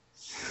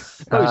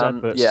 Those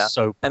adverts are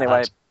so bad.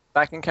 Anyway,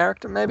 back in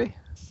character, maybe?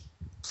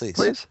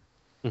 Please.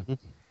 Mhm.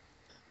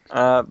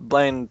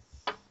 Blaine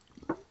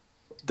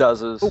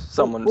does as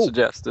someone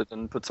suggested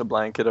and puts a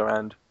blanket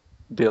around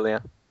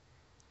Delia.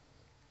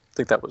 I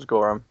think that was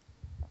Gorham.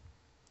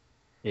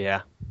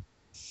 Yeah.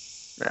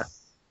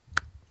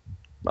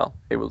 Well,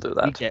 he will do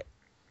that.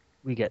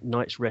 We get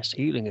night's rest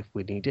healing if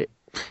we need it.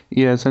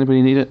 Yeah, does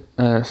anybody need it?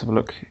 Let's have a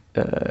look.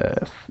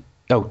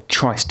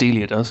 Trice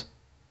Delia does.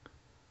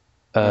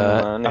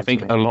 I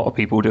think a lot of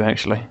people do,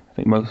 actually. I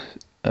think most,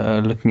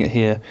 looking at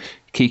here,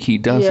 Kiki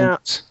doesn't. Yeah.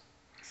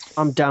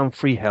 I'm down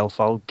 3 health.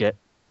 I'll get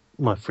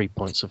my 3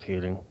 points of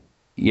healing.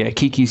 Yeah,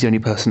 Kiki's the only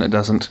person that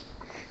doesn't.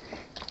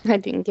 I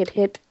didn't get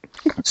hit.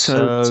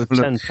 So So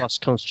 10 plus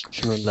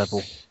constitutional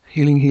level.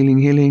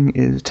 Healing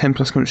is 10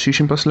 plus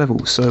constitution plus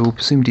level. So we'll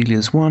presume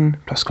Delia's 1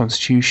 plus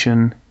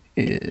constitution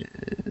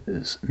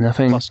is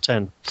nothing. Plus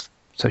 10.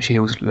 So she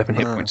heals 11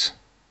 hit points.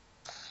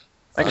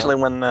 Actually,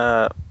 when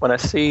I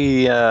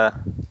see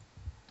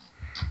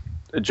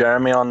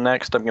Jeremy on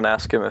next, I'm going to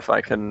ask him if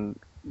I can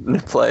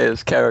play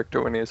his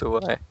character when he's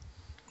away.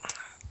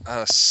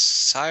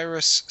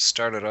 Cyrus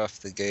started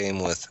off the game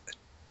with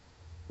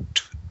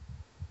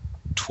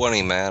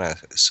 20 mana,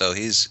 so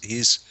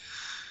he's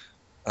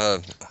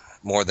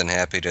more than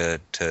happy to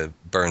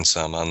burn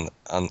some on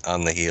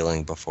the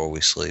healing before we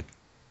sleep.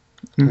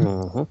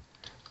 Mm-hmm.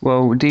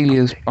 Well,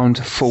 Delia's on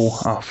to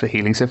 4 after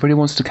healing, so if everybody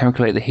wants to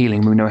calculate the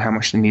healing, we know how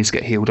much they need to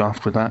get healed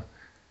after that.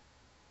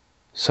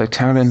 So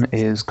Talon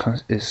is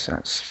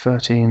that's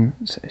 13,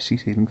 so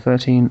she's healing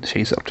 13,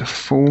 she's up to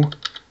 4.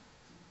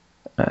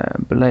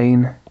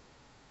 Blaine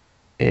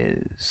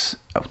is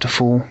up to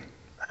 4.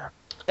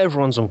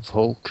 Everyone's on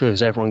full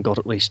because everyone got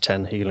at least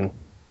 10 healing.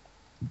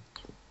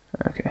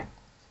 Okay,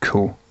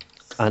 cool.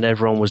 And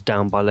everyone was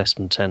down by less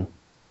than 10.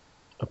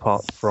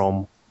 Apart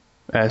from...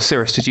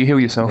 Cirrus, did you heal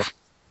yourself?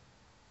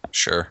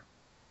 Sure.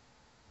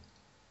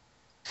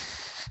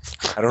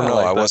 I don't know.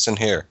 like I that. wasn't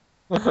here.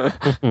 Oh,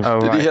 Did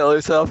right. he heal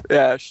himself?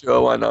 Yeah,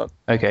 sure, why not?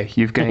 Okay,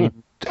 you've gained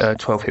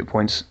 12 hit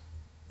points,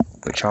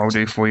 which I'll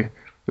do for you,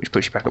 which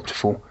puts you back up to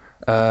 4.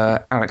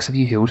 Alex, have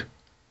you healed?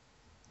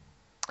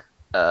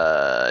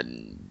 No.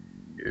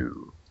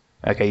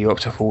 Okay, you're up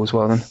to 4 as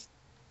well then.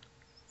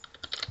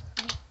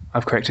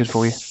 I've corrected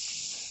for you.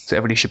 So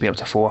everybody should be up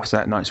to 4 after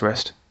that night's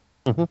rest.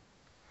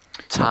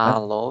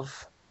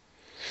 Tarlov.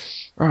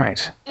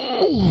 Right.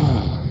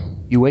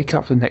 You wake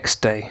up the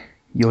next day.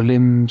 Your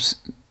limbs,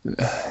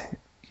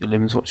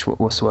 what's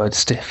the word?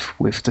 Stiff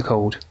with the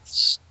cold.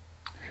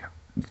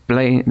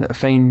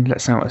 Fane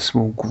lets out a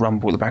small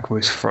grumble at the back of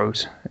his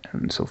throat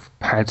and sort of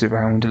pads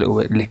around a little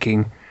bit,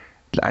 licking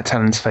at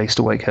Talon's face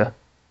to wake her.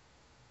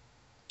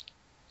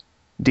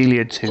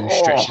 Delia too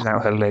stretches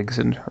out her legs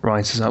and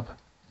rises up.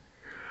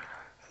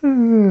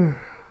 You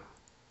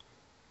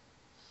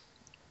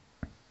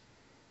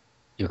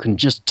can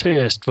just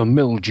taste the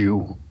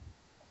mildew.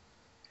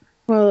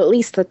 Well, at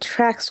least the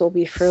tracks will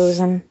be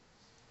frozen.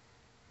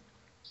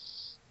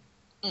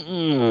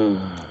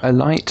 A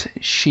light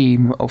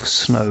sheen of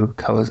snow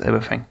covers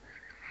everything,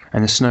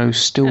 and the snow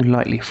still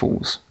lightly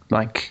falls,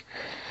 like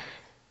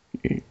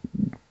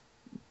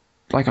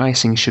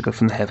icing sugar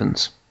from the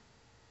heavens.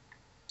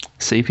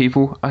 See,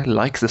 people, I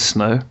like the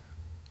snow.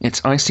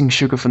 It's icing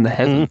sugar from the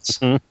heavens,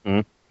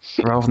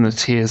 rather than the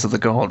tears of the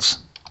gods.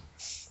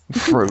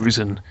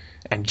 Frozen,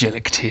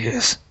 angelic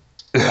tears.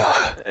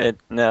 Ugh.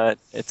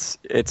 It's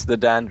the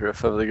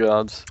dandruff of the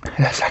gods.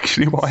 That's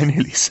actually what I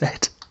nearly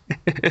said.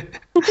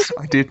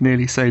 I did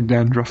nearly say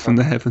dandruff from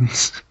the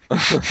heavens.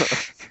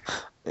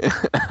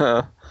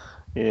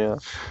 Yeah.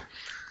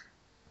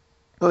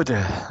 Oh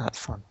dear, that's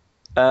fun.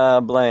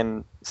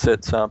 Blaine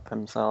sits up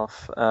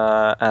himself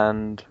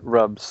and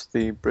rubs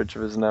the bridge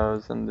of his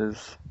nose and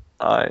his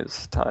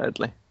eyes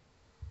tiredly.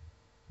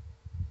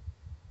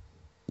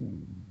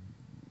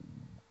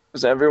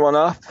 Is everyone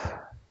up?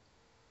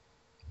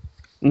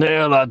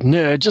 No, lad,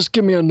 no. Just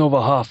give me another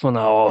half an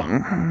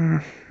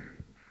hour.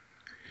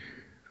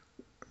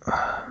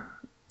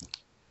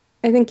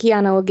 I think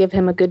Yana will give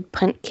him a good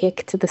punt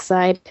kick to the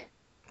side.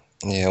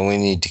 Yeah, we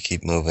need to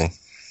keep moving.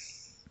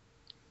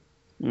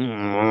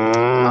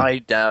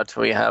 I doubt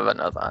we have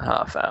another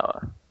half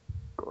hour.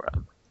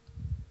 Grab.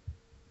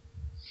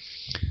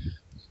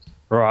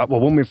 Right,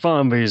 well, when we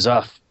find these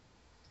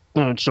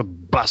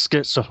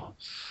baskets,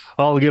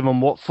 I'll give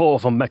them what for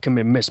making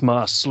me miss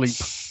my sleep.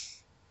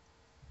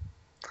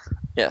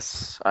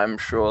 Yes, I'm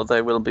sure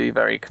they will be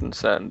very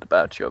concerned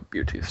about your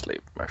beauty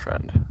sleep, my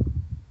friend.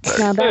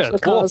 Now that's Yeah, what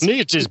dwarf calls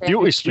needs his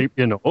beauty sleep,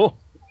 you know.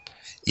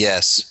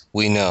 Yes,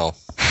 we know.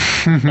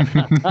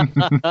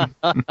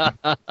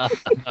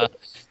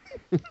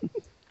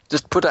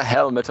 Just put a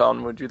helmet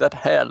on, would you? That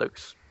hair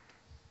looks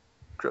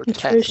grotesque.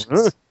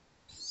 atrocious.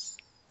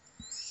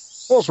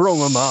 What's wrong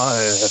with my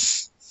hair?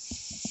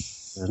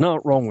 There's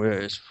not wrong with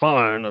it. It's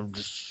fine. I'm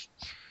just...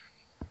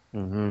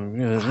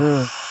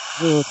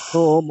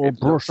 comb or It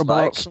brush looks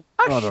about like some...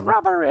 a I don't know.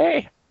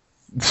 shrubbery.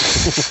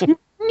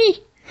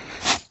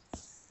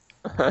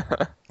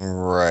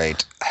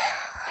 Right.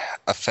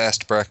 A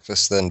fast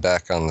breakfast, then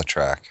back on the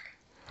track.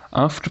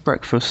 After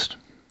breakfast,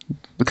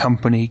 the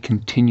company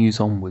continues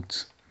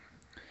onwards.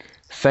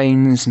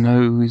 Fane's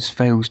nose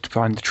fails to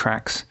find the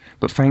tracks,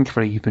 but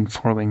thankfully you've been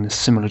following the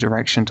similar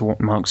direction to what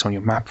marks on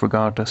your map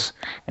regardless,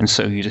 and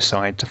so you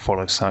decide to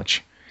follow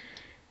such,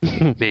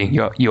 being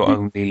your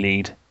only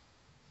lead.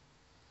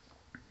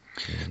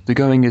 The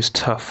going is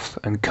tough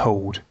and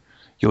cold.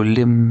 Your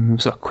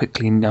limbs are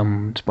quickly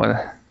numbed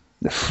by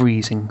the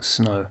freezing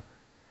snow,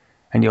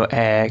 and your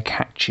air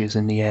catches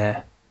in the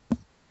air.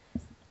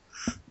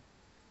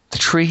 The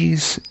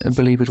trees,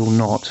 believe it or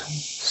not,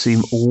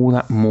 seem all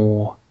that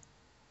more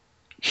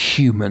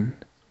human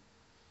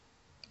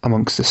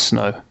amongst the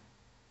snow.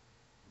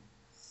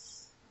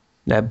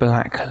 Their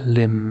black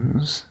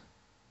limbs,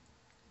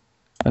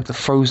 like the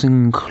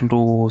frozen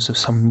claws of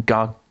some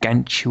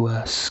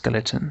gargantua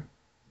skeleton,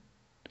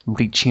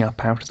 reaching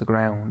up out of the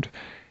ground,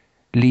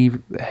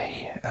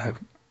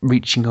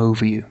 reaching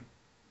over you.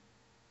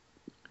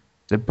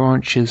 The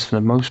branches, for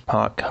the most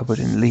part, covered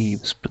in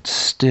leaves, but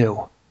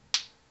still,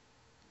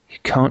 you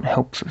can't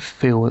help but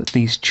feel that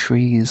these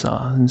trees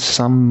are in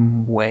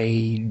some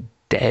way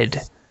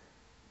dead.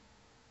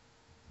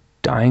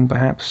 Dying,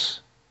 perhaps?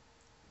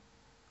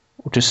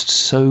 Or just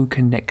so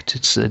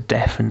connected to the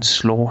death and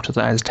slaughter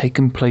that has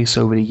taken place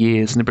over the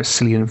years in the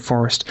Brazilian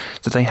forest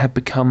that they have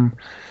become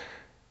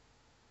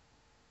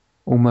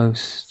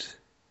almost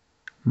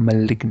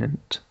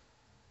malignant.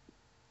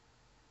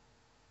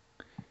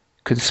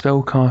 Could the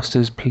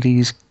spellcasters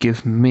please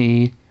give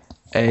me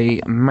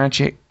a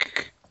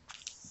magic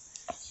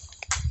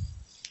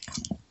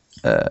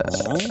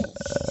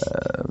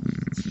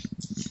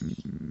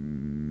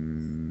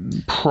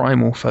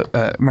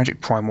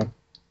magic primal,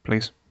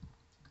 please?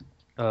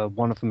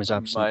 One of them is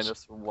absent.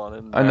 -1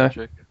 in I know.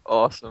 magic.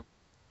 Awesome.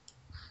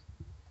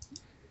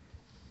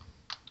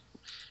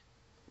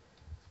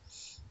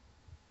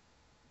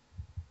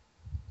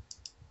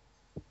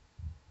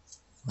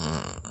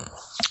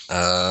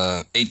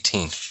 Hmm.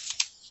 18.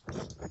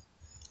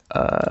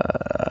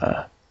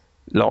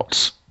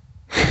 Lots.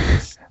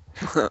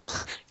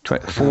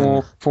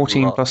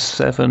 14 Lots. plus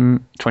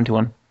 7,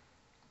 21.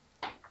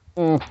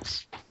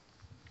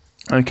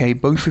 Okay,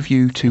 both of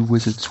you two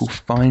wizards will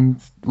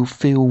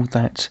feel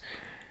that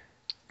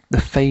the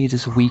fade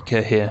is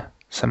weaker here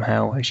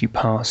somehow as you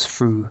pass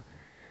through.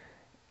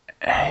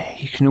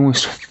 You can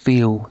almost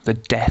feel the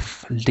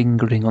death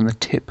lingering on the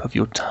tip of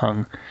your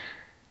tongue.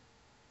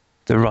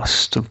 The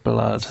rust of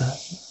blood,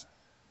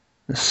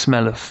 the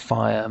smell of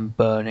fire and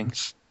burning.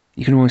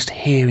 You can almost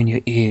hear in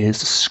your ears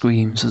the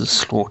screams of the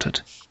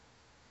slaughtered.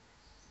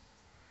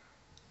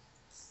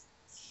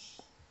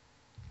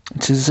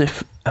 It's as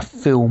if a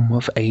film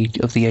of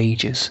the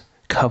ages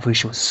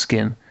covers your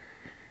skin,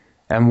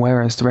 and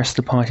whereas the rest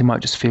of the party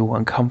might just feel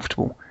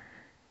uncomfortable,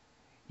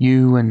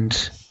 you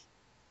and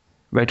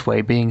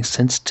Redway, being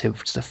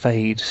sensitive to the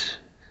fade,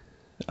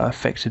 are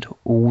affected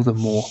all the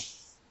more.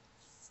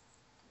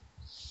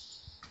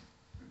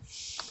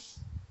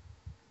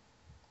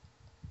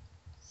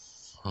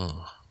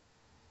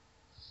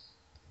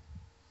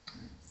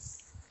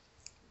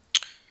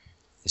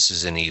 This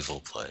is an evil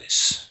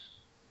place.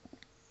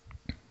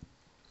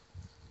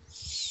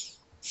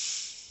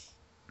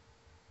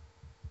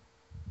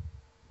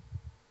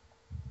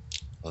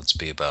 let's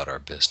be about our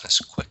business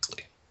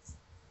quickly.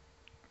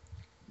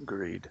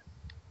 Agreed.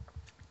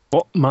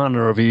 What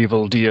manner of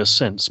evil do you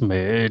sense,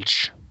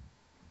 mage?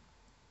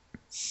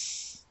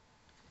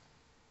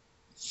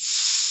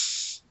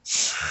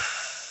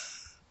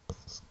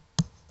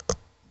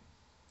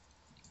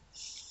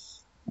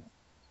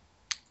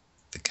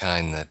 The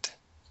kind that...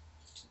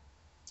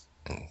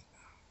 And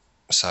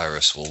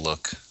Cyrus will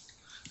look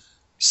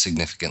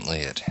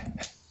significantly at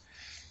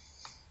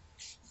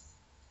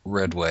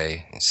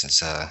Redway. He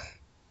says,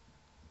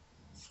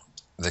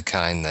 the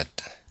kind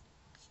that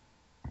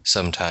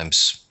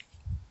sometimes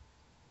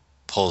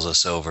pulls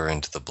us over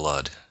into the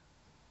blood.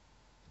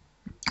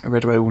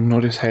 Redway will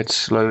nod his head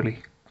slowly,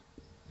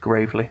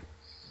 gravely.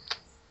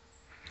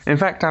 In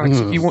fact, Alex,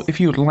 if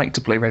you would like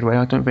to play Redway,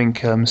 I don't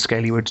think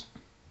Scaly would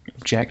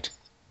object.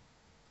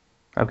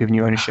 I've given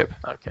you ownership.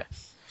 Okay.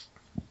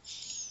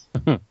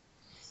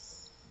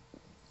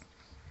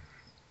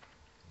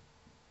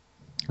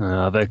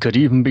 There could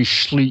even be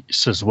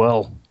Schleets as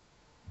well.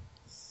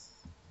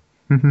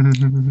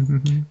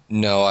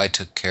 No, I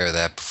took care of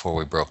that before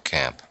we broke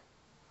camp.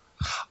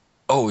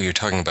 Oh, you're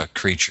talking about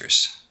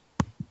creatures.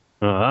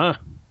 Uh-huh.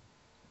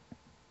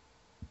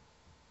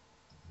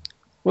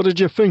 What did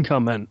you think I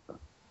meant?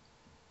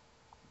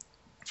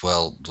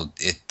 Well,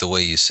 the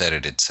way you said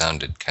it, it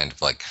sounded kind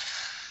of like...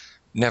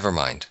 Never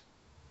mind.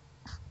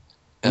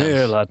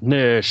 Nay, lad,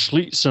 nay.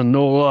 Schleets are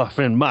no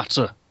laughing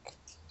matter.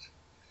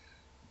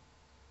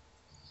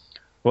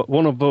 But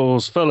one of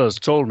those fellas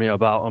told me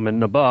about them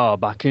in the bar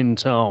back in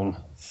town.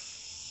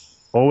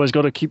 Always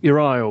got to keep your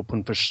eye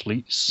open for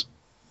Schleets.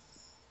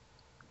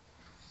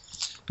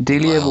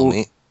 Delia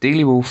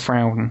will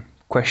frown,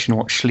 question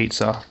what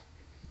Schleets are.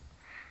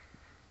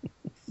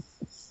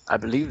 I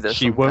believe there's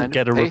She some won't kind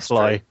get of a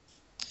pastry.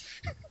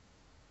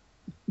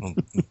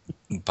 reply.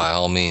 By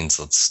all means,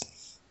 let's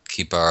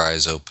keep our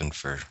eyes open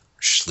for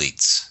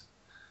Schleets.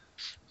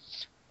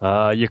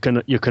 You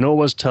can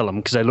always tell them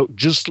because they look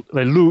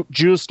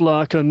just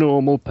like a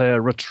normal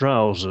pair of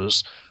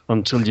trousers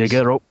until you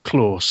get up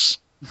close.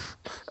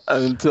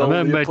 Until And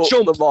then you they put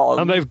jump them on.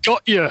 and they've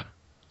got you,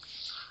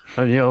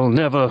 and you'll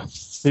never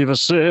be the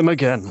same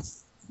again.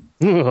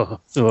 It's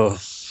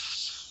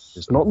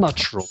not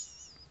natural,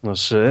 I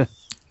say.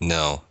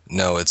 No,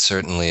 it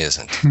certainly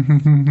isn't.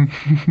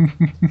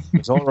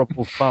 There's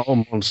horrible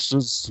foul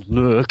monsters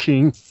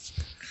looking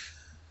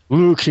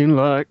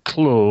like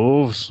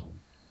clothes.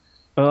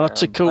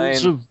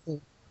 Articles of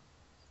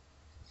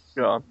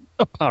Go on.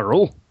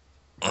 apparel.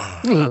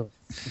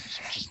 It's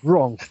just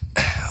wrong.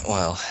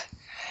 Well,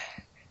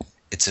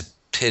 it's a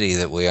pity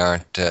that we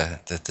aren't,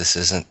 that this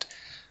isn't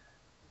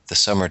the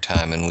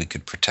summertime and we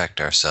could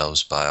protect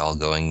ourselves by all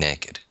going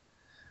naked.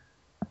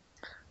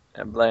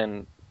 And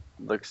Blaine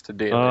looks to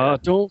Delia. I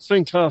don't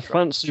think I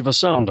fancy the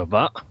sound of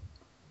that.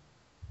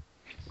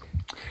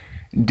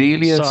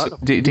 Delia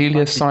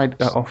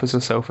offers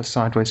herself a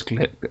sideways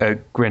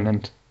grin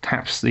and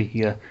taps the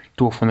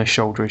dwarf on the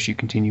shoulder as you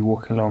continue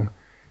walking along,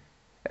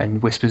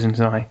 and whispers into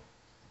his eye.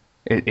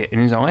 In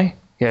his eye?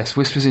 Yes,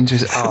 whispers into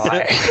his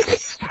eye.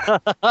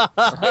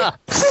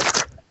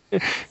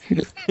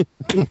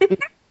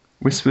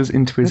 Whispers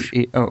into his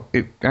ear. Oh,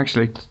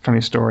 actually,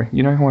 funny story.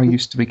 You know how I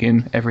used to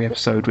begin every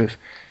episode with,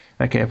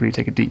 okay, everybody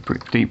take a deep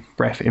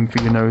breath in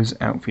for your nose,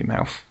 out for your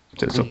mouth,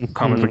 to sort of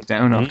calm everybody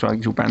down after our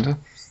usual banter?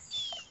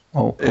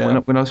 Well, Yeah.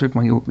 when I was with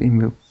my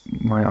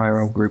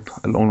IRL group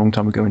a long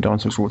time ago in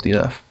Dancing Toward the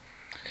Earth,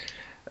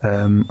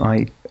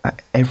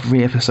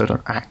 every episode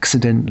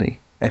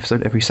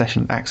every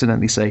session,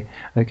 accidentally say,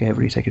 okay,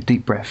 everybody take a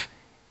deep breath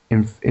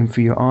in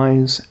for your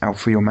eyes, out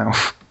for your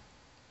mouth.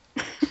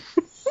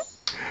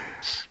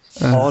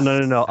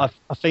 No. I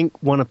think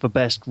one of the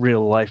best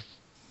real life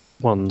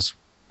ones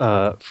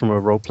from a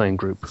role playing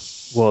group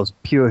was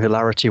pure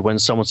hilarity when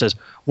someone says,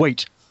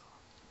 "Wait,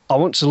 I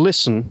want to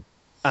listen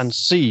and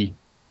see."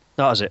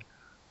 That is it.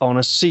 I want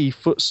to see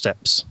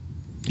footsteps.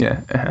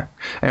 Yeah.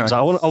 Anyway, So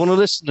I want to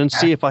listen and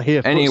see if I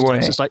hear footsteps. Anyway,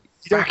 It's like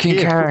you don't back in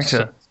hear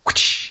character.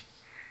 footsteps.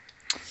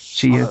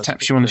 She that's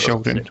taps you on the good.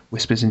 shoulder and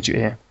whispers into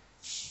your ear.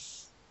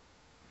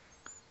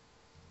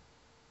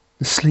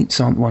 The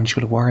Sleets aren't the ones you've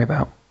got to worry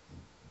about.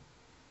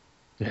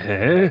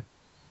 Yeah.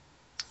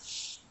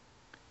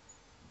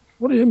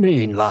 What do you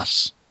mean,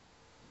 lass?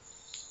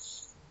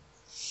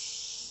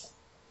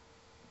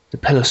 The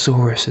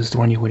Pelosaurus is the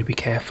one you want to be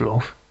careful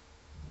of.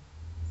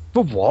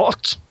 The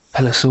what?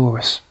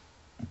 Pelosaurus.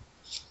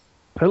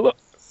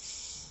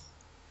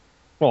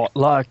 What,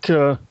 like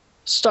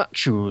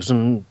statues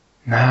and...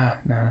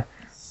 Nah.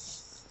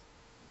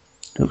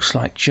 Looks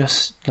like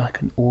just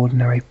like an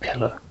ordinary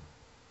pillar.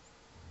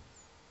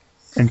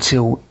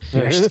 Until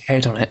you rest your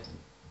head on it,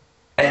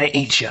 and it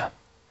eats you.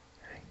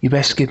 You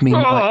best give me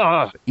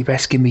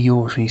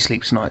yours when you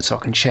sleep tonight so I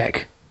can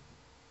check.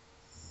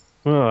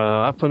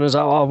 Happen as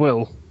how I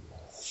will.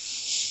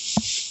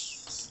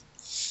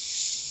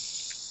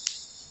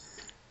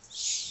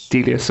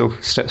 Delia sort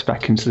of steps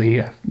back into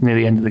the near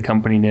the end of the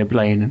company near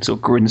Blaine and sort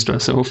of grins to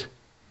herself.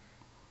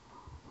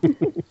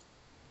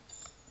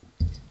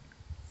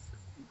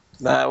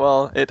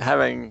 Well, it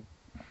having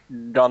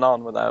gone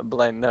on without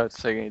Blaine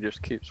noticing. He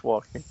just keeps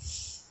walking.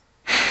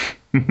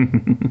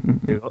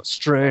 You've got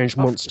strange Off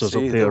to monsters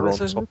up see the here on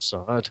wizard.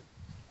 topside.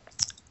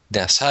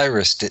 Now,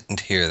 Cyrus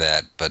didn't hear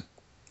that, but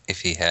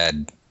if he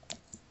had,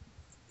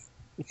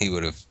 he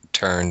would have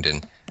turned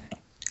and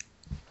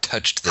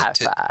touched the High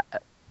tip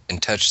five.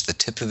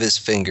 of his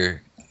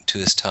finger to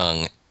his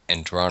tongue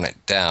and drawn it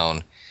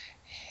down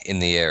in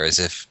the air as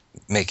if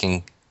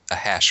making a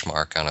hash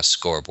mark on a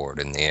scoreboard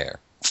in the air.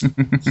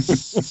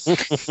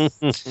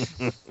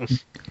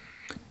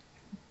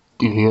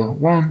 Dear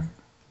one,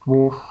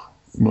 dwarf,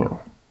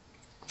 no.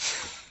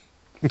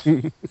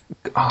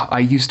 I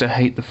used to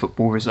hate the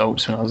football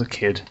results when I was a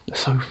kid. They're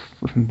so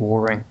fucking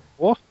boring.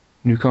 What?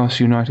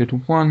 Newcastle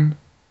United 1,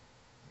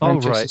 Oh,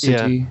 Manchester right,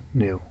 City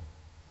 0.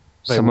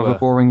 They Some were. other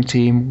boring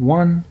team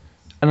 1,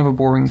 another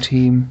boring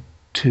team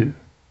 2.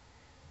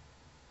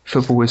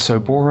 Football is so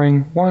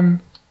boring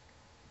 1,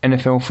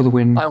 NFL for the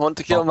win. I want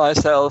to kill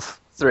myself.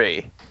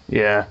 3.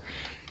 Yeah.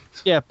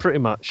 Yeah, pretty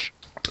much.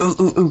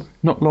 Ooh.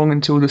 Not long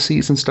until the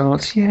season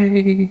starts.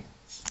 Yay.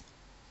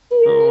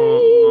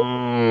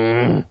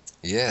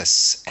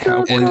 Yes.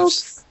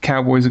 Colts.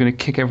 Cowboys are going to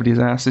kick everybody's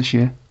ass this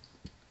year.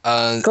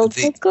 Colts.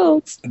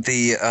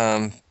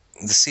 The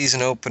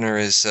season opener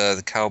is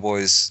the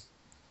Cowboys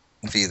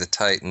via the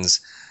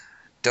Titans.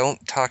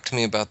 Don't talk to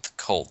me about the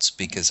Colts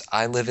because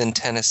I live in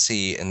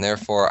Tennessee and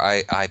therefore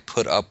I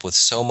put up with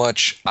so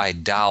much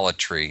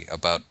idolatry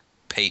about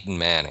Peyton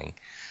Manning.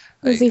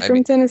 Was he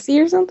from Tennessee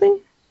or something?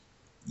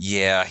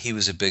 Yeah, he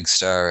was a big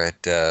star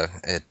at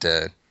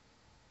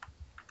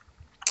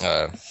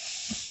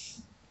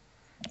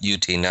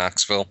UT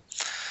Knoxville,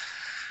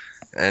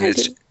 and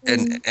it's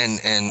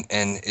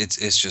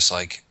just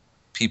like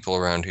people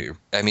around here.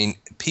 I mean,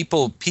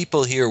 people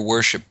here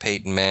worship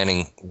Peyton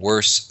Manning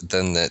worse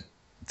than the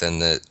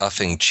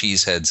uffing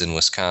cheeseheads in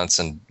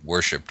Wisconsin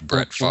worshipped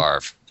Brett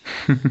Favre.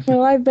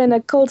 Well, I've been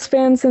a Colts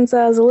fan since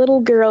I was a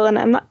little girl, and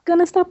I'm not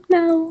gonna stop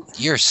now.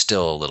 You're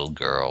still a little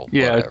girl.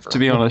 Yeah, whatever. to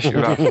be honest, you're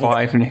about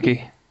 5,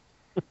 Nikki.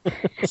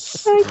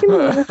 I can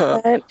live with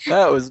that.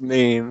 That was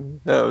mean.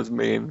 Yeah,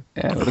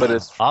 But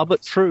it's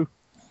But true.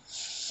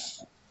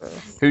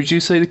 who did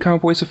you say the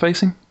Cowboys are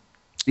facing?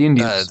 The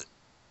Indians.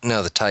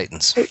 No, the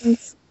Titans.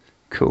 Titans.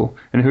 Cool.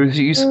 And who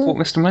do you support,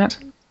 Mr. Matt?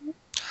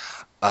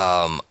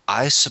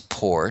 I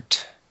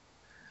support.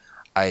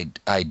 I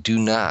do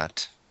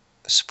not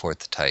support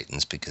the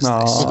Titans because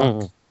they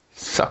suck.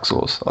 Sucks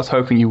sauce. I was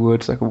hoping you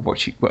would, so I could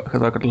watch you,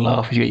 because I could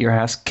laugh as you get your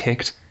ass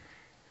kicked.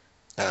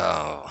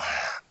 Oh,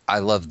 I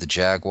love the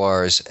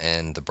Jaguars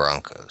and the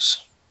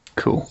Broncos.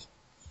 Cool.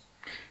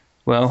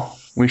 Well,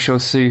 we shall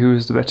see who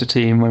is the better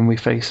team when we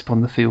face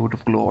upon the field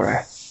of glory.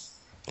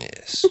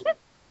 Yes.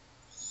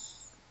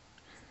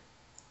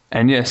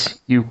 And yes,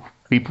 you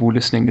people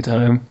listening at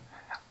home,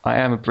 I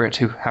am a Brit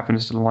who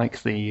happens to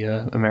like the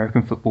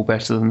American football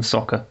better than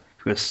soccer.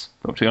 Because,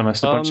 to be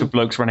honest, a bunch of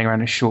blokes running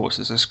around in shorts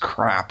is just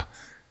crap.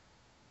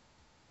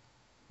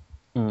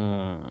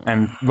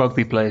 And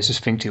rugby players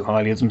just think too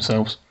highly of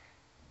themselves.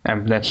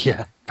 And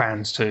they're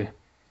fans too.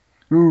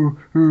 Oh,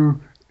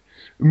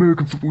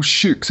 American football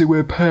shit 'cause they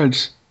wear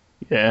pads.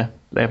 Yeah,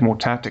 they have more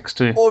tactics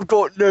too. I've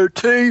got no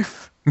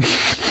teeth.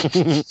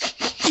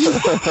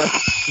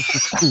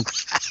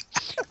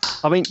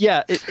 I mean,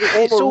 yeah, it's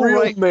I'm a all real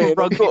right man,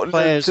 for I've rugby got no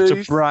players to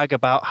teeth. brag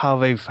about how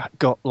they've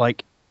got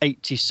like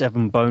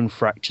 87 bone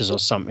fractures or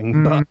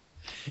something, but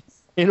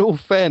in all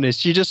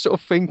fairness, you're just sort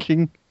of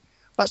thinking,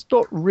 that's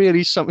not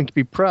really something to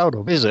be proud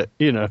of, is it?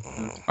 You know.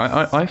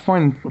 I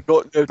find I've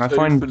got no teeth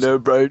and no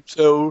brain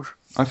cells.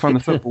 I find the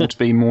football to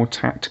be more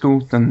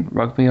tactical than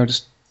rugby. I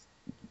just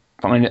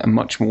find it a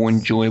much more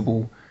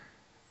enjoyable,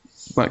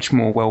 much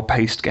more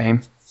well-paced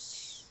game.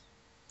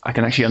 I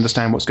can actually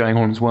understand what's going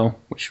on as well,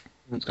 which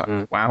is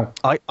like, wow.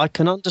 I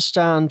can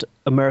understand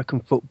American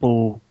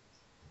football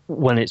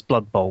when it's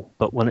Blood Bowl,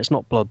 but when it's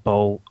not Blood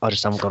Bowl, I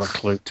just haven't got a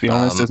clue. To be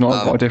honest, there's not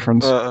a lot of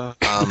difference.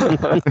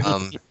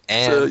 And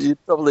So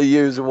you'd probably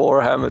use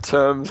Warhammer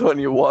terms when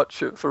you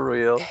watch it for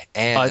real.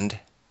 and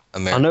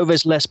I know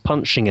there's less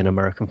punching in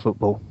American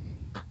football.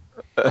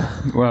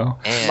 Well,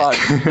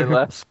 Marginally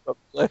less,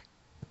 probably.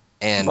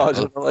 and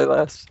Marginally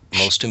less.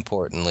 most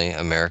importantly,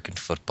 American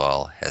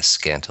football has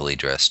scantily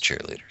dressed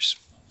cheerleaders.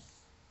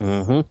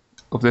 Mm-hmm.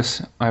 of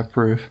this, I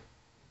approve.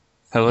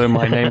 Hello,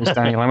 my name is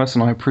Daniel Amos,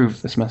 and I approve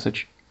of this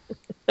message.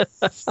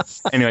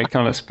 Anyway, come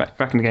on, let's back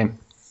in the game.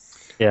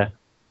 Yeah.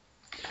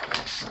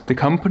 The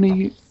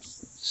company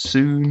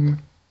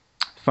soon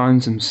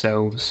finds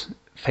themselves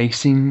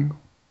facing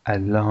a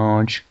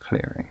large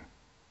clearing.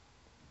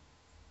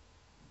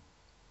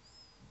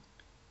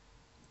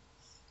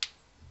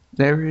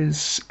 There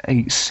is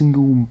a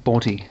single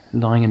body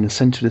lying in the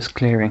center of this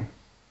clearing.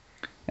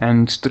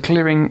 And the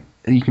clearing,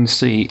 you can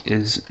see,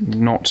 is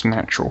not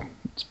natural.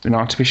 It's been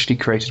artificially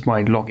created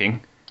by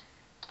logging.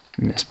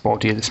 And this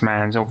body of this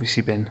man has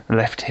obviously been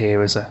left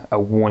here as a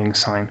warning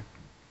sign.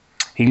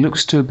 He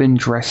looks to have been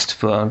dressed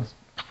for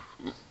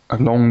a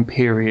long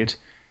period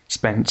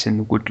spent in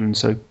the woodland,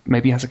 so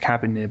maybe he has a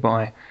cabin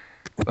nearby,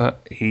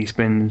 but he's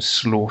been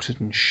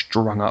slaughtered and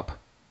strung up.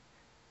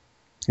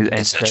 His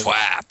It's a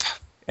trap.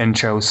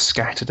 entrails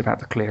scattered about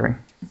the clearing.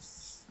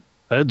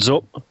 Heads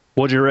up.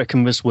 What do you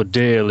reckon this were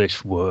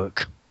Dalish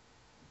work?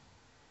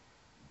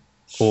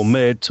 Or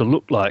made to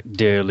look like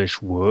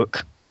Dalish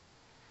work?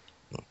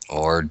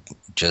 Or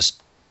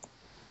just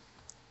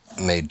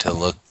made to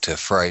look to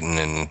frighten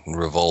and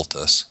revolt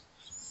us.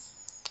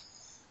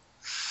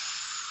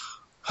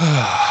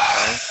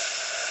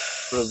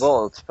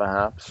 Revolt,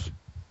 perhaps,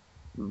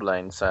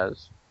 Blaine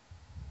says.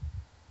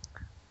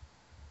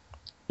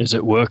 Is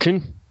it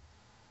working?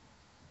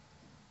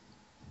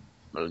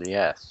 Well,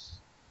 yes.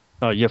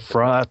 Are you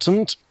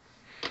frightened?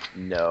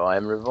 No,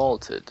 I'm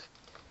revolted.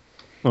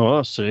 Oh,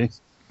 I see.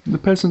 The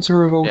peasants are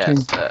revolting.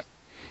 Yes,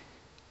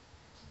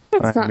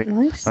 That's not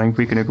nice. I think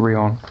we can agree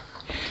on.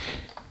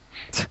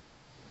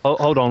 Oh,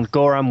 hold on.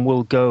 Goram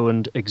will go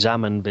and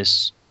examine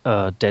this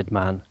dead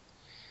man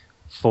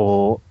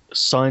for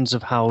signs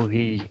of how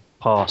he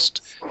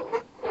passed.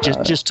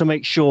 Just to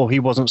make sure he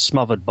wasn't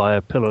smothered by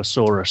a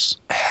Pilosaurus.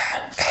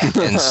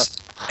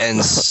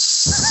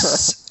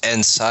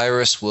 And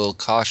Cyrus will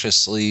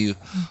cautiously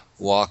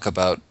walk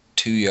about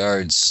 2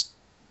 yards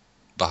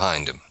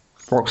behind him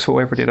Rocks for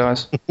wherever it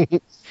is.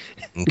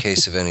 in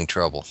case of any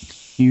trouble.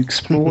 You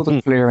explore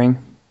the clearing,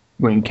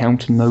 but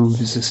encounter no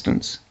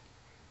resistance.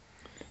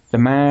 The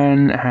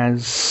man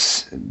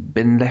has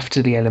been left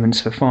to the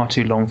elements for far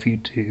too long for you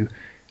to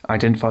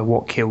identify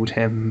what killed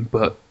him,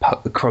 but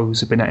the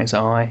crows have been at his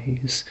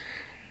eyes.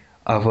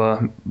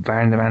 Other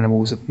random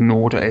animals have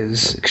gnawed at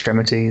his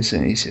extremities,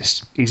 and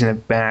he's in a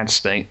bad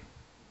state.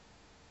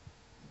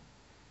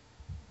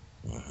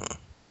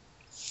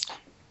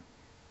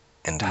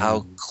 And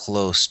how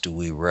close do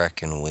we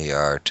reckon we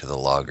are to the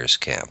loggers'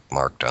 camp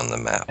marked on the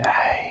map?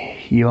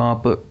 You are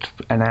but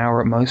an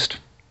hour at most.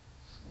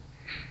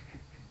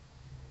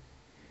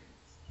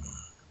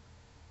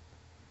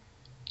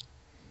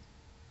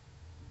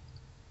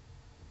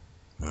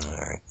 All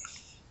right.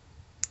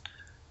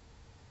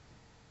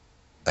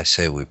 I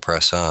say we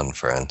press on,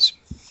 friends.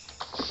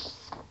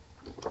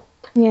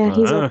 Yeah,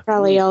 he's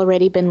probably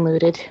already been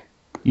looted.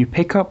 You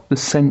pick up the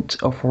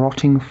scent of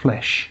rotting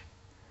flesh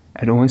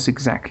at almost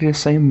exactly the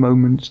same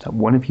moment that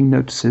one of you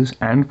notices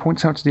and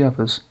points out to the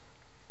others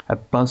a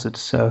buzzard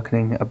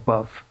circling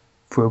above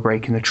through a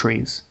break in the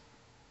trees.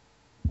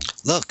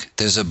 Look,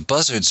 there's a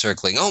buzzard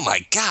circling. Oh my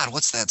God,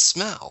 what's that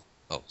smell?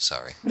 Oh,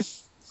 sorry.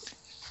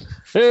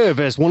 Hey,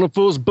 there's one of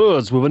those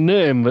birds with a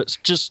name that's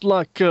just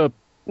like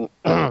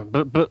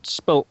but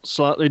spelt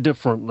slightly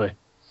differently.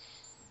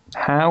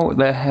 How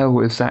the hell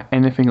is that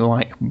anything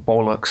like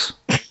bollocks?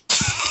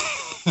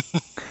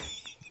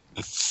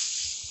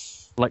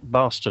 Like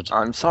bastard.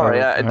 I'm sorry,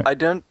 right. I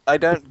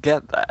don't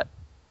get that,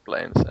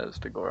 Blaine says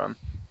to Goram.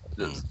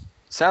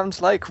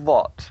 Sounds like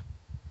what?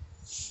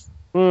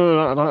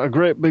 Like a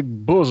great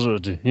big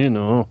buzzard, you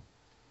know.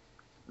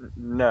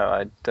 No,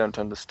 I don't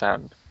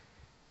understand.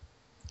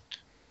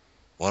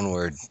 One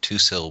word, 2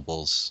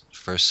 syllables.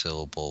 First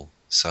syllable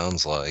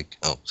sounds like...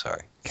 Oh,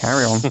 sorry.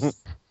 Carry on.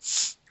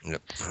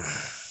 Yep.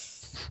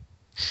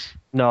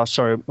 No,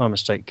 sorry, my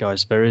mistake,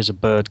 guys. There is a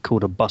bird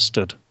called a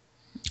bustard.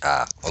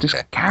 Ah, okay.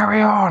 Just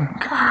carry on.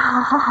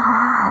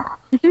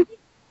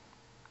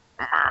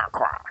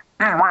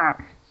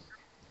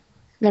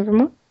 Never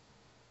mind.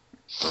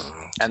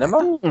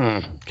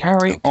 Enema?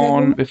 Carry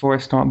on before I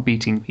start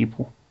beating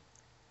people.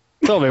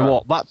 Tell me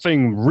what, that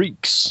thing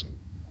reeks.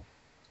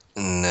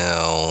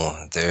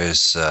 No,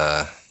 there's...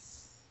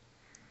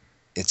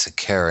 It's a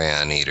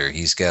carrion eater.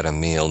 He's got a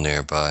meal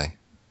nearby.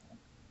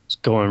 It's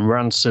going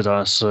rancid,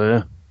 I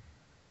say.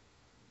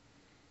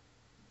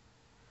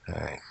 All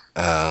right.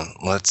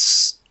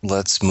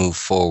 Let's move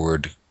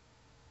forward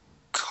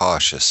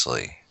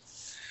cautiously.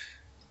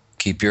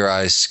 Keep your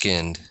eyes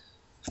skinned.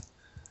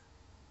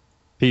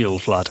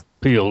 Peeled, lad.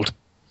 Peeled.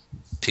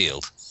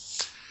 Peeled.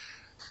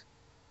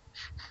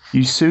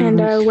 You soon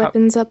And our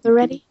weapons up the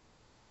ready?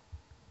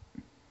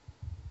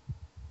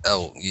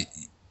 Oh,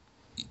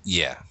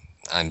 yeah.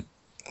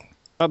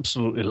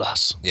 Absolutely,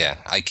 lass. Yeah,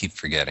 I keep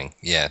forgetting.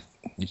 Yeah,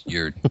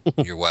 your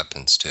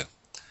weapons too.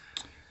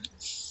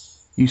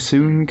 You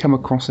soon come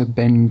across a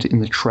bend in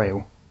the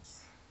trail,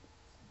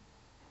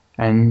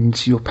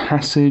 and your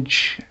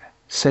passage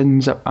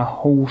sends up a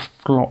whole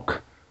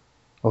flock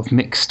of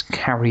mixed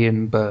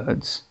carrion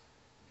birds.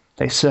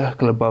 They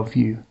circle above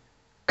you,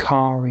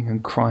 cawing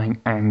and crying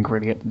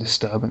angrily at the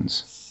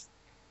disturbance.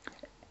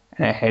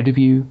 And ahead of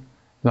you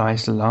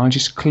lies the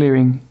largest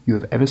clearing you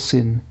have ever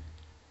seen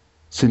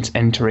since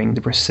entering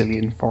the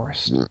Brazilian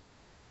forest.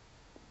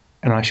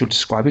 And I shall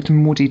describe it in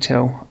more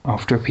detail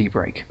after a pee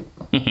break.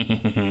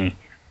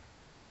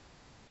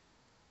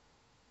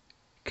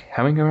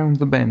 Coming around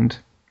the bend,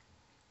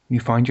 you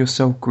find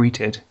yourself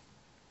greeted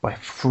by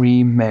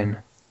 3 men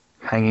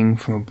hanging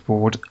from a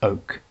broad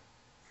oak,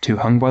 2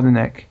 hung by the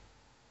neck,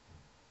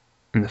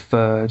 and the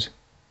third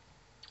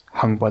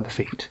hung by the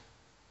feet,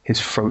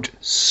 his throat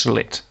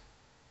slit.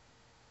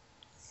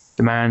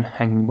 The man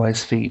hanging by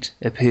his feet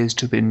appears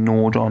to have been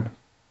gnawed on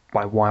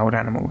by wild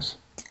animals.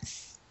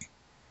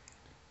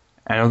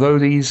 And although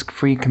these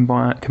 3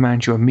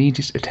 command your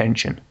immediate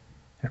attention,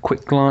 A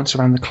quick glance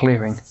around the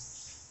clearing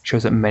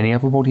shows that many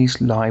other bodies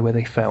lie where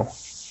they fell,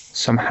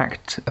 some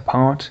hacked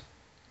apart,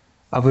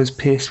 others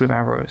pierced with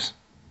arrows,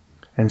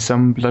 and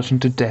some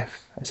bludgeoned to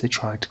death as they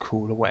tried to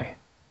crawl away.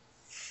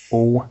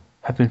 All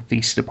have been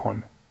feasted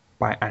upon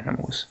by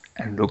animals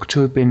and look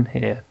to have been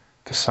here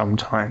for some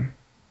time.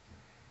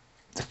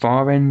 At the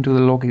far end of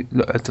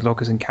the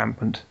loggers'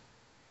 encampment,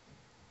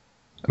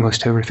 a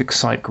most horrific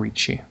sight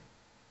greets you.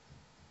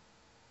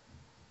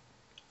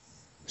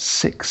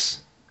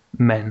 6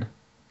 men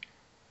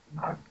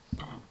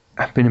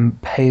have been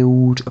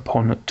impaled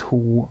upon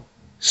tall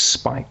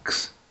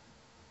spikes.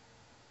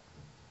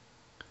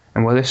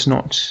 And while that's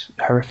not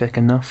horrific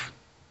enough,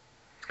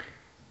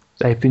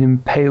 they've been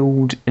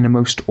impaled in a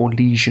most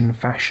Orlesian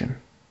fashion.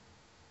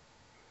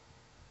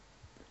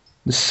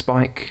 The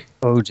spike,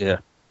 Oh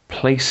dear.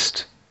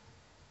 placed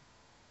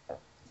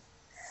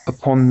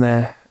upon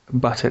their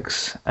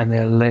buttocks, and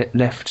they're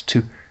left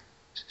to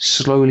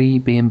slowly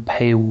be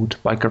impaled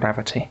by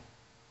gravity.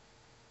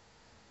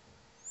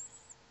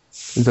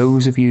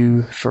 Those of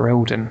you for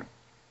Eldon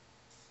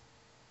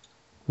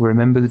will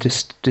remember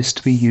this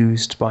to be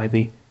used by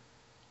the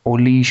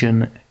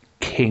Orlesian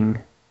king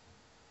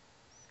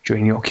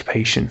during the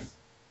occupation.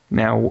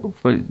 Now,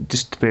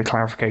 just to be a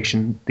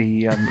clarification,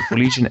 the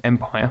Orlesian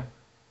Empire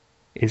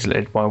is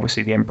led by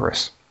obviously the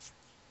Empress,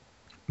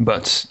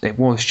 but it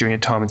was during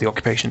the time of the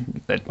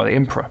occupation led by the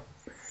Emperor,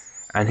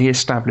 and he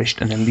established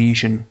an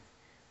Orlesian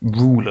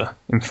ruler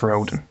in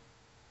Ferelden,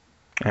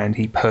 and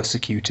he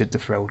persecuted the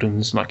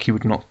Fereldans like you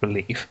would not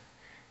believe.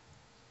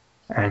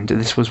 And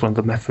this was one of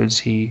the methods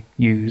he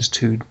used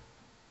to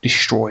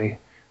destroy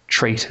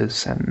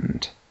traitors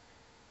and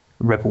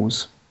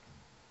rebels.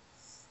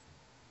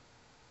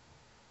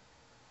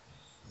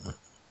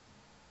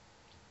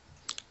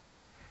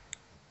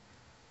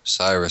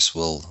 Cyrus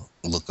will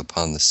look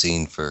upon the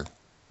scene for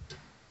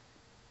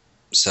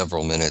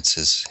several minutes,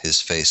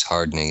 his face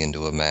hardening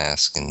into a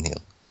mask, and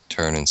he'll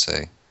turn and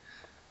say,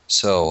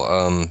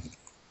 "So,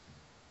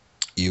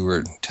 you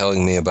were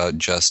telling me about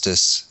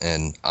justice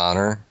and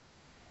honor,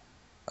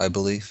 I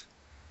believe?"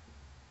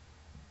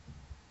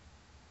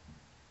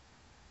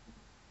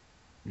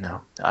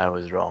 No, I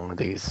was wrong.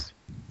 These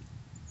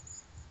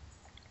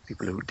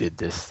people who did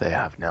this, they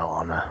have no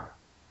honor.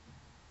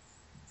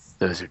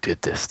 Those who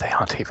did this, they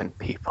aren't even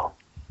people.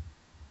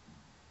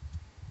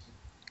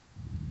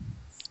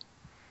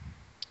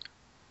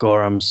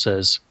 Gorham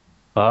says,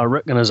 I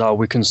reckon as how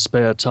we can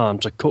spare time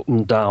to cut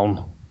them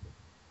down.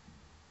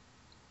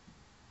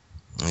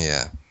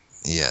 Yeah.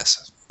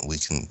 Yes, we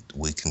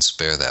can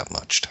spare that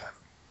much time.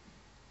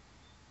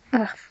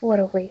 Ugh,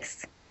 what a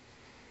waste.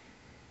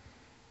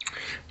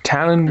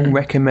 Talon will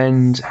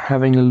recommend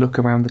having a look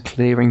around the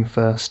clearing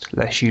first,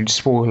 lest you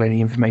spoil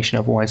any information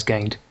otherwise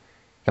gained.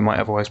 That might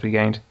otherwise be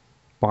gained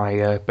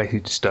by basically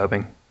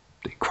disturbing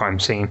the crime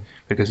scene,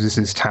 because this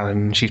is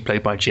Talon, she's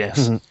played by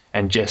Jess,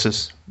 and Jess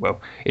has,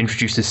 well,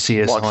 introduced the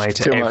CSI Watched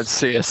to too much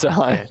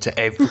CSI. to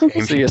every game.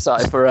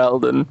 CSI for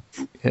Eldon.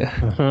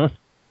 Yeah.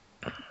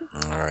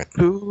 All right.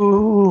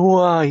 Who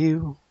are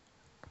you?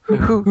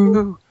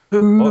 Who?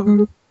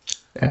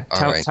 Yeah.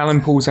 All right. Talon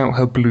pulls out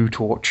her blue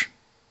torch.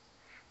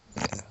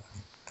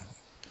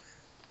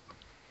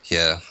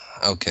 Yeah.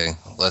 Okay.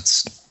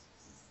 Let's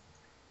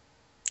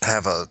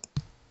have a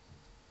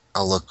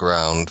look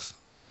around.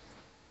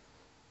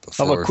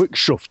 Have a quick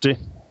shufty.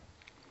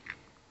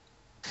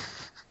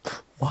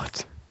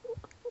 What?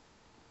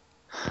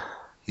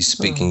 He's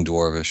speaking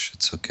Dwarvish.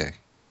 It's okay.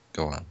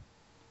 Go on.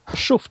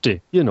 Shufty,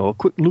 a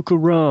quick look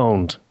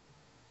around.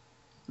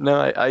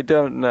 No, I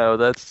don't know.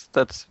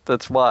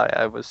 That's why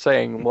I was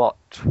saying what.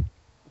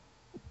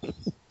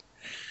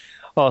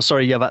 Oh,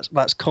 sorry, yeah,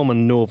 that's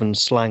common northern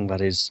slang, that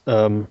is.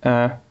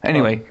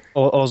 Anyway. I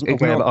wasn't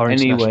aware of our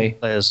international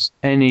players.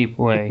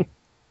 Anyway.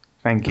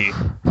 Thank you.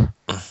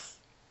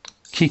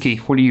 Kiki,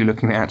 what are you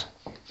looking at?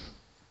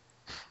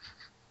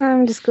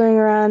 I'm just going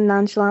around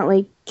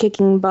nonchalantly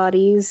kicking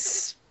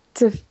bodies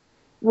to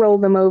roll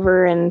them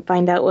over and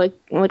find out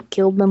what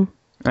killed them.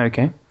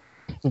 Okay.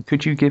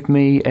 Could you give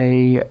me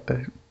a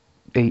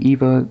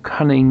either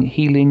cunning,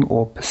 healing,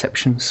 or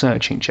perception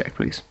searching check,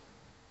 please?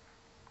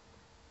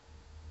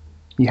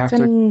 You have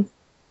to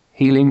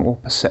healing or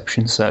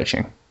perception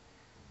searching.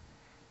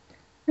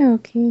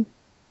 Okay.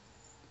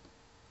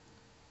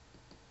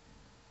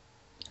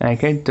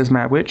 Okay, doesn't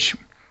matter which.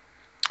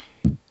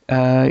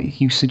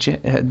 You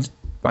suggest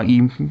by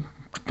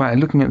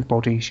looking at the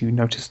bodies, you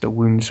notice the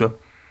wounds were.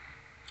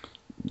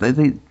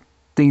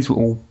 These were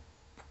all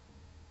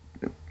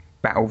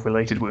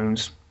battle-related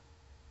wounds.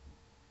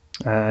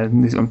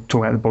 I'm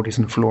talking about the bodies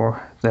on the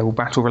floor. They're all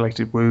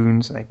battle-related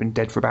wounds. They've been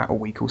dead for about a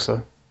week or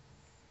so.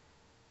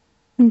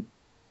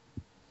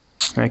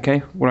 Okay,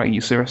 what about you,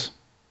 Cirrus?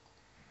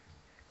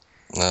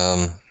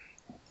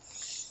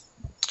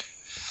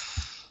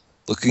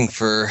 Looking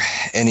for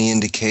any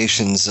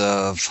indications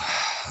of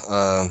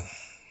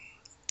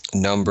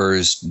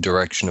numbers,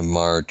 direction of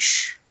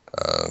march,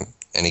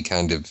 any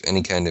kind of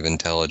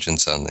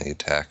intelligence on the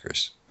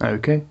attackers.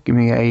 Okay, give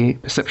me a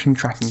perception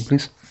tracking,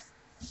 please.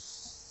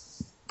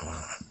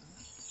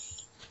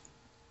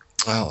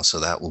 Oh, so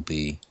that will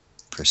be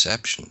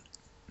perception.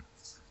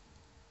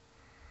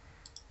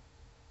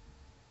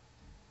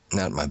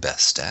 Not my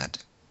best stat.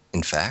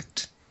 In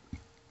fact,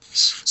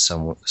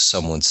 some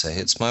would say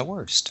it's my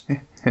worst.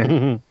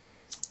 That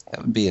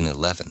would be an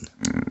 11.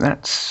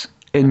 That's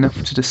enough to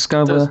Those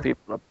discover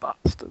people are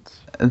bastards.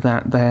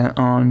 that there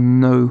are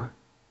no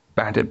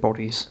bandit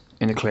bodies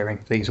in the clearing.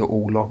 These are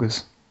all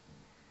loggers.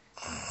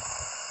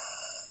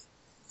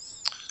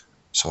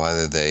 So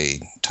either they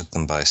took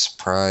them by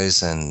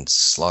surprise and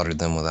slaughtered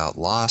them without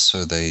loss,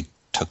 or they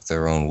took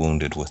their own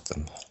wounded with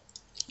them.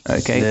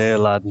 Okay. Nay,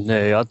 lad,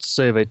 nay. I'd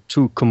say they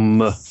took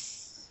them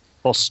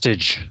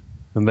hostage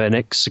and then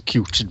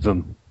executed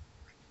them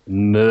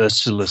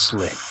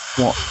mercilessly.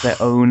 What? Their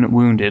own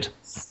wounded?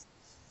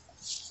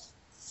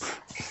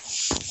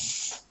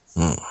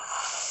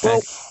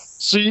 Well,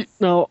 see,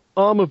 now,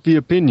 I'm of the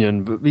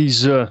opinion that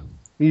these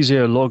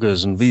here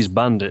loggers and these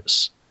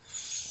bandits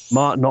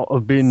might not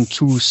have been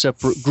two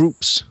separate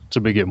groups to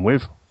begin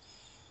with.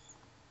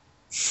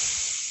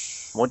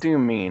 What do you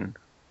mean?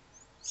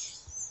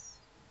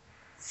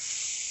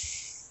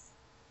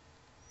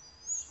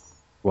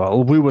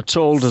 Well, we were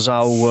told as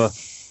how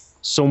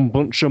some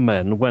bunch of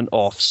men went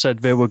off, said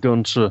they were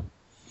going to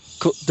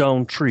cut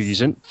down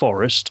trees in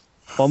forest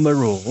on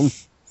their own,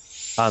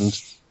 and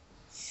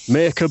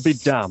make her be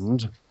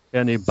damned,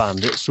 any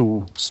bandits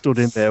who stood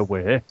in their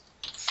way,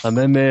 and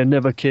then they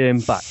never came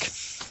back.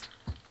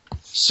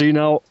 See,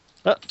 now,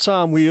 that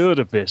time we heard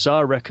of this,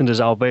 I reckoned as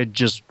how they'd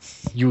just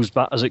used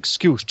that as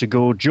excuse to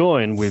go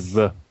join with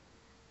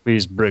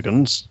these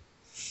brigands,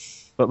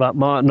 but that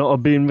might not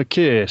have been the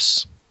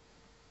case.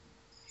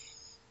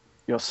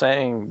 You're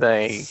saying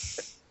they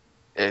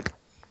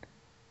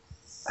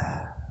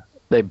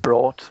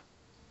brought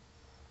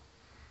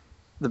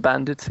the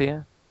bandits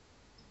here?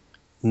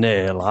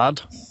 Nay,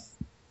 lad.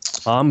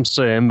 I'm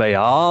saying they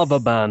are the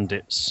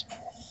bandits.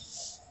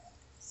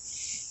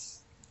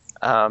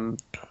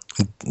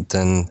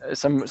 Then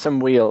Some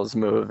wheels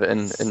move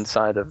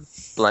inside of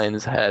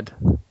Blaine's head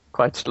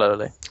quite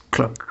slowly.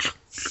 Cluck, cluck,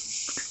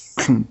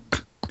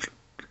 clunk.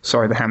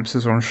 Sorry, the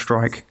hamsters are on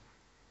strike.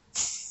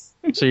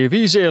 See, if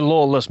these here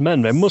lawless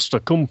men, they must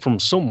have come from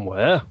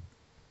somewhere.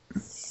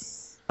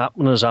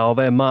 Happen as how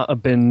they might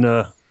have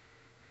been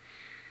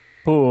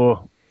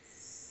poor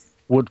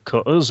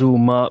woodcutters who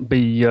might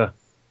be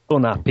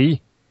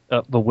unhappy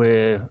at the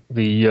way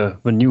the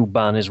new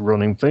Bann is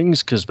running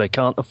things because they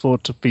can't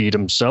afford to feed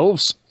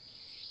themselves.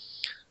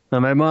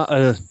 And they might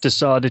have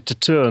decided to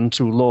turn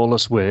to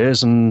lawless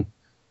ways, and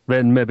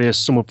then maybe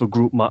some of the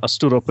group might have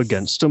stood up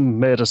against them,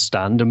 made a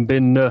stand, and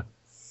been,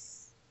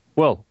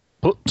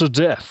 put to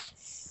death,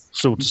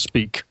 so to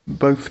speak.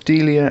 Both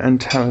Delia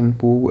and Talon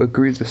will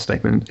agree with the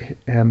statement,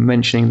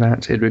 mentioning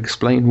that it would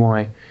explain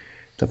why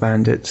the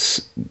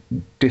bandits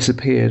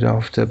disappeared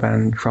after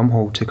Bann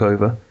Drumhole took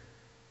over,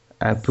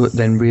 but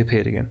then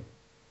reappeared again.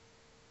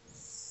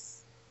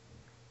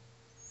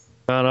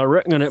 And I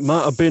reckon it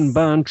might have been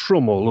Bann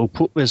Trummel who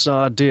put this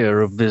idea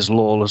of this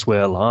lawless way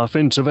of life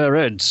into their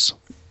heads.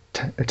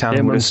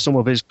 Him and some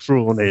of his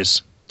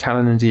cronies.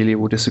 Talon and Delia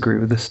will disagree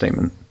with this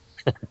statement,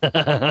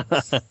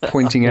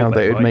 pointing out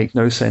that it would make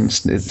no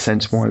sense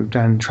why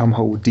Bann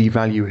Drumhole would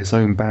devalue his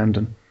own band.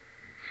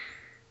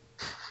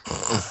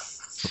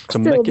 To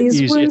make it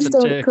these easier wounds to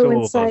don't take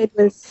coincide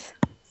over. with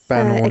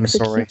Ban on,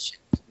 execution. sorry.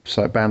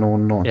 So ban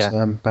on, not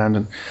Yeah.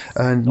 Bandon.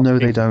 No,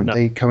 they don't. No.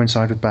 They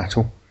coincide with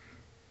battle.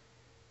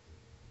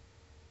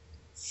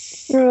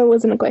 No, it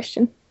wasn't a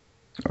question.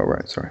 Oh,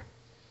 right, sorry.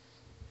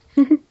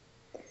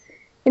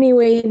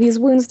 Anyway, these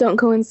wounds don't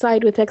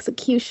coincide with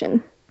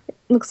execution. It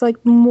looks like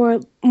more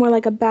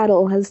like a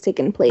battle has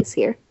taken place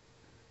here.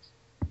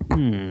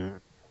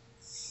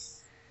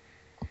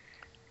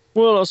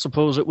 Well, I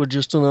suppose it was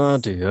just an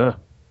idea.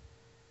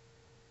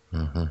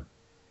 All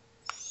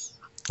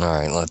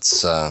right,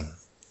 let's cut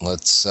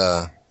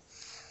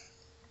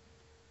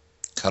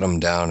them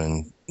down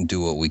and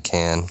do what we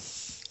can.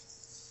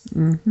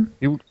 Mm-hmm.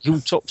 You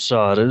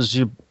topsiders,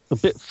 you're a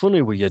bit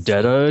funny with your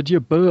dead. I heard you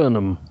burn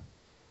them.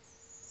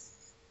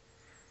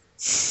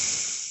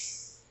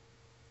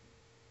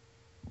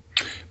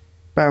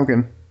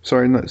 Balgan.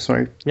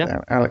 Sorry.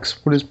 Yeah.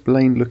 Alex, what is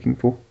Blaine looking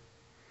for?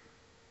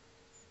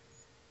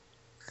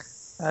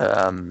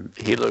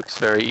 He looks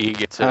very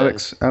eager to...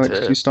 Alex,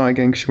 could you start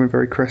again? Because you went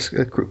very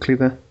quickly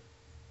there.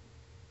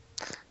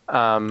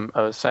 I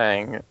was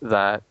saying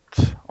that...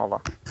 Hold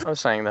on. I was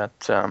saying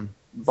that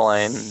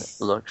Blaine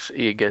looks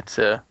eager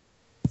to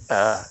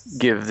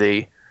give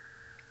the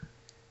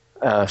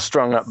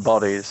strung-up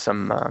bodies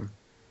some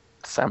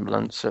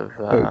semblance of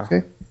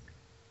Okay.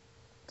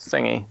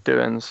 thingy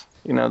doings.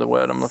 You know the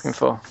word I'm looking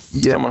for?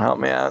 Yeah. Someone help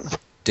me out.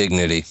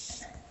 Dignity.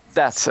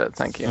 That's it,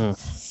 thank you.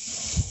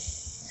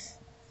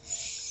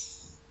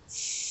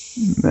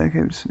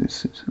 Okay,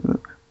 let's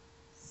look.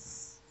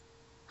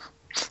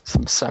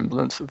 Some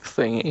semblance of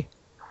thingy.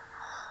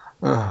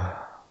 Well,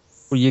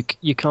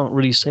 you can't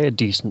really say a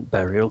decent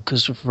burial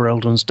because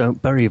Vereldons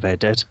don't bury their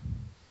dead.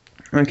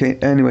 Okay,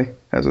 anyway,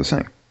 as I was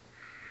saying.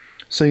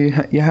 So you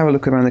have a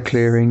look around the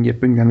clearing, you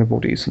bring down the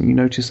bodies, and you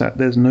notice that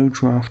there's no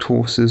draft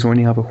horses or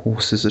any other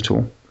horses at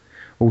all,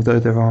 although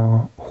there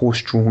are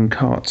horse-drawn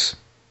carts,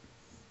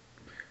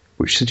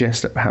 which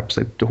suggests that perhaps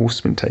the horse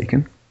has been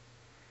taken.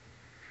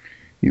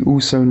 You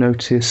also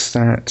notice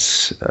that,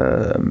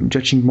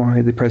 judging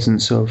by the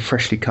presence of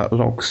freshly cut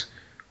logs,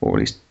 or at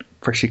least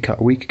freshly cut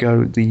a week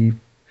ago, the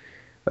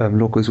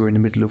loggers were in the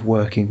middle of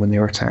working when they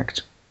were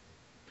attacked.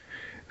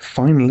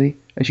 Finally,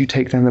 as you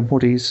take down the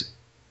bodies,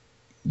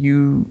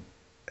 you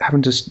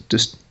happen to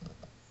just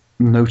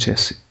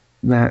notice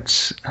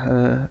that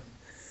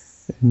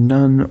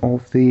none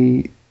of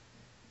those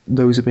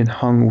who have been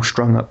hung or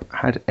strung up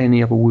had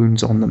any other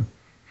wounds on them.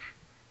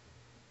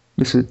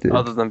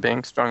 Other than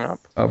being strung up?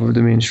 Other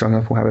than being strung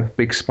up, will have a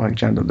big spike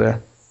jammed up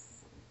their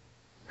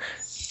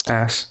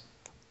ass.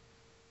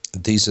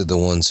 These are the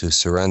ones who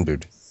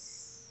surrendered.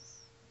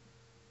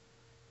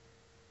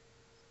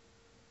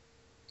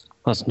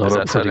 That's not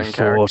a pretty force,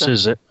 character?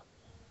 is it?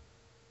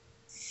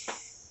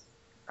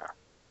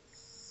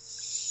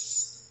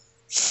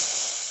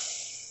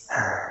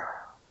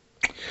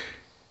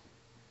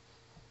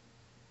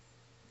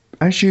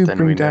 As you Then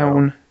bring we know.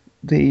 down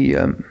the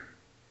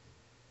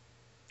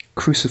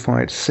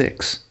crucified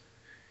 6,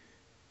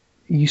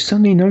 you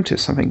suddenly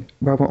notice something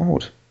rather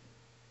odd.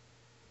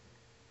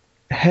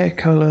 Hair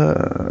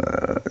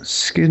colour,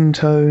 skin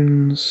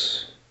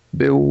tones,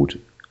 build.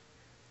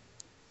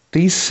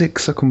 These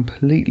 6 are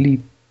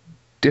completely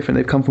different.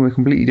 They've come from a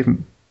completely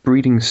different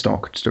breeding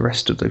stock to the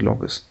rest of the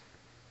loggers.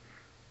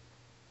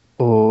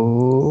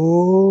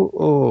 Oh.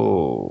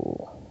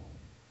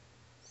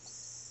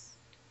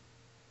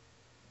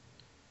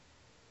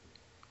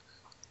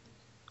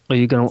 Are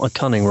you going to want a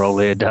cunning roll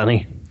here,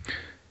 Danny?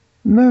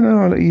 No,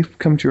 I'll let you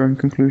come to your own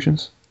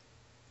conclusions.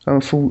 I'm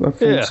a full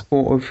Yeah.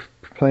 support of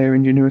player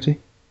ingenuity.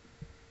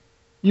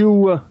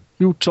 You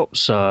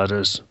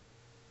topsiders.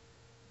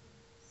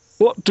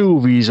 What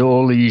do these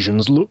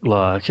Orlesians look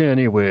like,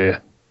 anyway?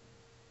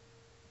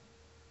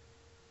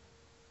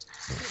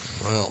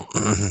 Well,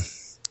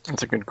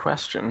 That's a good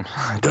question.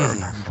 I don't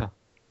remember.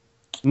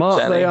 Might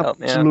Danny, they help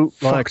happen me to out. look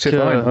Fuck like if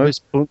I know. this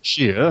bunch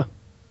here?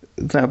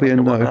 That'd be a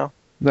What no. now?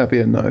 That'd be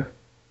a no.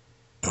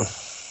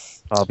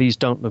 These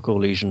don't look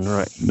Orlesian,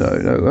 right?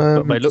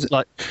 No. But they look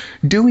like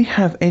Do we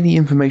have any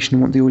information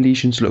on what the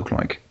Orlesians look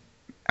like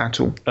at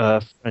all?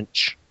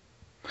 French.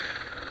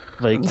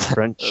 Vague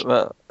French.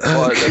 Well,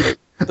 they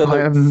look, I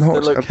am not they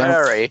look about-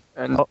 hairy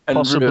and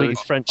Possibly rude.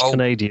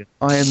 French-Canadian.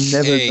 I am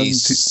never hey, going to.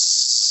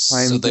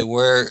 so they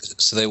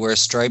wear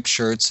striped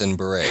shirts and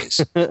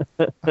berets.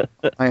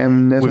 I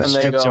am never. With And they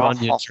strips go, of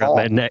onions around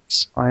their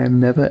necks. I am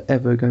never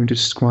ever going to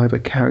describe a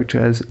character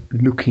as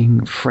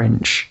looking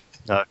French.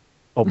 No,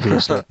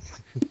 obviously.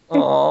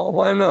 Oh,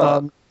 why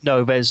not?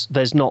 No,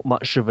 there's not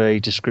much of a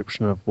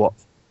description of what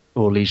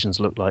Orlesians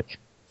look like.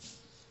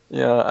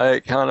 Yeah, I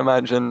can't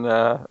imagine.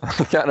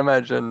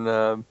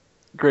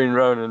 Green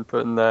Ronin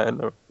putting that in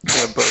a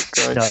book.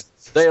 Going, No.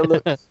 They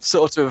look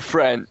sort of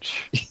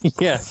French.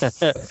 Yeah,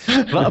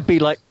 that'd be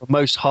like the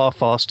most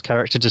half-assed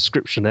character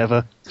description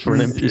ever for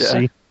an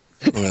NPC.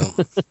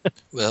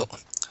 Well,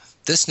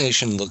 this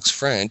nation looks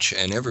French,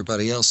 and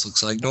everybody else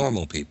looks like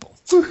normal people.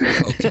 Okay.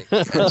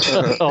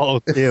 Oh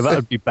dear, that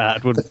would be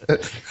bad, wouldn't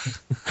it?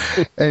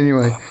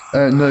 Anyway,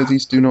 no,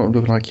 these do not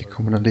look like your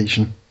common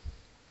Orlesian.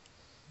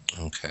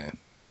 Okay.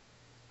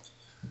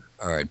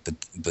 All right,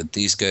 but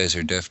these guys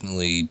are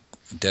definitely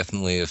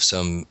of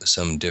some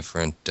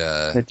different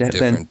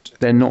different.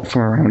 They're not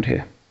from around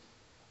here.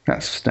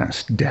 That's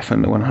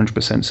definitely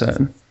 100%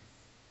 certain.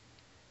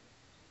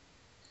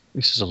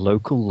 This is a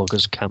local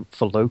loggers camp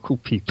for local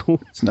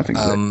people. It's nothing.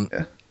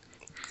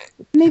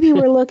 Maybe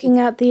we're looking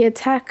at the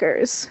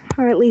attackers,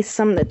 or at least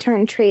some that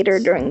turned traitor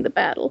during the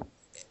battle.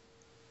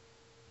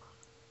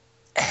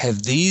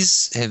 Have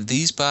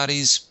these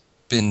bodies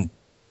been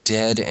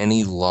dead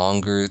any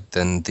longer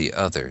than the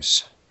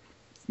others?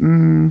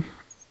 No,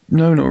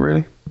 not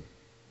really.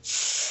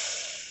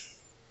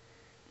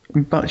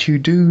 But you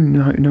do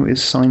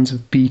notice signs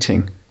of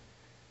beating.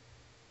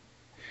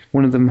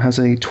 One of them has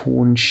a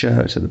torn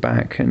shirt at the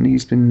back, and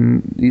he's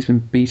been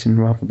beaten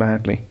rather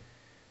badly,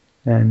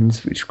 and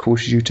which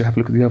causes you to have a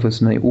look at the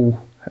others, and they all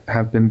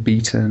have been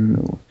beaten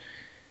or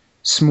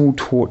small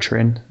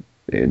torturing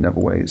in other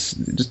ways.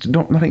 Just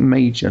nothing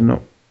major.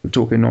 We're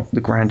talking not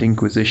the Grand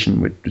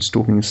Inquisition. We're just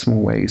talking in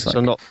small ways. So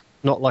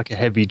not like a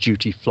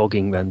heavy-duty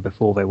flogging then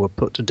before they were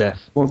put to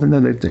death. Well, no,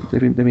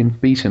 they've been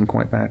beaten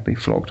quite badly,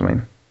 flogged. I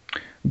mean,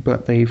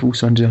 but they've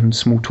also done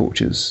small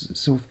tortures,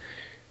 sort of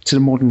to the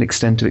modern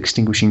extent of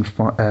extinguishing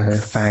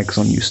fags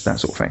on use, that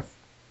sort of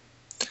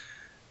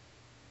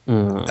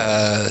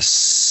thing.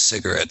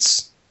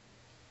 Cigarettes.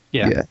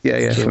 Yeah,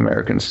 for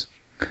Americans.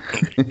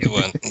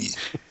 Well,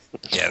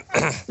 yeah,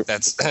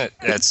 that's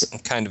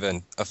kind of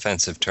an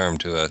offensive term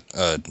to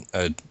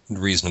a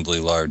reasonably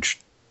large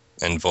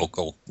and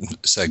vocal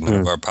segment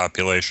of our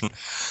population.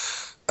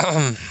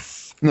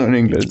 Not in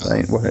England, it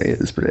ain't what it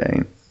is, but it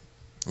ain't.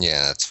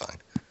 Yeah, that's fine.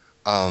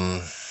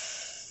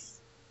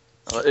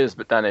 Well, it is,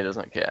 but Danny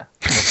doesn't care.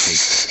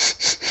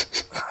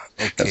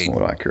 That's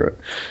more accurate.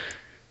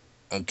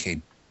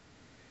 Okay.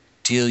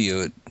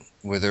 Delia,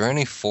 were there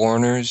any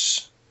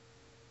foreigners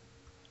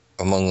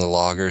among the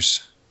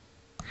loggers?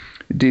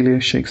 Delia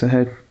shakes her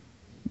head.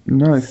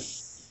 No.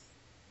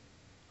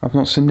 I've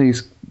not seen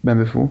these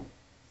men before.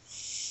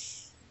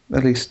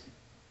 At least,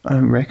 I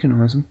don't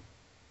recognise them.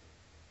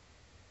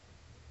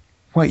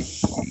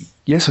 Wait,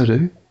 yes I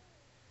do.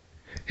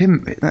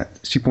 Him,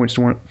 she points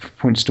to one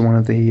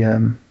of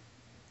the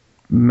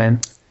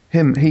men.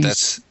 Him,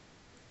 he's...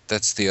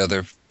 That's the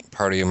other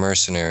party of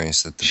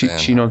mercenaries that the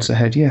She nods her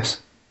head, yes.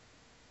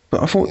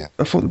 But I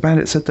thought the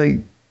bandits said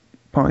they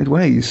parted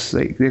ways.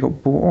 They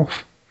got bought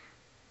off.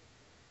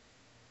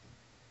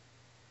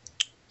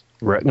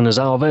 Reckon as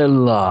how they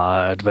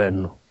lied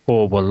then,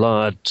 or were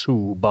lied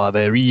to by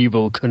their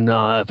evil,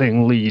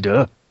 conniving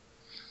leader.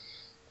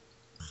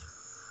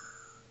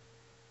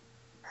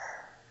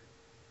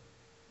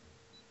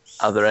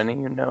 Are there any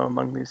you know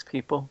among these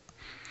people?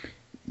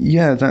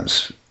 Yeah,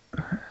 that's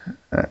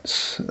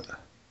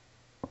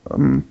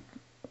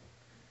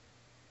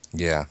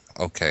Yeah,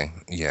 okay,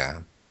 yeah.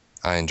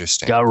 I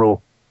understand.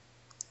 Garrow.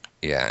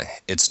 Yeah,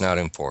 it's not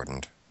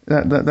important.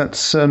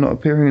 That's not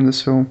appearing in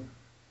this film.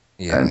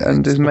 Yeah.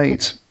 And his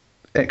mate,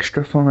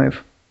 extra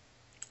 5.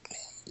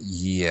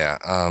 Yeah,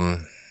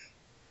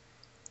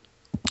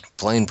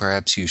 Blaine,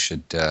 perhaps you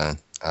should take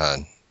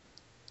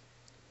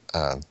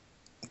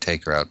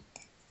her out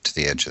to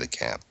the edge of the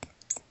camp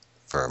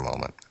for a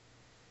moment.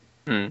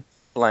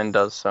 Blaine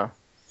does so.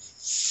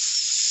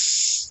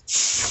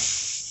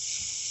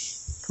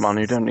 Come on,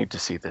 you don't need to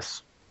see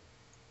this.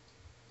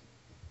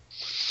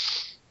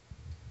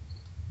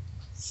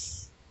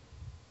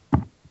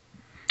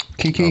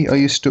 Kiki, are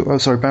you still... Oh,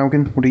 sorry,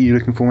 Balgan, what are you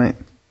looking for, mate?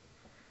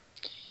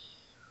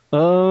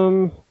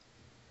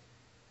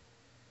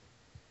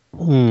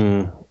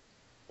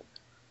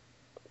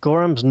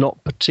 Goram's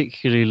not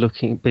particularly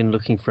been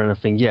looking for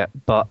anything yet,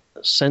 but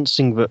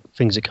sensing that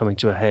things are coming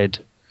to a head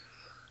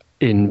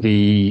in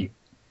the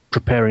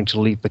preparing to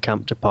leave the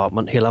camp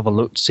department, he'll have a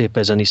look to see if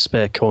there's any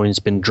spare coins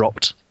been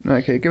dropped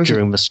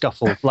during the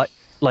scuffle,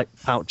 like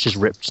pouches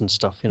ripped and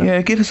stuff, you know.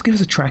 Yeah, give us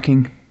a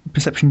tracking,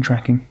 perception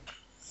tracking.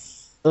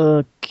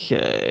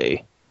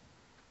 Okay.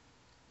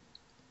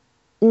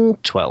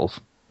 12.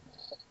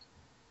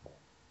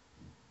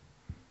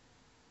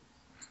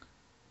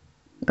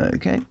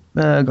 Okay,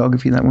 I'll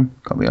give you that one.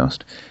 Can't be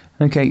asked.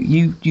 Okay,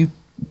 you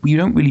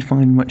don't really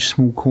find much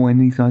small coin.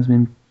 These guys have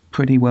been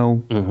pretty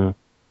well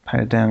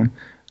pared down.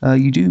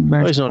 You do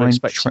manage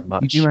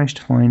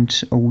to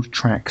find old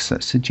tracks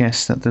that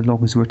suggest that the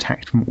loggers were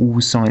attacked from all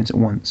sides at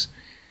once.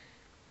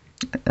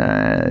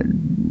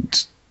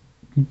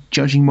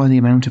 Judging by the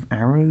amount of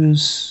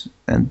arrows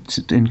and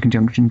in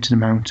conjunction to the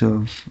amount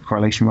of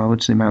correlation rather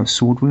to the amount of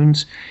sword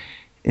wounds,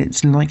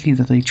 it's likely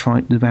that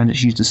the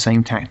bandits used the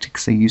same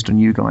tactics they used on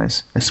you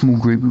guys. A small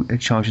group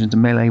charges into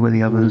melee where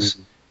the others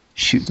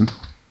shoot them.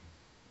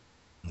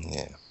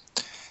 Yeah.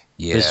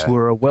 This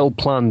were a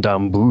well-planned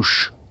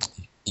ambush.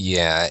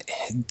 Yeah,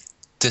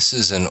 this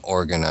is an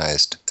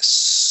organized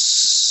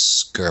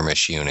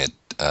skirmish unit.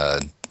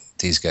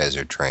 These guys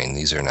are trained.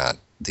 These are not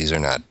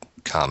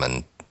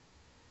common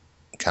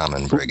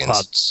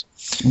brigands.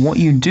 What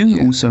you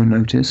do also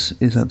notice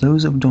is that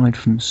those that have died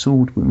from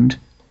sword wound,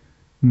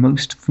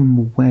 most of them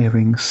were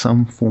wearing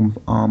some form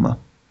of armor,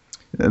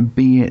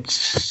 be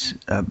it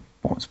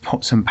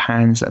pots and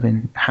pans that have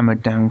been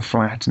hammered down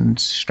flat and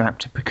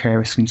strapped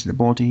precariously to the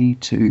body,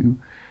 to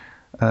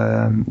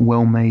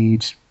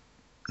well-made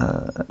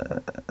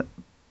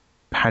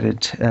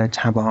padded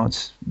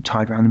tabards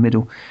tied around the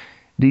middle.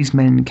 These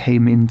men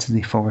came into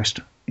the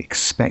forest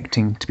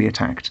expecting to be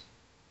attacked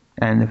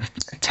and have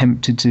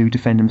attempted to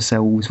defend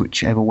themselves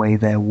whichever way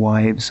their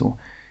wives or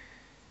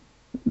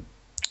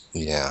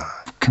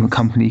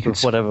company could...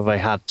 With whatever they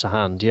had to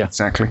hand, yeah.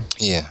 Exactly.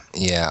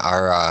 Yeah.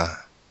 Our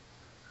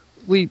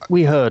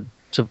we heard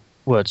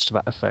words to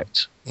that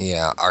effect.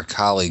 Yeah, our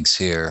colleagues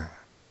here,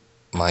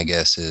 my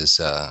guess is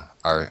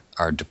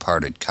our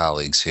departed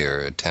colleagues here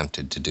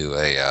attempted to do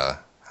a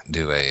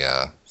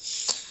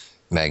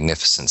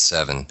Magnificent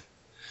Seven.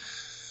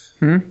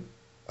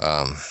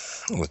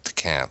 With the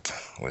camp.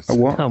 A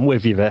what? I'm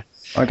with you there.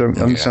 I don't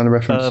understand the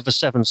reference. The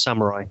Seven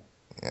Samurai.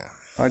 Yeah.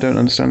 I don't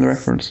understand the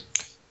reference.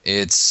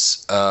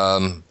 It's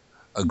a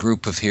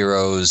group of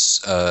heroes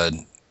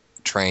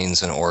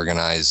trains and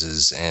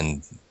organizes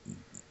and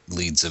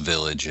leads a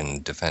village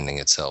in defending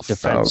itself.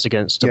 Defense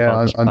against a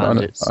bunch of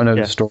bandits. I know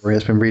the story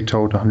has been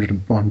retold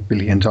 101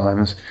 billion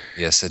times.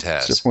 Yes, it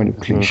has. It's a point of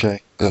cliche.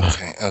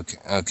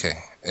 Okay.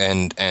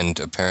 And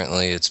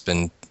apparently it's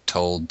been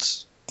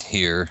told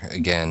here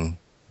again,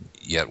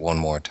 yet one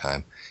more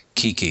time.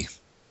 Kiki.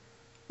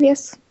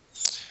 Yes.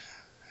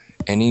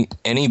 Any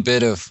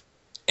bit of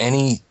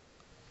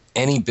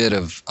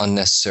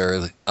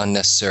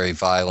unnecessary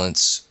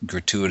violence,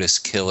 gratuitous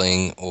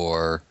killing,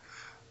 or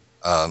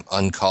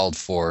uncalled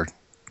for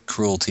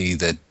cruelty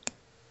that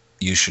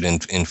you should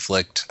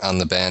inflict on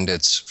the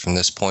bandits from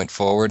this point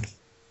forward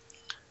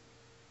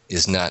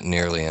is not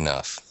nearly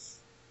enough.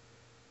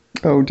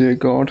 Oh dear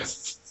God.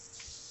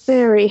 This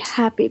very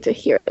happy to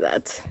hear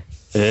that.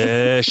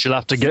 She'll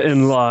have to get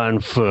in line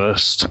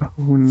first.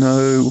 Oh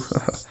no,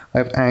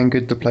 I've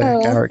angered the player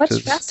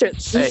characters. Much faster.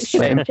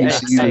 The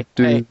NPCs are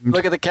doomed.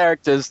 Look at the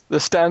characters. They're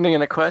standing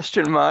in a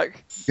question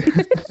mark.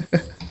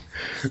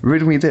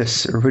 Riddle me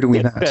this, riddle me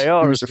that. They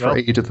are Who's as well.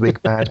 afraid of the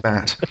big bad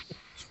bat?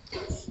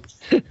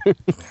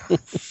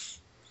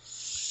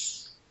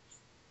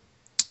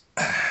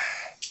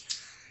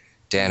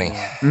 Danny,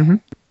 Mm-hmm.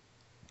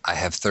 I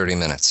have 30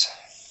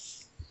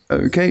 minutes.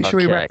 Okay, shall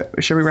we Okay.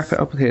 wrap it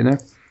up here now?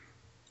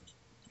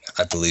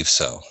 I believe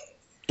so.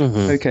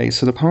 Okay,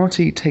 so the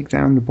party take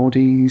down the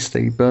bodies,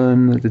 they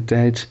burn the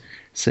dead,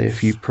 say a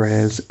few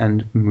prayers,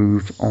 and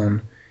move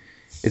on.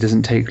 It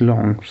doesn't take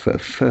long for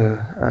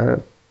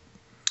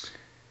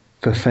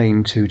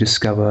Fame to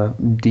discover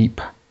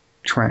deep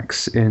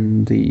tracks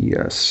in the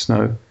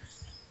snow,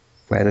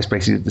 where there's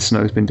basically the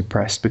snow's been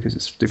depressed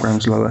because the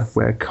ground's lower,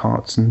 where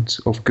carts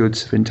of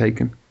goods have been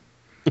taken.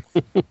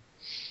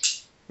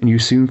 And you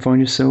soon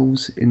find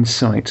yourselves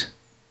inside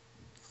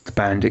the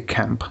bandit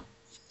camp.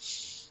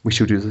 We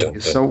shall do the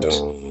assault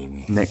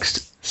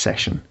next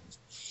session.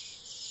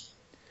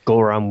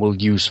 Goran will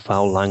use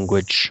foul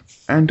language.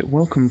 And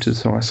welcome to the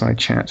Fireside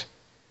Chat.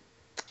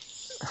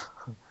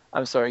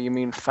 I'm sorry, you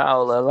mean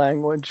fouler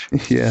language?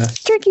 Yeah.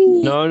 Tricky.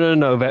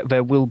 No.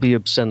 There will be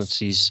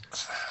obscenities.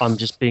 I'm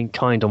just being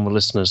kind on the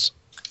listeners.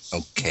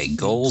 Okay,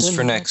 goals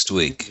for next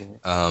week.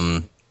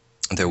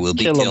 There will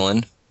be Kill 'em.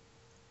 killing.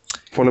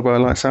 Followed by a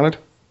light salad.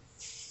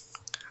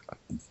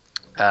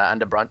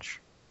 And a brunch.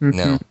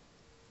 No.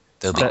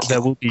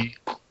 There'll be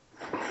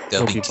There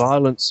will be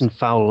violence and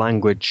foul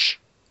language.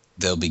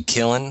 there'll be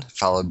killing,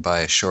 followed by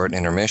a short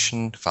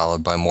intermission,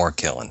 followed by more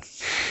killing.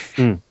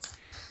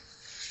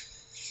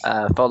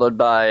 Followed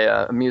by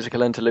a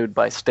musical interlude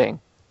by Sting,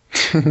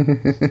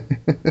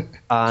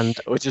 And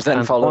which is then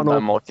And followed one by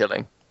or- more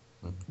killing.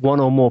 one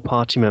or more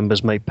party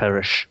members may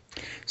perish.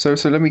 So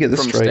let me get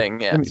this From straight.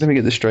 Sting, yes. Let me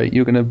get this straight.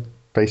 You're going to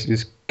basically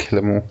just kill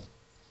them all.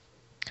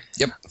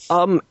 Yep.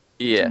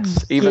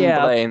 Yes, even Yeah,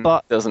 Blaine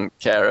but- doesn't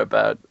care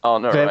about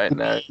honor There right will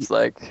now. be- It's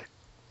like,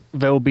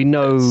 There will be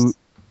no Yes.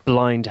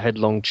 blind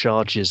headlong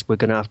charges. We're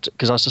going to have to,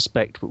 because I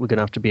suspect we're going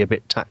to have to be a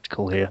bit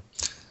tactical here.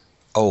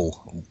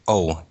 Oh.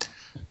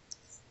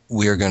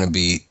 We are going to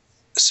be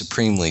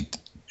supremely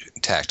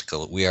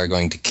tactical. We are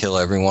going to kill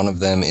every one of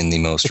them in the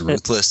most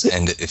ruthless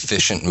and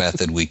efficient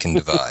method we can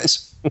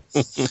devise.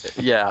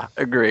 yeah,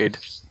 agreed.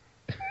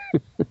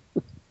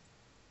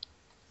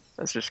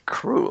 That's just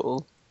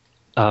cruel.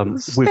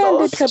 With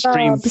Bandit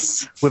extreme,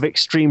 kebabs. with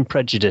extreme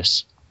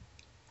prejudice.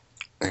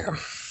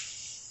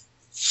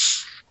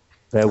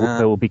 There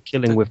will be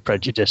killing with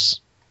prejudice.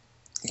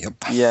 Yep.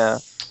 Yeah,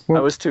 Well,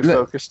 I was too let-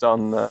 focused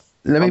on Let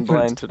me on put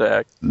Blaine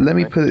today. Let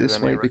me I put it do this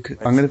any way, because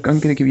I'm going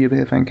to give you a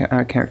bit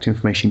of character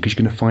information because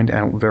you're going to find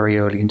out very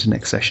early into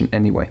next session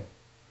anyway.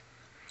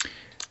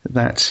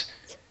 That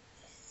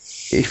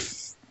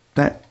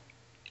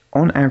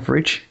on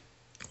average,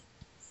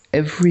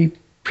 every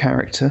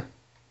character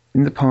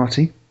in the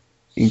party,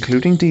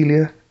 including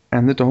Delia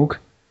and the dog,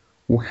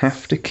 will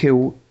have to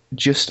kill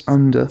just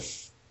under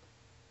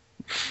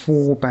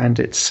 4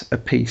 bandits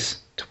apiece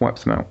to wipe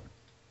them out.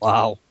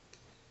 Wow.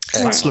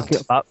 That's looking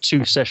at about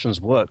 2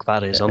 sessions work,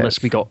 that is,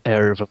 unless we got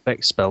area of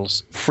effect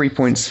spells.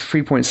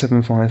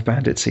 3.75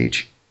 bandits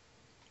each.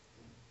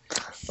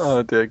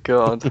 Oh dear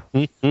God!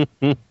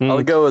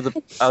 I'll go with the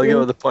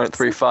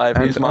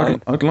 0.35. He's And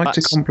mine. I'd like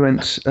to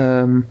compliment,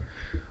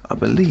 I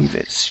believe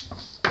it's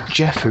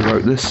Jeff who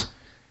wrote this.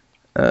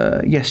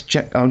 Yes,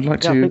 Jeff. I'd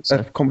like Yeah, I to think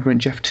so.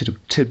 compliment Jeff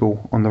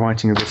Tidball on the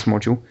writing of this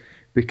module,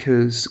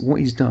 because what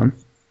he's done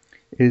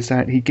is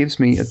that he gives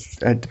me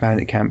at the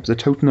bandit camp the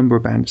total number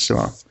of bandits there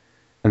are,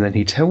 and then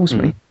he tells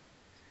me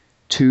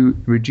to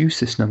reduce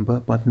this number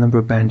by the number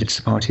of bandits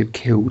the party have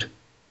killed.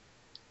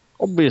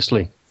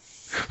 Obviously.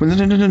 Well,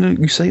 no.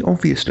 You say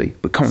obviously,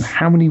 but come on,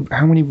 how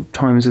many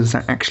times has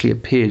that actually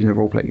appeared in a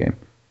roleplay game?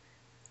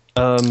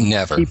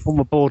 Never. People on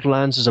the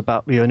Borderlands is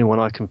about the only one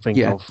I can think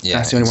Yeah, of. Yeah,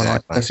 that's the only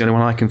exactly. one. That's the only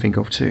one I can think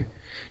of too.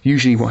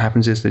 Usually, what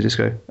happens is they just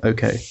go,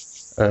 okay,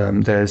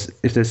 if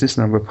there's this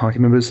number of party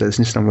members, there's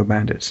this number of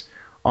bandits.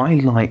 I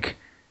like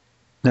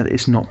that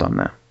it's not done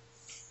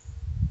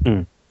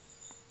that.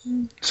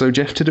 So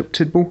Jeff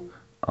Tidball,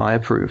 I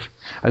approve.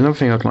 Another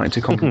thing I'd like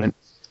to compliment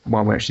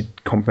while we're actually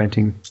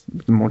complimenting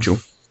the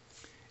module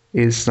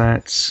is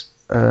that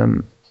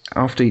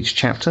after each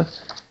chapter,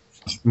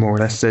 more or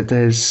less,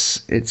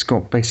 it's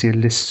got basically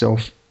a list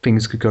of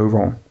things that could go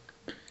wrong.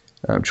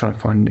 I'm trying to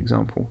find an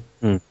example.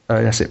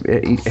 That's it.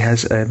 It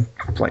has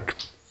like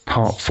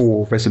part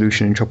 4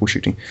 resolution and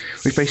troubleshooting,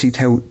 which basically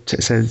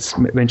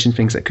mentions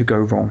things that could go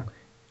wrong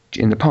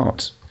in the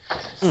parts.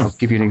 I'll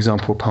give you an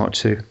example of part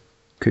 2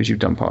 because you've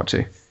done part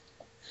 2.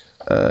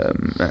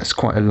 That's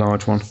quite a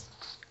large one.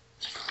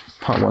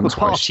 Part 1 The is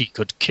quite party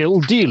could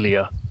kill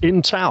Delia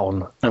in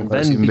town and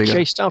that's then even be bigger.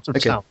 chased out of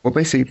Okay, town. well,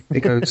 basically,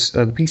 it goes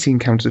the PC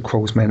encounters the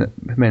Kroll's men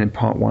in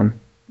part 1,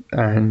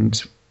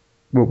 and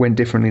went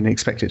differently than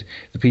expected.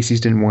 The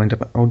PCs didn't wind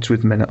up at odds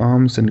with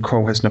men-at-arms, and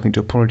Kroll has nothing to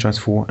apologise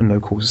for and no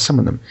cause to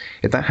summon them.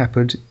 If that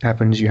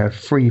happens, you have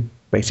 3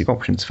 basic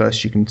options.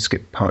 First, you can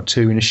skip part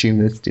 2 and assume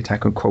that the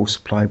attack on Kroll's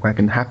supply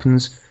wagon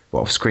happens, but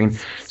off-screen,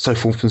 so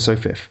forth and so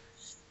fifth.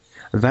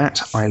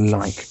 That I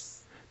like,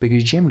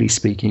 because generally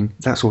speaking,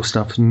 that sort of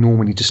stuff is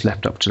normally just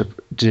left up to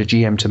the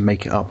GM to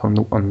make it up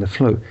on the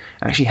flow.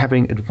 Actually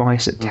having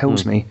advice that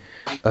tells me,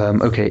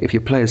 okay, if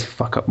your players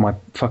fuck up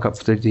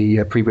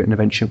the pre-written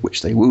adventure,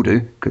 which they will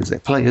do because they're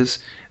players,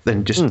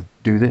 then just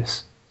do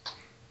this.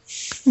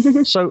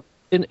 So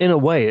in a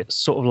way, it's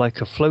sort of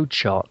like a flow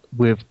chart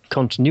with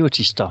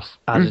continuity stuff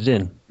added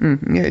in.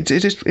 Yeah, it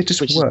just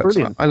Which works. is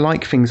brilliant. I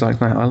like things like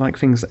that. I like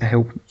things that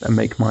help and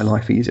make my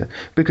life easier.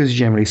 Because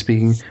generally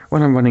speaking,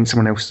 when I'm running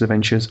someone else's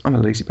adventures, I'm a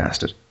lazy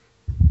bastard.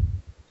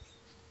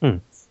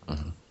 I'd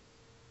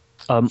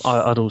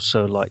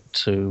also like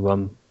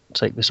to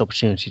take this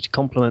opportunity to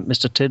compliment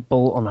Mr.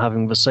 Tidball on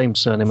having the same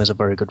surname as a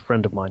very good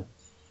friend of mine.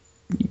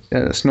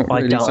 That's not I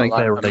really doubt saying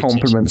they're related.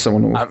 compliment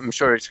someone. Or, I'm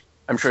sure he's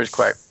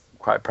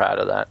quite proud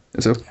of that.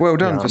 so well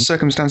done for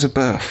circumstance of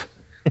birth.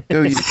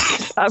 Go you.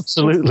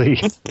 Absolutely.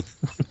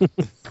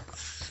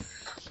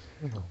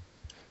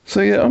 So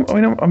yeah,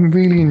 I'm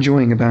really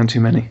enjoying A Bound Too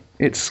Many.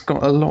 It's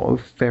got a lot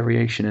of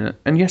variation in it,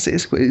 and yes, it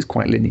is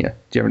quite linear,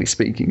 generally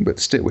speaking, but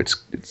still, it's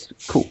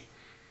cool.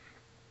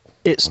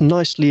 It's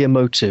nicely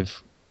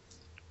emotive.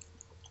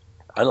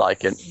 I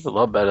like it a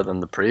lot better than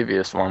the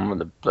previous one with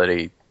the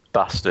bloody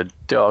bastard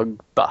dog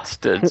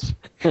bastards.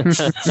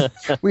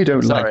 We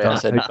don't Sorry, I like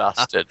said that.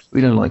 bastard.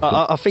 We don't like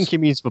that. I think he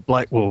means the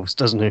Black Wolves,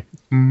 doesn't he?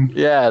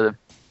 Yeah,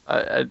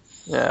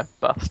 yeah,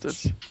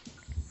 bastards.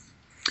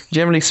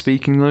 Generally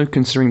speaking, though,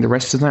 considering the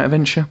rest of that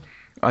adventure,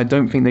 I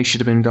don't think they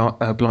should have been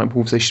Blight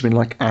Wolves. They should have been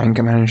like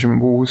anger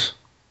management wolves.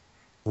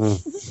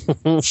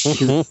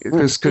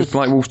 Because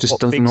Blight Wolf just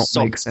does Big, not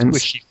soft, make sense.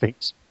 squishy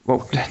things.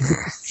 Well,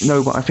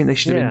 no, but I think they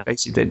should have Yeah. been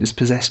basically just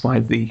possessed by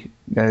the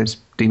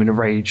demon of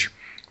rage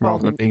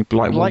rather than being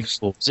Blight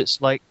Wolves. Wolves,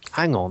 it's like,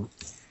 hang on,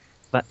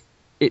 that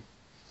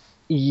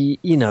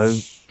you know,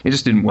 It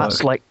just didn't work.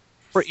 that's like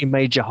pretty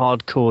major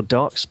hardcore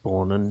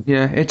Darkspawn, and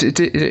Yeah, it just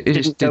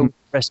didn't go didn't. the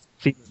rest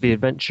of the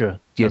adventure.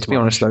 Yeah, as to be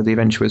much. honest though, the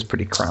adventure was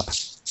pretty crap.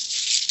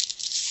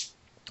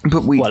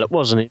 But Well, it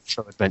was an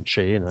intro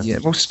adventure, you know. yeah,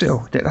 well,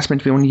 still, that's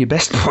meant to be one of your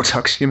best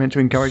products. You're meant to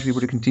encourage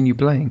people to continue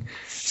playing.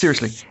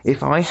 Seriously,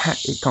 if I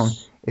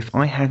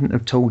hadn't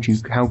have told you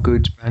how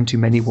good Bann Too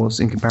Many was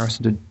in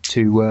comparison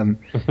to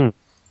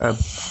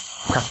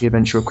Crappy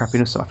Adventure of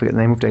Crappiness, I forget the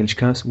name of Dalish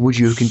Curse, would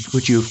you have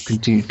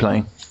continued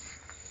playing?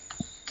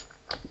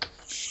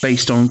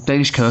 Based on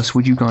Dalish Curse,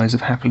 would you guys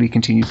have happily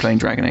continued playing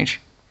Dragon Age?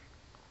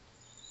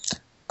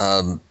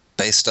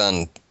 Based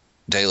on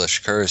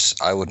Dalish Curse,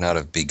 I would not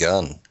have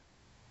begun.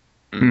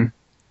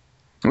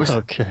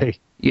 Okay.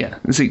 Yeah,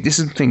 see, this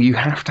is the thing. You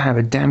have to have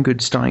a damn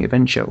good starting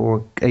adventure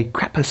or a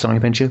crapper starting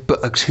adventure,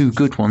 but 2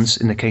 good ones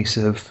in the case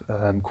of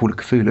Call of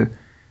Cthulhu.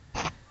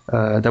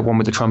 That one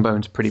with the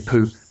trombone's pretty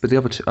poo, but the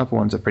other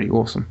ones are pretty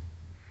awesome.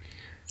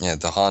 Yeah,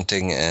 The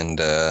Haunting and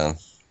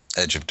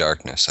Edge of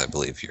Darkness, I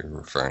believe you're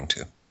referring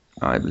to.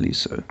 I believe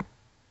so.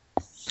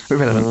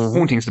 Irrelevant.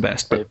 Haunting's the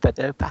best, but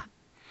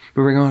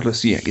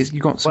regardless, yeah, you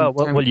got some...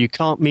 Well, you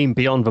can't mean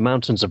Beyond the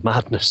Mountains of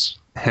Madness.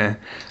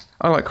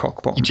 I like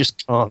Cockbottom. You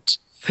just can't.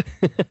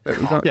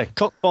 Yeah,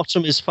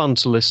 Cockbottom is fun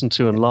to listen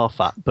to and laugh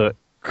at, but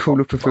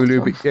Call of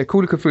Cthulhu.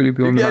 Call of Cthulhu You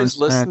Beyond the guys Mountains of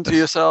listen Madness. to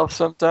yourself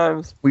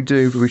sometimes. We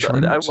do, but we try I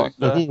not to.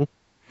 wonder.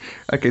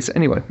 Okay, so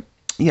anyway,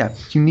 yeah,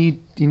 you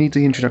need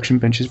the introduction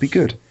adventures to be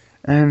good,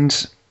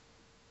 and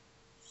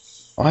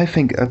I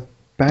think A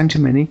Bound Too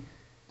Many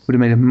would have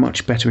made a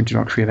much better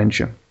introductory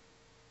adventure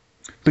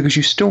because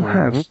you still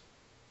have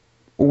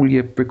all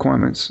your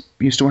requirements,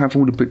 you still have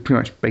all the pretty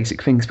much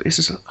basic things, but it's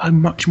just a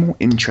much more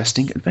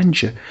interesting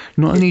adventure.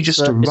 Not only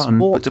just to it's run,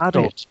 more but to adult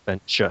build.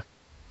 adventure.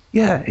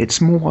 Yeah, it's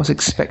more what I was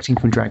expecting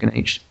from Dragon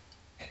Age.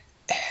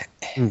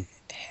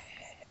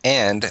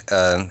 And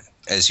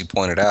as you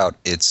pointed out,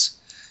 it's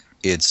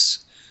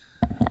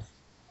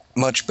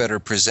much better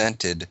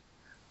presented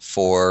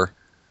for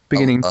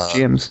Beginning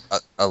GMs.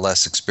 a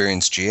less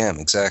experienced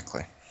GM.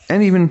 Exactly.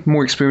 And even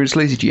more experienced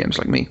lazy GMs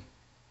like me.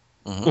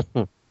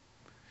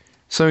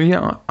 So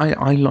yeah,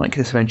 I like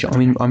this adventure. I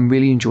mean, I'm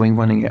really enjoying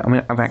running it. I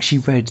mean, I've actually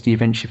read the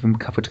adventure from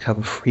cover to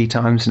cover 3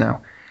 times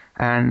now,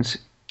 and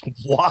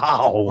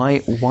Wow.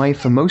 why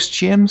for most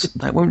GMs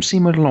that won't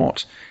seem a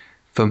lot.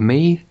 For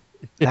me,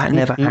 that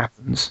never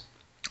happens.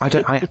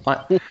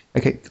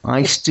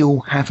 I still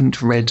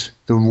haven't read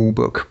the rule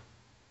book.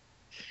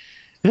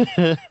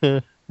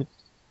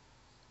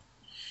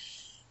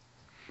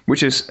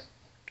 Which is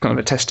kind of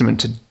a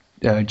testament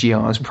to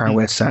GR's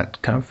prowess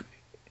at kind of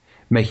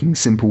making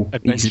simple,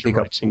 easy to pick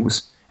up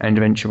tools and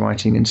adventure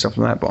writing and stuff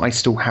like that. But I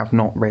still have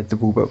not read the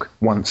rulebook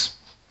once.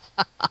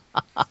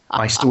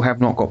 I still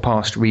have not got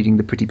past reading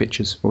the pretty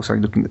pictures. Or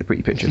sorry, looking at the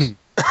pretty pictures.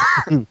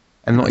 And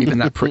not even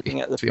that pretty,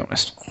 to be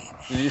honest.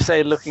 Did you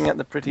say looking at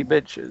the pretty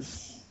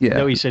bitches? Yeah.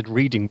 No, he said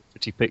reading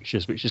pretty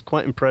pictures, which is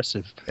quite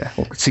impressive. Yeah.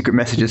 Or secret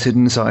messages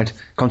hidden inside.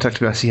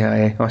 Contacted by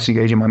CIA. I must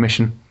engage in my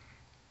mission.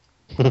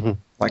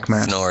 Like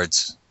mad.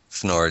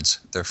 Fnords.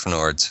 They're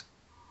Fnords.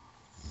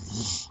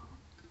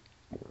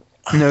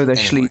 No, they're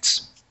Anyway.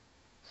 Schleets.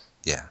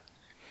 Yeah.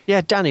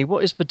 Yeah, Danny,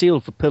 what is the deal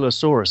for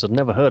Pilosaurus? I'd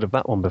never heard of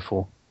that one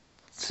before.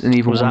 It's an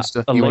evil Was monster.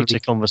 that a You wanna later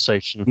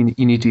conversation?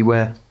 you need to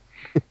beware.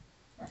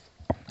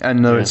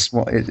 And no, Yeah.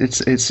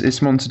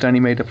 it's monster Danny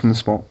made up on the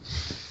spot.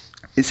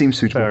 It seems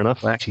suitable. Fair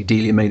enough. Well, actually,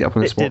 Delia made it up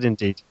on the It spot. did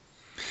indeed.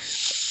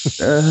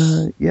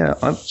 Yeah,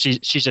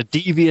 She's a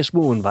devious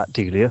woman, that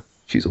Delia.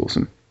 she's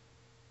awesome.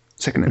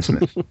 Second in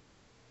Smith.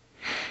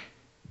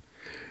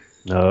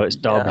 No, it's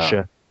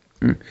Derbyshire.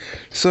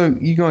 So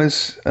you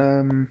guys,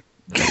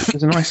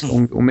 there's a nice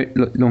long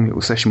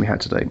little session we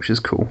had today, which is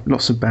cool.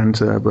 Lots of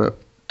banter, but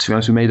to be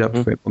honest, we made up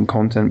for it on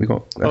content. We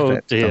got Oh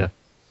effect dear. done.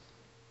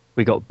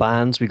 We got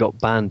bands, we got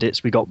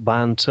bandits, we got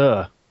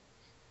banter.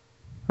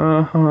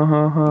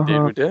 Indeed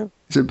we do.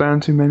 Is it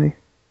banned too many?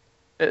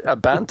 A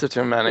banter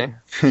too many.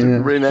 Yeah.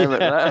 Rename it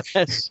that.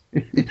 Yes.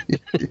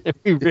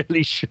 We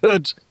really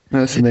should.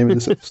 That's the name of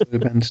this episode.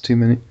 Banned too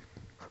many.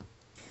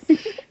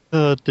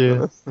 Oh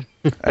dear.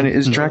 And it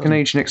is Dragon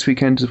Age next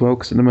weekend as well,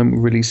 because at the moment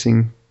we're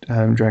releasing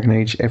Dragon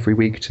Age every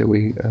week till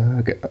we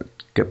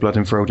get Blood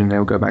and Ferelden.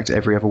 They'll go back to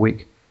every other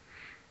week.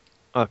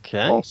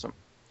 Okay. Awesome.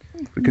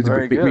 Because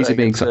Very the good. reason I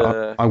being, get so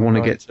to I want to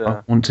go get, into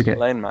I want to get,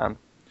 Lane Man.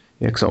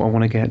 yeah, because I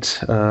want to get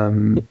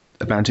a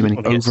Band Too Many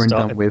Wanna get over and done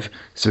started. with,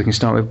 so we can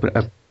start with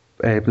Blood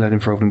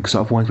and Ferelden, because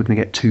otherwise we're going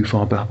to get too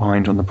far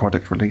behind on the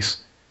product release.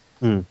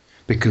 Hmm.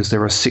 Because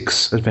there are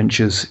 6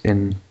 adventures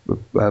in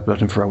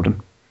Blood and Ferelden.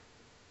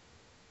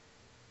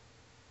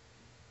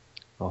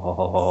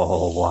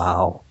 Oh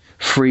wow.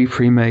 3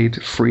 pre-made,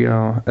 3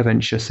 are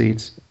adventure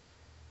seeds.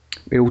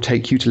 It will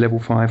take you to level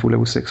 5 or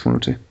level 6, 1 or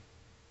 2.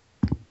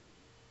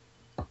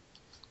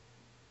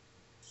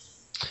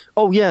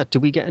 Oh yeah,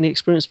 did we get any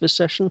experience this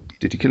session?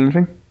 Did you kill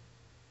anything?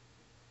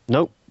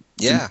 Nope.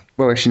 Yeah.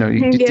 Well, actually,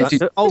 no. Yes.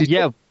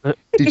 Yeah.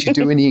 Did you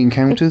do any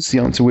encounters? The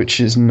answer which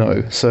is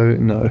no. So,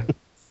 no.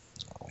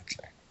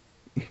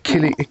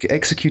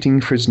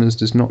 Executing prisoners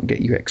does not get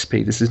you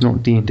XP. This is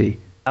not D&D.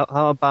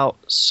 How about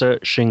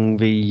searching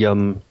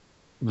the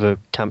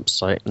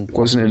campsite and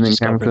Wasn't possibly an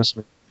discovering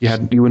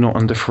encounter. You were not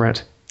under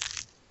threat.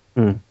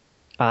 some-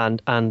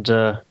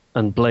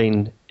 and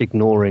Blaine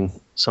ignoring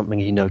something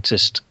he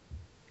noticed.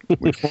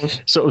 Which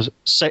was? Sort of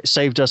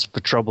saved us the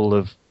trouble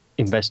of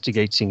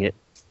investigating it.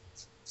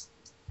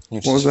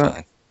 Which What was is that?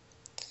 fine.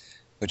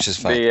 Which is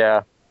fine.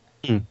 The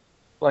Hmm.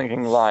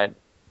 blinking light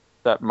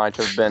that might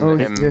have been Oh,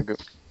 him. yeah. The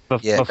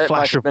Yeah. The It might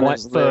flash have of been white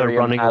his fur lyrium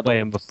running addled away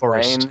in the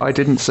forest. brain. I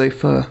didn't say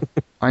fur.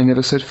 I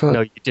never said fur.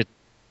 No, you didn't.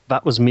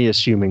 That was me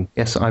assuming.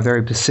 Yes, I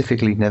very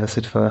specifically never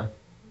said fur.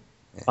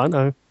 I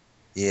know.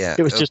 Yeah.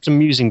 It was just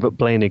amusing, but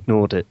Blaine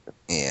ignored it.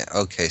 Yeah.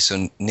 Okay.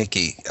 So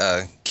Nikki,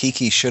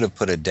 Kiki should have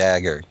put a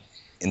dagger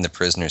in the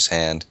prisoner's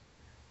hand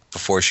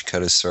before she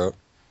cut his throat.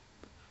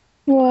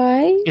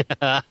 Why?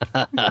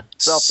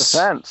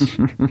 Self-defense.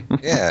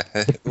 Yeah.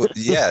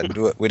 Yeah.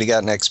 We'd have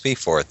gotten XP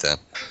for it then.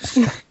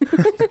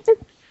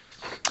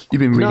 You've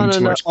been reading No, too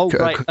no. much Oh,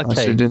 right,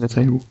 okay. at dinner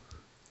table.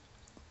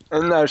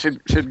 And no,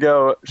 she'd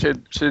go.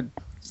 She'd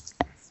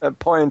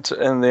point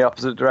in the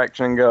opposite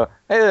direction and go,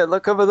 "Hey,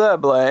 look over there,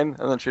 Blaine!"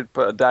 And then she'd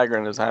put a dagger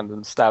in his hand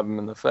and stab him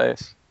in the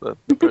face. The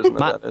prisoner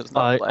Matt, that is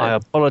not I Blaine.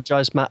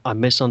 apologize, Matt. I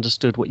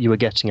misunderstood what you were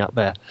getting at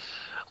there.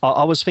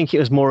 I was thinking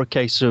it was more a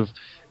case of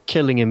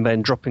killing him,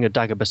 then dropping a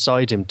dagger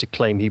beside him to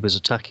claim he was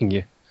attacking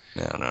you.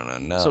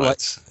 No. So, like,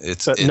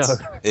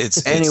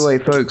 It's Anyway,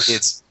 folks.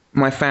 It's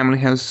My family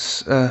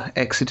has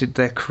exited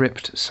their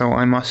crypt, so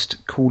I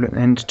must call an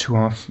end to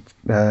our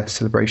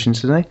celebrations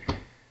today.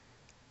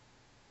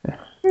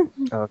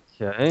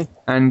 Okay.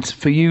 And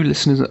for you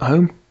listeners at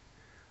home,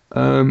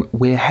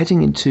 we're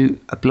heading into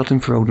a Blood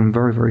and Ferelden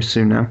very, very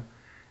soon now.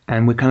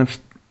 And we're kind of...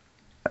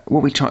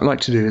 What we like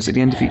to do is, at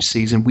the end of each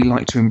season, we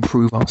like to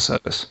improve our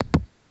service.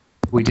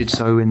 We did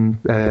so in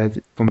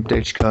from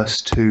Dage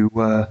Curse to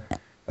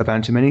A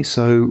Band Too Many.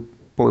 So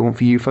what we want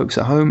for you folks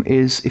at home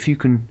is if you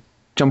can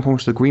jump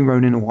onto the Green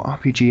Ronin or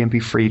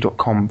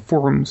RPGMP3.com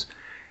forums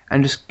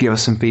and just give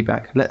us some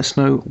feedback. Let us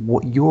know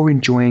what you're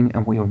enjoying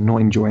and what you're not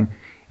enjoying.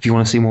 If you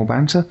want to see more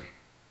banter,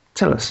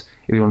 tell us.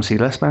 If you want to see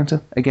less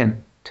banter,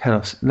 again, tell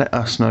us. Let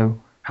us know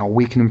how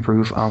we can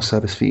improve our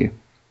service for you.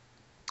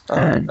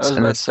 I was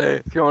about to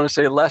say, if you want to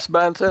say less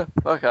banter,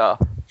 fuck off.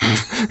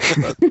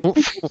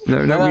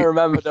 Then I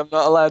remembered I'm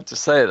not allowed to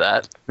say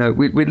that. No,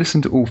 we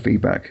listen to all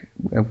feedback.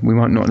 We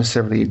might not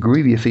necessarily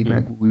agree with your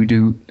feedback, but we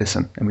do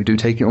listen, and we do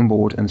take it on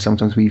board, and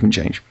sometimes we even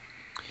change.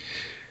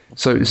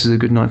 So this is a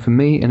good night for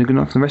me, and a good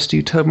night for the rest of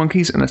you turd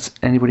monkeys, unless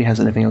anybody has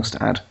anything else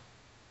to add.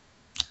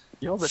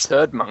 You're the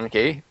turd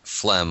monkey.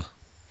 phlegm.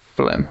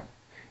 Phlegm.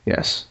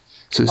 Yes.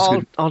 So it's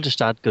good. I'll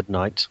just add good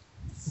night.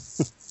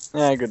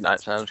 Yeah, good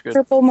night. Sounds good.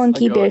 Purple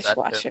monkey I'll go with that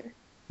dishwasher.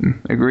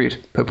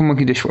 Agreed. Purple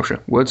monkey dishwasher.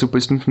 Words of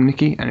wisdom from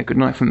Nikki, and a good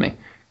night from me.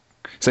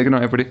 Say good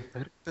night, everybody.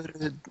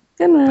 Good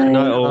night.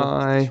 No.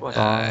 Bye. Bye.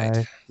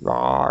 Bye.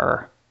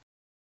 Rawr.